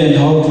 then where and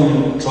how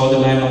to draw the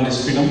line on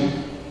this freedom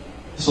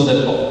so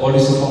that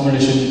policy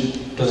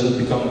formulation doesn't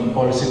become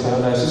policy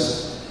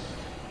paralysis?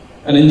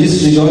 And in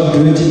this regard,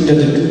 do you think that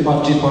the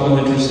two-party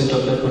parliamentary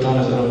setup that Bhutan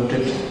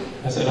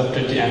has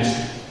adopted the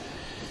answer?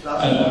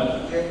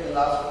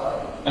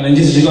 And in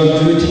this regard,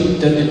 do you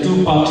think that the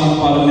two-party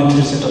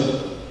parliamentary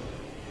setup,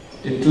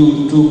 the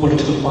two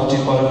political party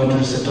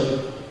parliamentary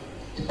setup,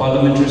 the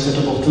parliamentary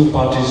setup of two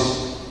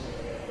parties,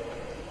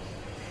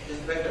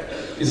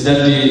 is that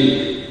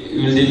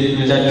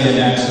will that be an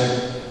answer?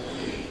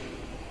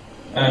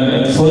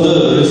 And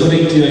further,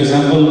 referring to your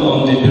example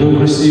on the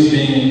bureaucracy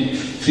being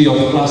free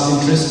of class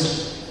interest,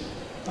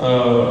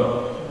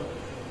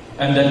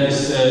 and that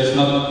is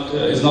not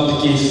the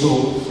case. So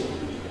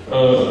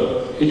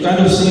it kind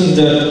of seems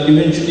that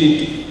eventually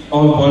it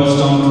all boils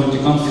down to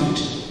the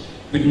conflict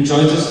between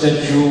choices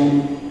that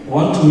you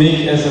want to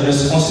make as a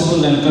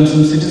responsible and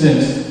concerned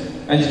citizens,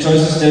 and the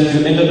choices that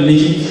you end up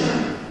making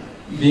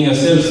being a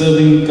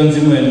self-serving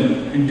consumer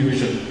and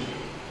individual.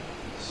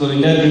 So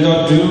in that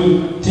regard, do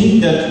you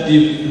think that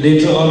the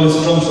later always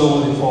trumps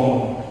over the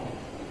former?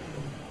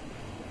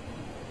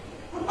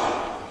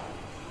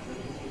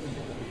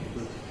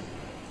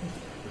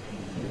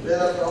 There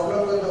are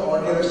problems with the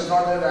audio. It's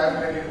not that I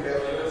am getting there.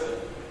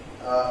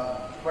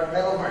 But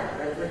never mind.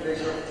 Let me take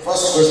the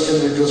first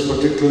question, which was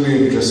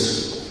particularly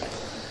interesting,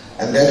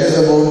 and that is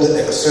about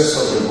the excess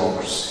of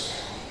democracy.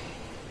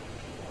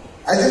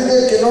 I think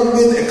there cannot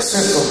be an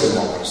excess of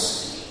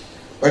democracy,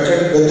 but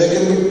there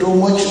can be too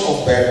much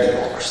of bad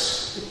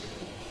democracy.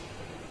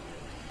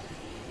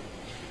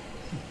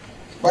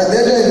 By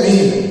that I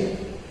mean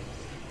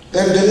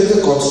that there is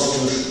a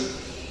constitution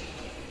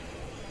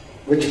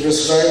which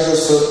prescribes a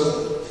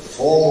certain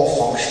form of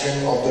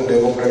functioning of the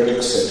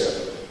democratic setup.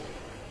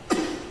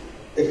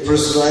 It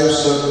prescribes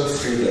certain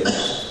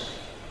freedoms.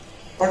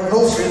 But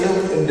no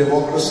freedom in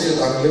democracy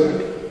is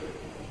unlimited.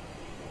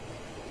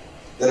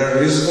 There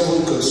are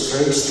reasonable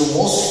constraints to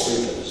most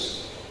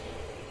freedoms.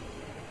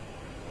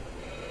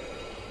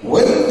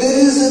 When there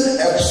is an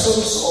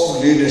absence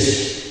of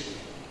leadership,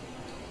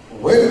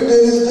 when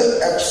there is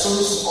the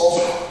absence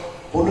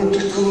of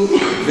political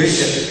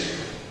vision,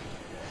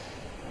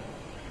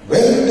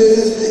 when there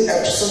is the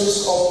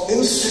absence of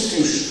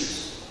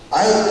institutions,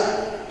 I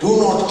do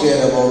not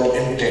care about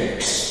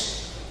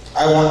intents.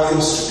 I want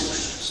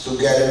institutions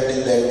to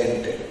guarantee that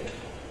intent.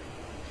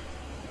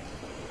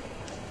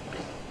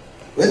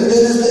 When there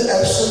is the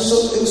absence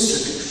of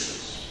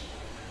institutions,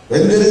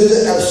 when there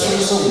is the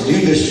absence of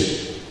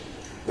leadership,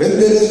 when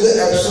there is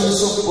the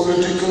absence of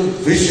political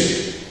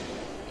vision,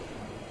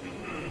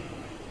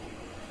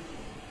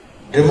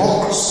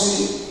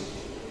 democracy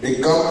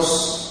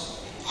becomes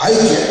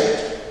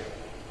hijacked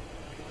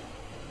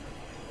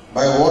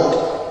by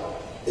what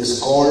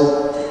is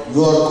called,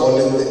 you are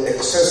calling the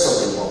excess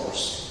of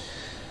democracy.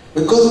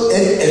 Because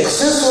an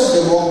excess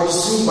of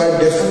democracy by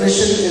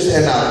definition is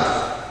anarchy,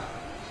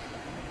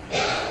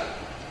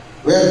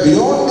 where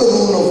beyond the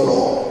rule of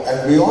law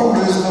and beyond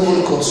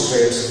reasonable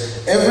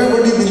constraints,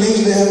 everybody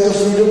believes they have the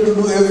freedom to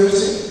do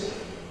everything.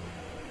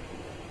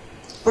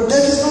 But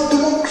that is not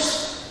democracy.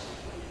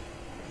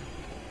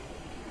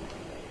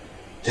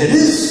 There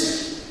is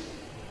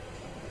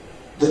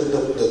the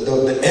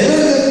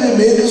error that we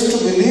make is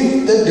to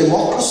believe that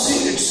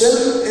democracy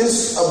itself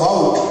is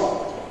about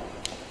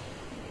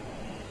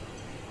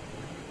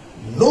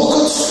no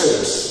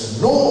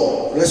constraints,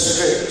 no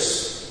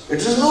restraints. It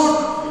is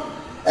not.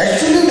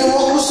 Actually,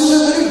 democracy is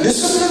a very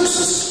disciplined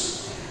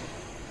system.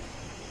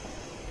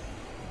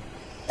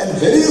 And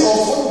very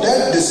often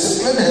that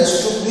discipline has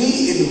to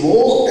be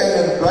invoked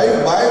and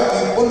applied by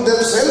people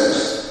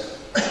themselves.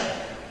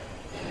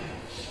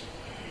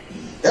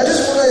 That is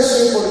what I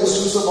say, for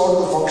instance,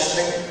 about the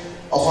functioning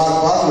of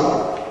our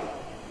parliament.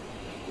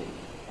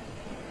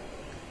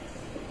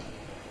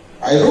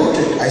 I wrote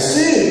it, I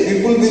say it,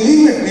 people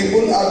believe it,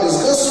 people are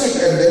discussing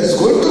it, and there is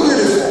going to be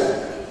reform.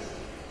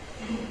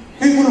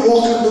 People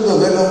walk into the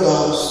well of the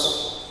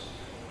house.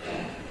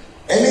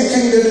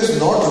 Anything that is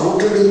not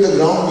rooted in the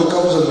ground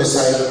becomes a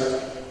missile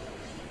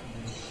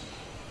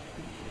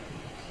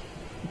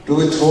to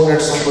be thrown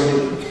at somebody.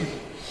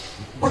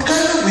 What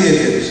kind of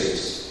behavior is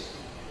this?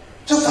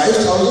 It's a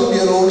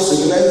 5,000-year-old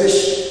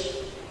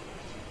civilization.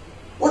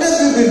 What have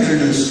we been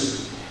reduced to?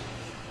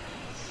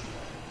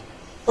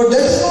 But that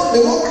is not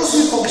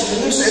democracy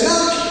functioning, it's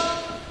anarchy.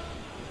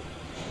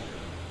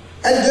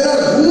 And there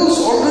are rules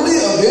already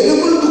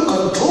available to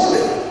control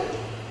it,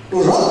 to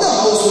run the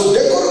house with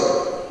decorum.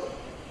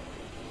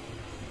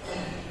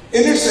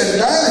 In its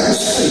entire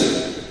history,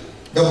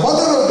 the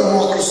mother of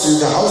democracy,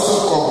 the House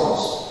of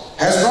Commons,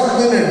 has not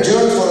been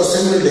adjourned for a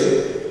single day.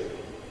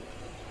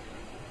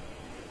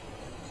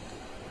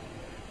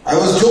 I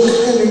was joking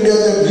in India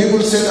that we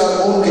will set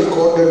our own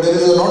record that there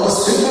is not a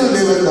single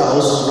day when the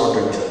House is not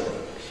adjourned.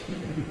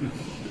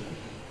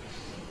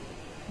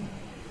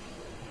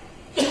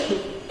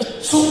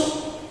 So,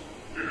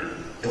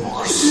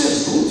 democracy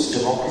has rules,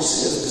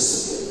 democracy has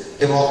discipline,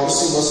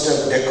 democracy must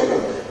have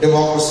decorum,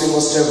 democracy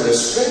must have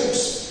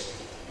restraints,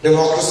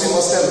 democracy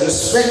must have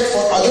respect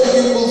for other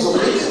people's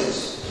opinions.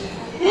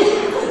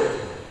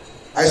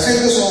 I say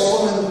this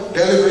often in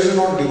television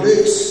on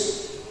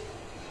debates,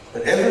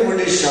 when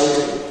everybody is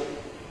shouting.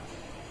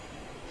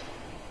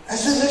 I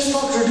say, let's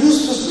not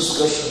reduce this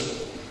discussion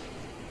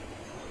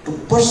to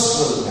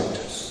personal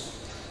matters.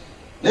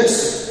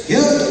 Let's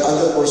hear the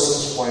other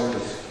person's point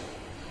of view.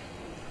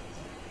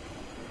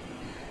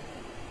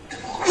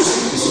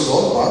 This is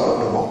all part of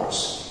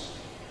democracy.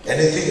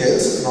 Anything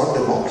else is not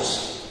democracy.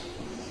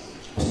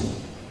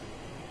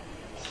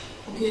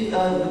 Okay,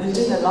 we'll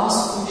take the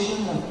last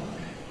question now.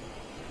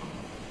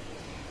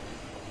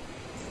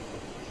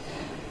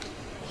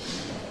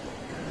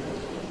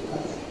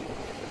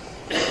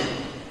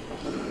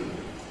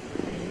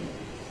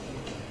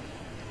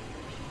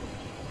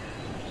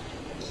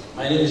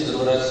 My name is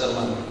Dhruvaraj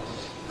Sharma.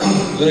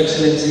 Your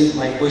Excellency,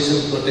 my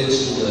question pertains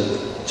to the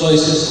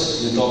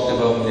choices you talked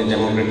about in the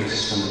democratic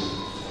system.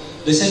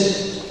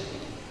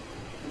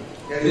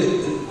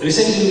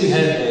 Recently we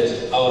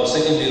had our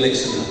second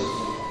election.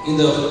 In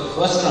the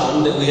first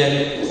round we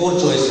had 4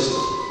 choices,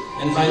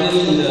 and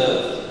finally in the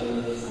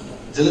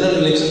general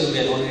election we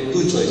had only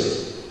 2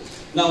 choices.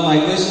 Now my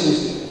question is,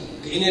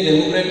 in a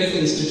democratic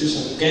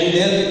institution, can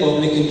there be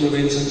public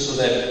intervention so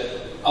that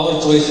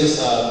our choices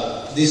are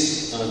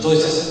these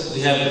choices,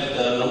 we have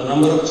a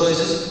number of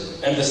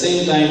choices, at the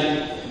same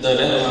time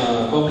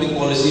the public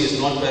policy is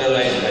not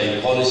paralyzed by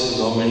policy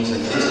governments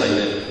and things like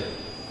that.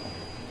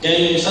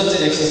 Can such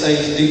an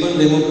exercise deepen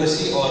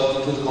democracy or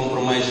it will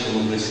compromise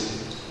democracy?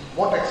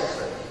 What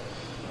exercise?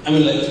 I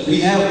mean, like,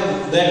 we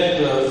have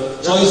that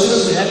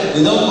choices we have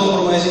without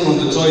compromising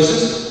on the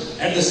choices,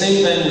 at the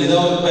same time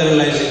without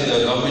paralyzing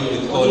the government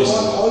with policy. You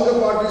want all the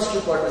parties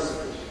to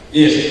participate?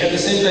 Yes, at the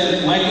same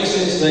time, my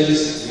question is like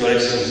this, Your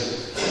Excellency.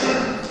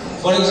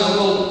 For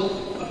example,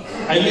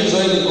 I will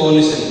join the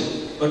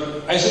coalition,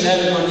 but I should have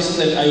a condition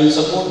that I will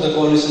support the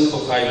coalition for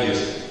 5 years.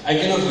 I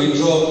cannot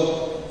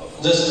withdraw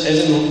just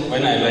as and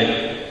when I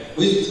like.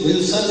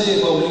 will such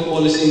a public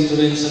policy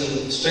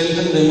intervention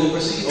strengthen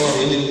democracy or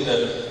will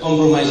it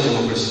compromise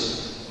democracy?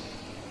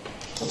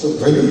 That's a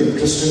very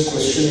interesting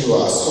question you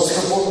asked.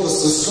 First of all, the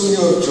system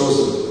you have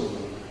chosen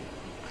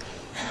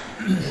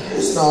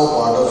is now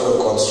part of your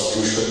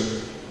constitution.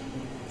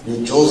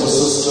 You chose a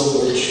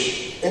system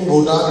which, in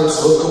Bhutan,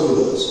 it's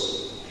workable also.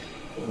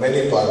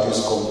 Many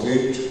parties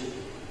compete.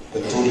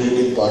 The two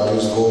leading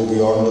parties go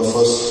beyond the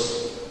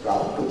first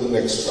round to the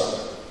next round.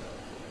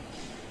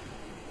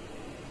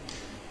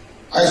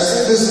 I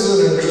say this is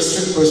an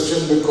interesting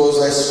question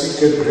because I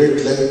speak at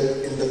great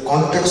length in the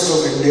context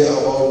of India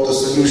about the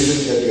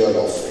solution that you are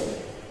offering.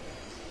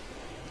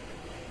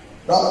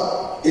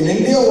 Now, in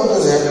India what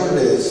has happened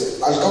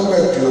is, I'll come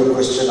back to your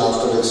question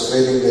after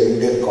explaining the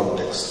Indian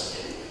context.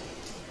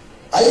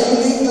 I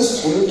believe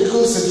this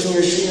political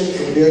situation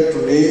in India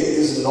today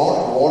is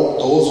not what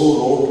those who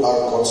wrote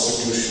our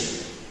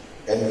constitution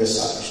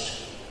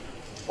envisaged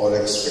or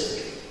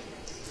expected.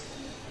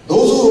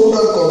 Those who wrote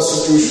our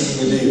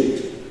constitution believed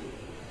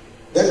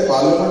that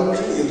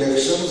parliamentary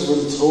elections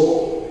will throw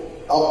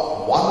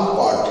up one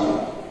party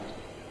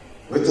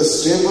with a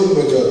stable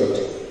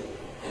majority,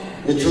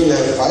 which will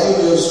have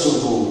 5 years to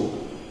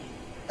rule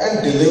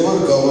and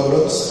deliver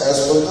governance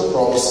as per the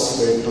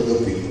promises made to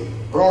the people.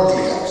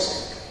 Broadly, I say.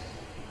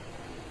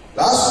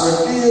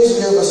 Last 20 years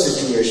we have a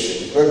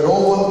situation where no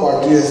one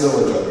party has a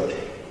majority.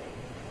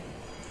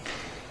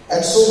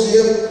 And so we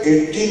have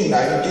 18,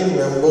 19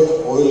 member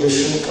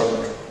coalition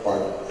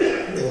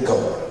in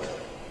government.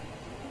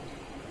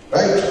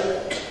 Right?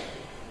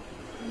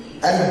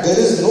 And there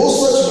is no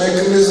such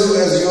mechanism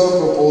as you are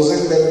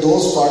proposing that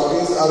those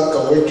parties are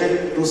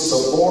committed to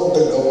support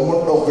the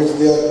government of which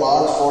they are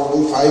part for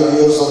the 5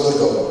 years of the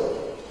government.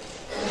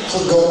 So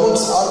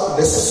governments are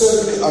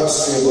necessarily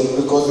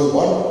unstable because if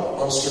one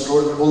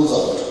constituent pulls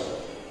out,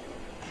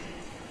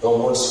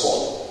 governments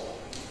fall.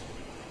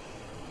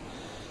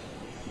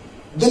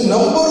 The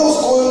number of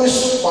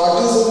coalition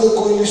parties in the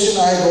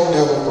coalition I don't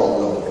have a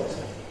problem with.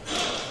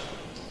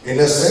 In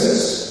a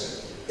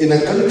sense, in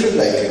a country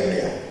like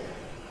India,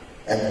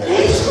 and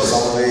perhaps in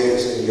some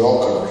ways in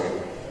your country,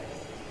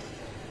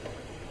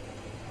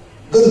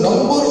 the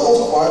number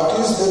of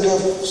parties that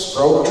have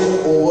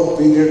sprouted over a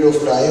period of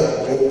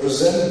time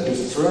represent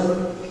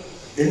different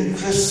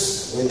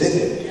interests within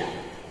India.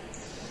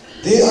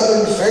 They are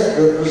in fact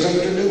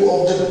representative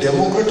of the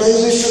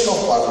democratization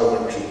of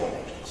parliamentary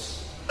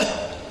politics.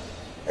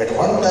 At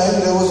one time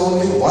there was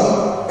only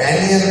one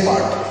banyan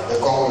party, the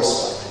Congress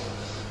party.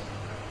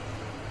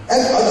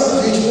 And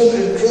other regional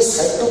interests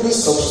had to be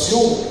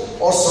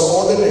subsumed or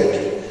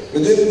subordinated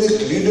within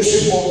the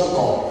leadership of the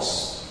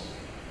Congress.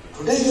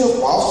 Today you have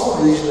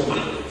powerful regional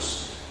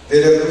leaders.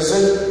 They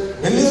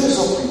represent millions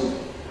of people.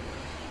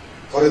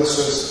 For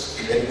instance,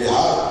 in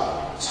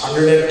Bihar, it's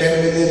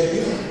 110 million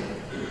people.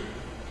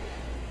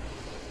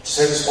 It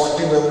sends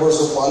 40 members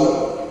of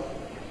parliament.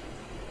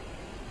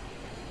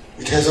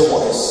 It has a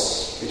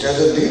voice. It has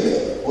a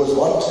leader who has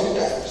won 3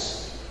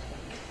 times.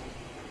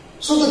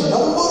 So the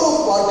number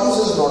of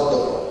parties is not the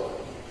problem.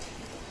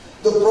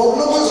 The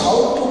problem is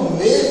how to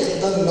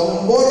make the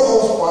number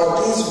of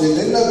parties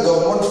within a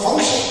government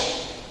function.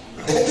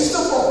 That is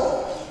the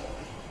problem.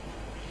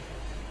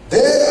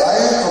 There I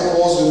have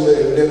proposed in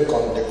the Indian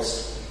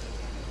context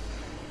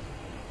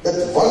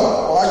that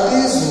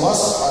parties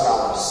must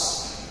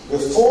announce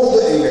before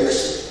the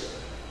election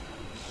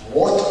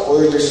what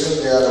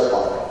coalition they are a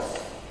part of.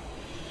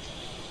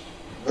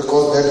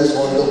 Because that is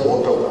what the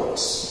voter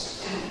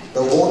wants.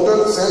 The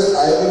voter says,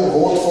 I will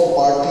vote for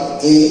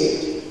party A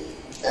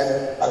and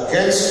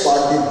against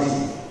party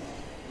B.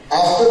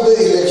 After the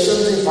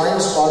elections, he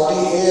finds party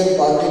A and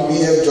party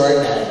B have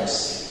joined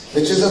hands,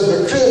 which is a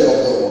betrayal of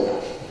the voter.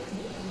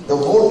 The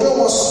voter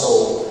must know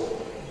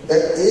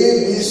that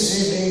A, B,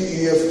 C,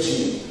 D, E, F,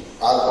 G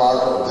are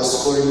part of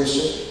this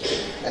coalition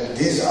and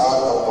these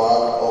are a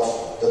part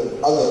of the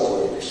other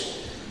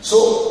coalition.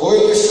 So,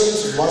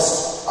 coalitions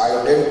must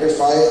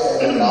identify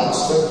an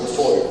announcement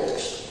before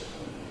election.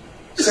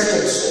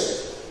 Second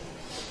step,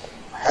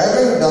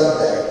 having done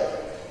that,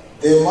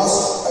 they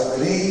must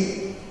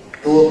agree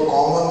to a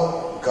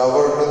common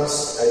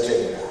governance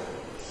agenda.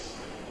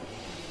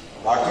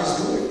 Parties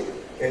do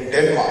it. In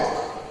Denmark,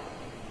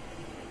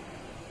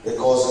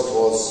 because it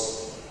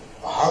was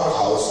a hung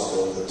house,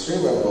 there was a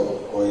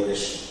 3-member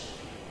coalition.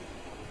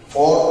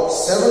 For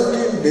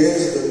 17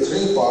 days, the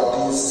 3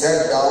 parties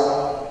sat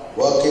down,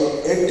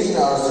 working 18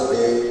 hours a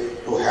day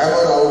to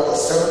hammer out a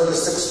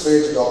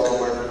 76-page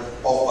document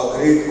of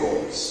agreed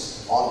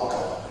goals on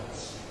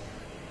governance.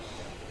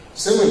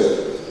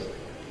 Similarly,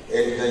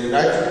 in the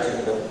United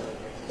Kingdom,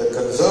 the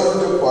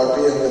Conservative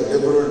Party and the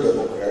Liberal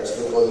Democrats,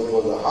 because it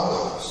was a hung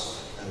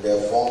house, and they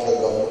have formed a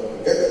government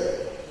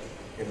together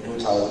in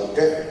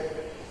 2010.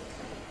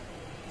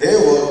 They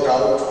worked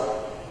out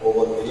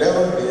over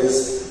 11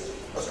 days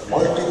a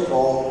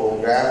multi-pronged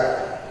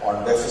program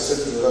on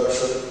deficit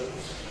reduction,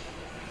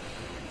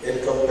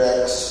 income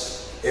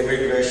tax,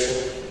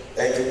 immigration,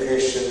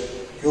 education,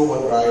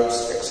 human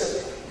rights,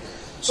 etc.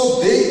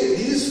 So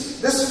these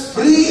this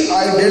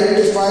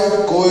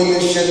pre-identified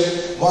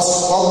coalition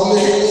must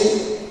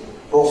publicly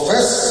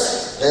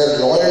profess their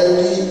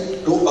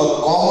loyalty to a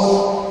common,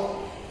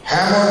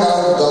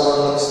 hammered-out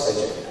governance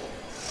agenda.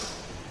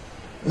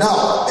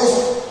 Now, if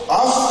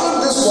after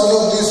this one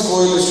of these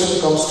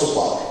coalitions comes to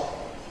power,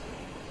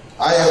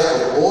 I have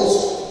proposed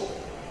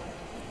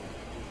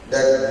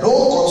that no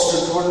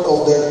constituent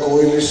of that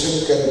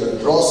coalition can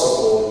withdraw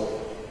support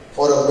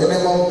for a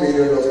minimum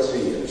period of 3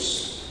 years.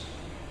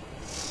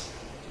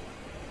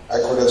 I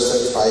could have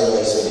said 5,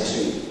 I said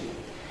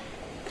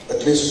 3.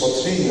 At least for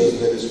 3 years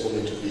there is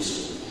political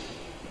stability.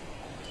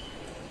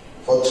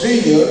 For 3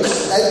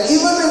 years, and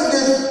even if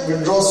they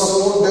withdraw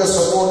support, their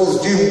support is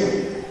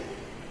deemed.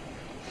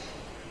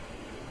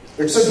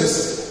 It's a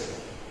discipline.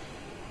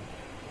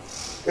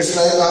 It's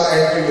like our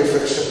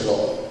anti-defection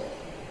law.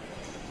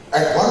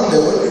 At one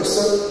level, it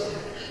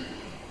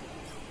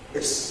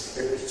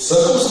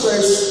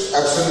circumscribes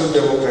absolute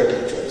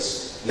democratic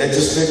choice.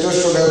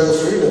 Legislators should have the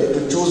freedom to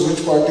choose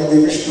which party they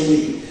wish to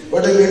be.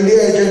 But in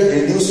India, it had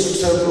reduced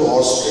itself to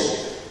horse trading.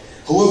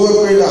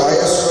 Whoever paid the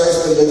highest price,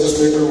 the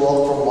legislator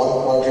walked from one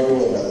party to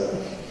another.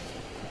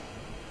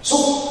 So,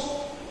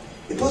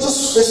 it was a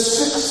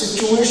specific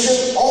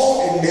situation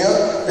of India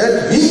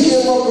that we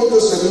came up with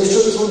the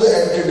solution through the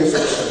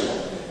anti-defection law.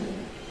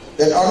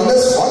 That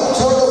unless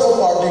 1/3 of a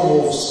party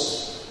moves,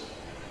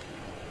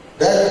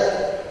 that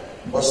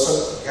person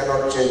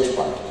cannot change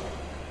party.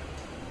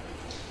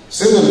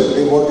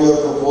 Similarly, what we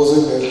are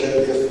proposing is that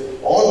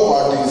if all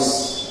parties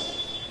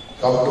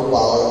come to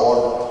power or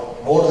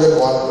more than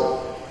one,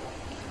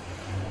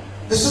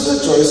 this is a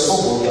choice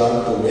for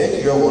Bhutan to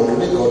make. You have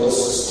already got a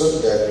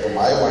system that to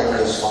my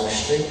mind is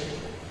functioning.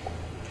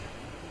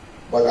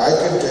 But I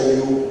can tell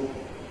you,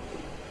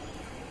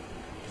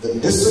 the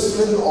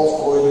discipline of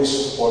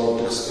coalition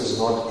politics is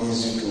not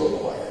easy to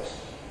acquire.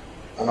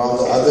 And on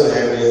the other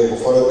hand,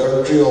 for a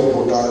country of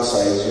Bhutan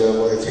size, you have,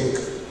 I think,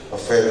 a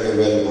fairly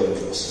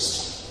well-working system.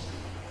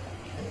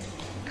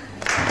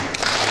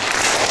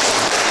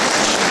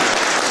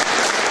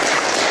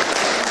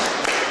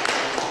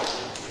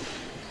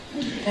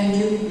 Thank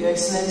you, Your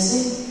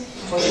Excellency,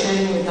 for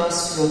sharing with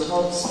us your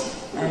thoughts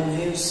and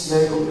views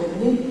very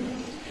openly.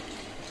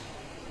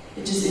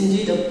 It is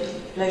indeed a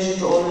pleasure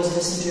to always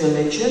listen to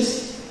your lectures,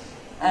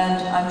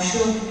 and I'm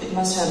sure it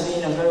must have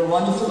been a very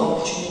wonderful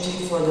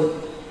opportunity for the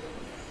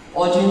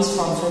audience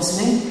from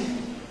Phuntsholling,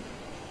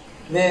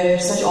 where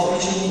such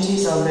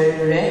opportunities are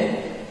very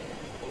rare.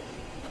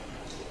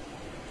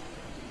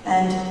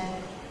 And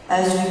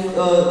as we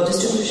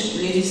distinguished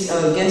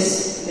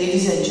guests,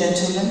 ladies and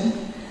gentlemen,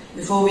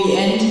 before we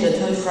end the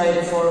third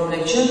Friday Forum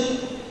lecture,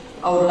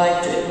 I would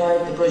like to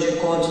invite the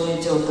project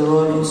coordinator of the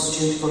Royal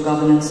Institute for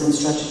Governance and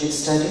Strategic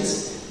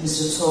Studies,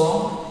 Mr.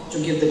 Tso, to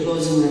give the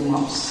closing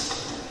remarks.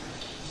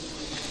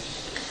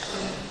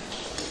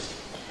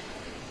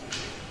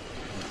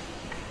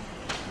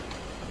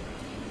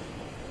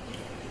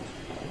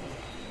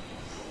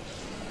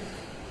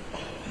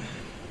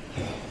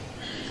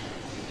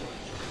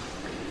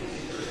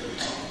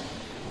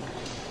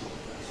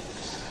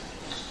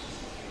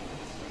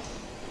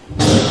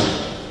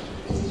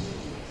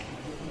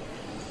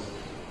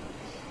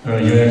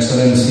 Your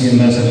Excellency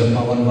Ambassador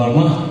Pavan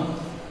Verma,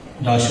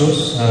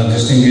 Dashos,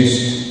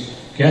 distinguished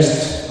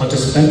guests,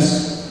 participants,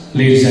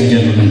 ladies and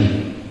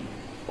gentlemen.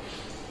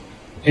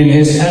 In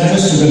his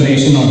address to the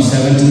nation on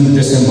 17th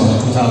December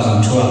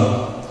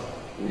 2012,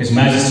 His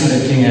Majesty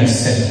the King has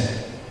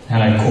said,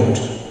 and I quote,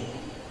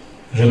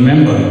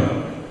 "Remember,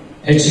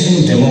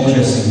 achieving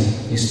democracy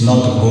is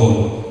not the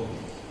goal.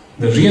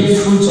 The real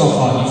fruits of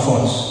our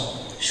efforts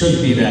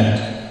should be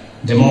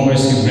that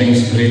democracy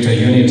brings greater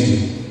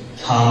unity,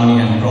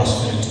 harmony and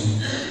prosperity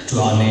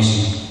to our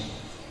nation.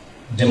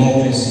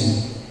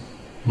 Democracy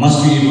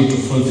must be able to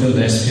fulfill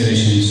the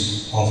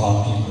aspirations of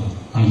our people."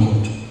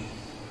 Unquote.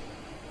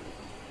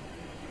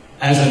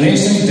 As a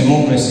nascent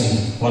democracy,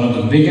 one of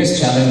the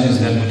biggest challenges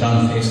that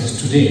Bhutan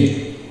faces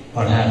today,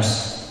 perhaps,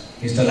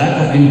 is the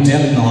lack of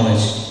in-depth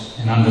knowledge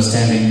and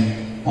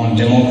understanding on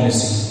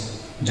democracy,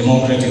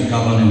 democratic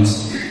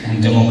governance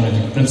and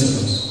democratic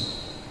principles.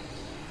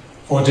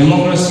 For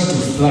democracy to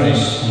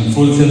flourish and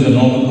fulfill the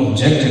noble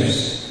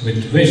objectives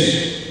with which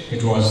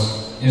it was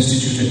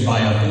instituted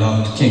by our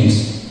beloved kings,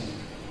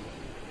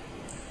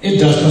 it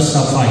does not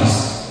suffice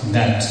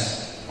that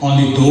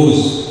only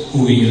those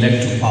who we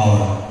elect to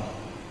power,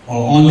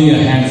 or only a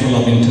handful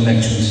of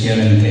intellectuals here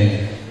and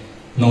there,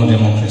 know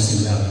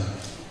democracy well.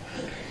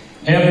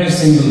 Every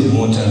single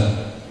voter,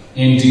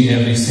 indeed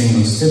every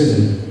single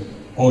citizen,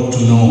 ought to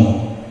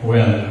know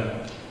well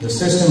the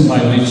system by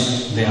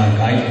which they are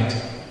guided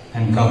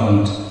and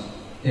governed,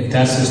 if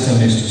that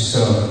system is to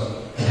serve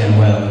them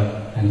well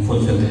and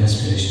fulfill their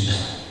aspirations.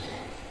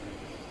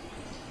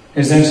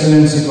 His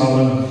Excellency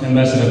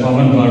Ambassador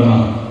Pavan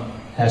Verma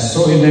has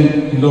so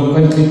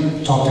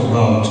eloquently talked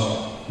about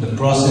the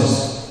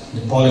process,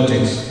 the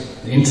politics,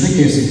 the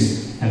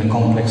intricacies and the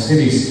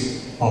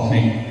complexities of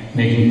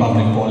making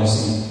public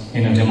policy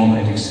in a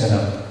democratic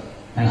setup,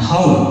 and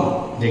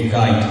how they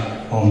guide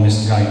or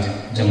misguide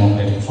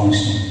democratic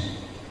functioning.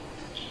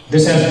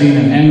 This has been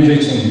an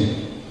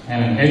enriching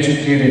and an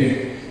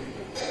educative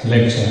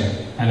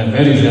lecture, and a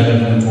very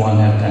relevant one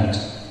at that.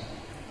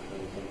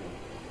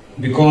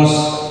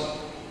 Because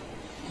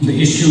the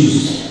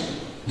issues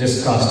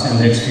discussed and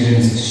the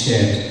experiences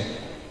shared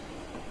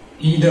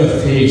either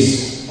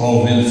face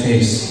or will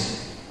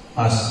face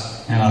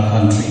us and our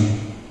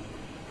country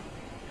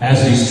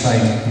as we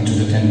stride into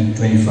the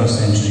 21st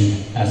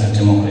century as a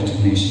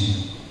democratic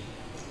nation.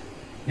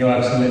 Your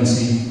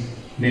Excellency,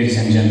 ladies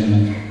and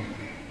gentlemen,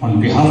 on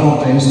behalf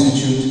of the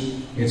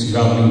Institute, its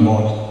governing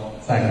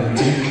board,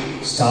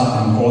 faculty,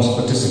 staff and course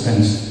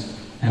participants,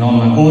 and on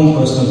my own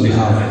personal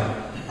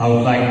behalf, I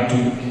would like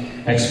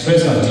to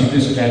express our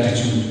deepest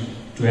gratitude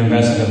to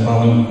Ambassador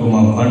Pavan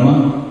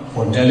Verma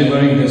for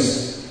delivering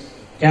this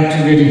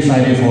captivating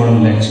Friday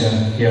Forum lecture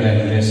here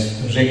at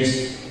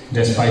RICS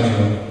despite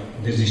your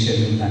busy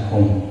schedule back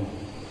home.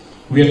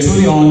 We are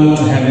truly honored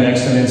to have Your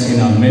Excellency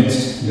in our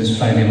midst this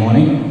Friday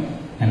morning,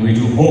 and we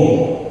do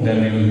hope that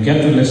we will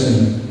get to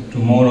listen to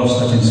more of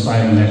such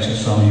inspiring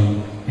lectures from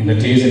you in the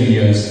days and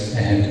years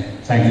ahead.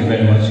 Thank you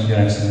very much, Your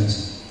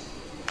Excellency.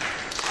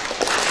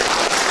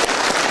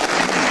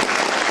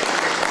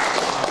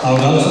 I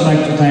would also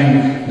like to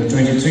thank the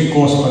 23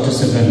 course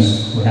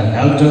participants who have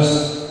helped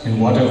us in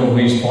whatever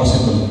ways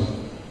possible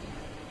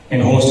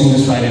in hosting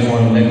this Friday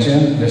Forum lecture,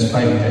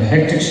 despite the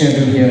hectic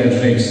schedule here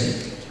at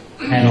RICS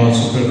and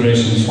also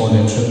preparations for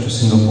their trip to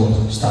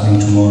Singapore starting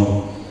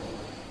tomorrow.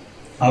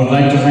 I would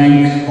like to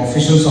thank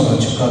officials of the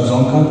Chukka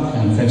Dzongkap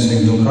and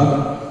Fencing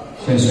Dungkap,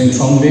 Fencing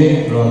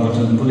Trombe, Royal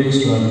Bhutan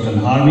Police, Royal Bhutan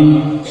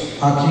Army,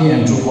 Haki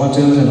and Troop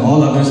Hotels, and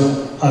all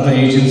other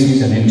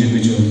agencies and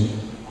individuals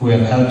who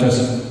have helped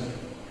us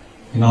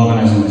in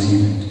organizing this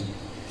event.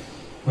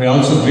 We are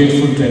also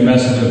grateful to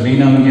Ambassador B.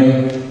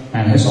 Namgyal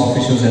and his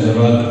officials at the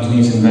Royal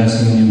Bhutanese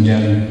Embassy in New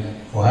Delhi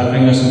for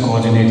helping us in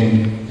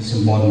coordinating this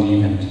important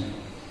event.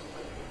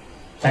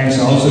 Thanks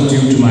are also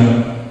due to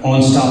my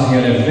own staff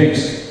here at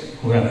RICS,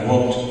 who have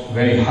worked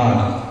very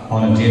hard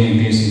on a daily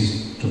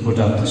basis to put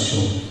up this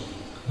show.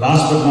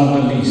 Last but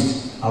not the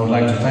least, I would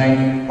like to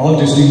thank all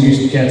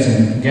distinguished guests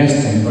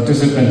and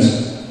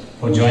participants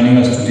for joining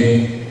us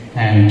today,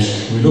 and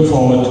we look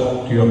forward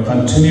to your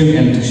continued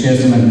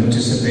enthusiasm and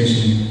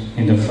participation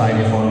in the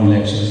Friday Forum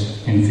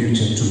lectures in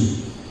future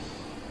too.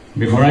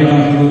 Before I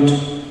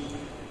conclude,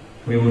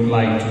 we would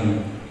like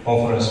to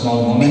offer a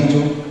small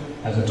memento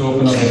as a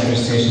token of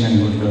appreciation and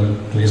goodwill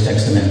to His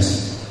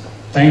Excellency.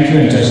 Thank you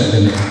and touch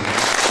the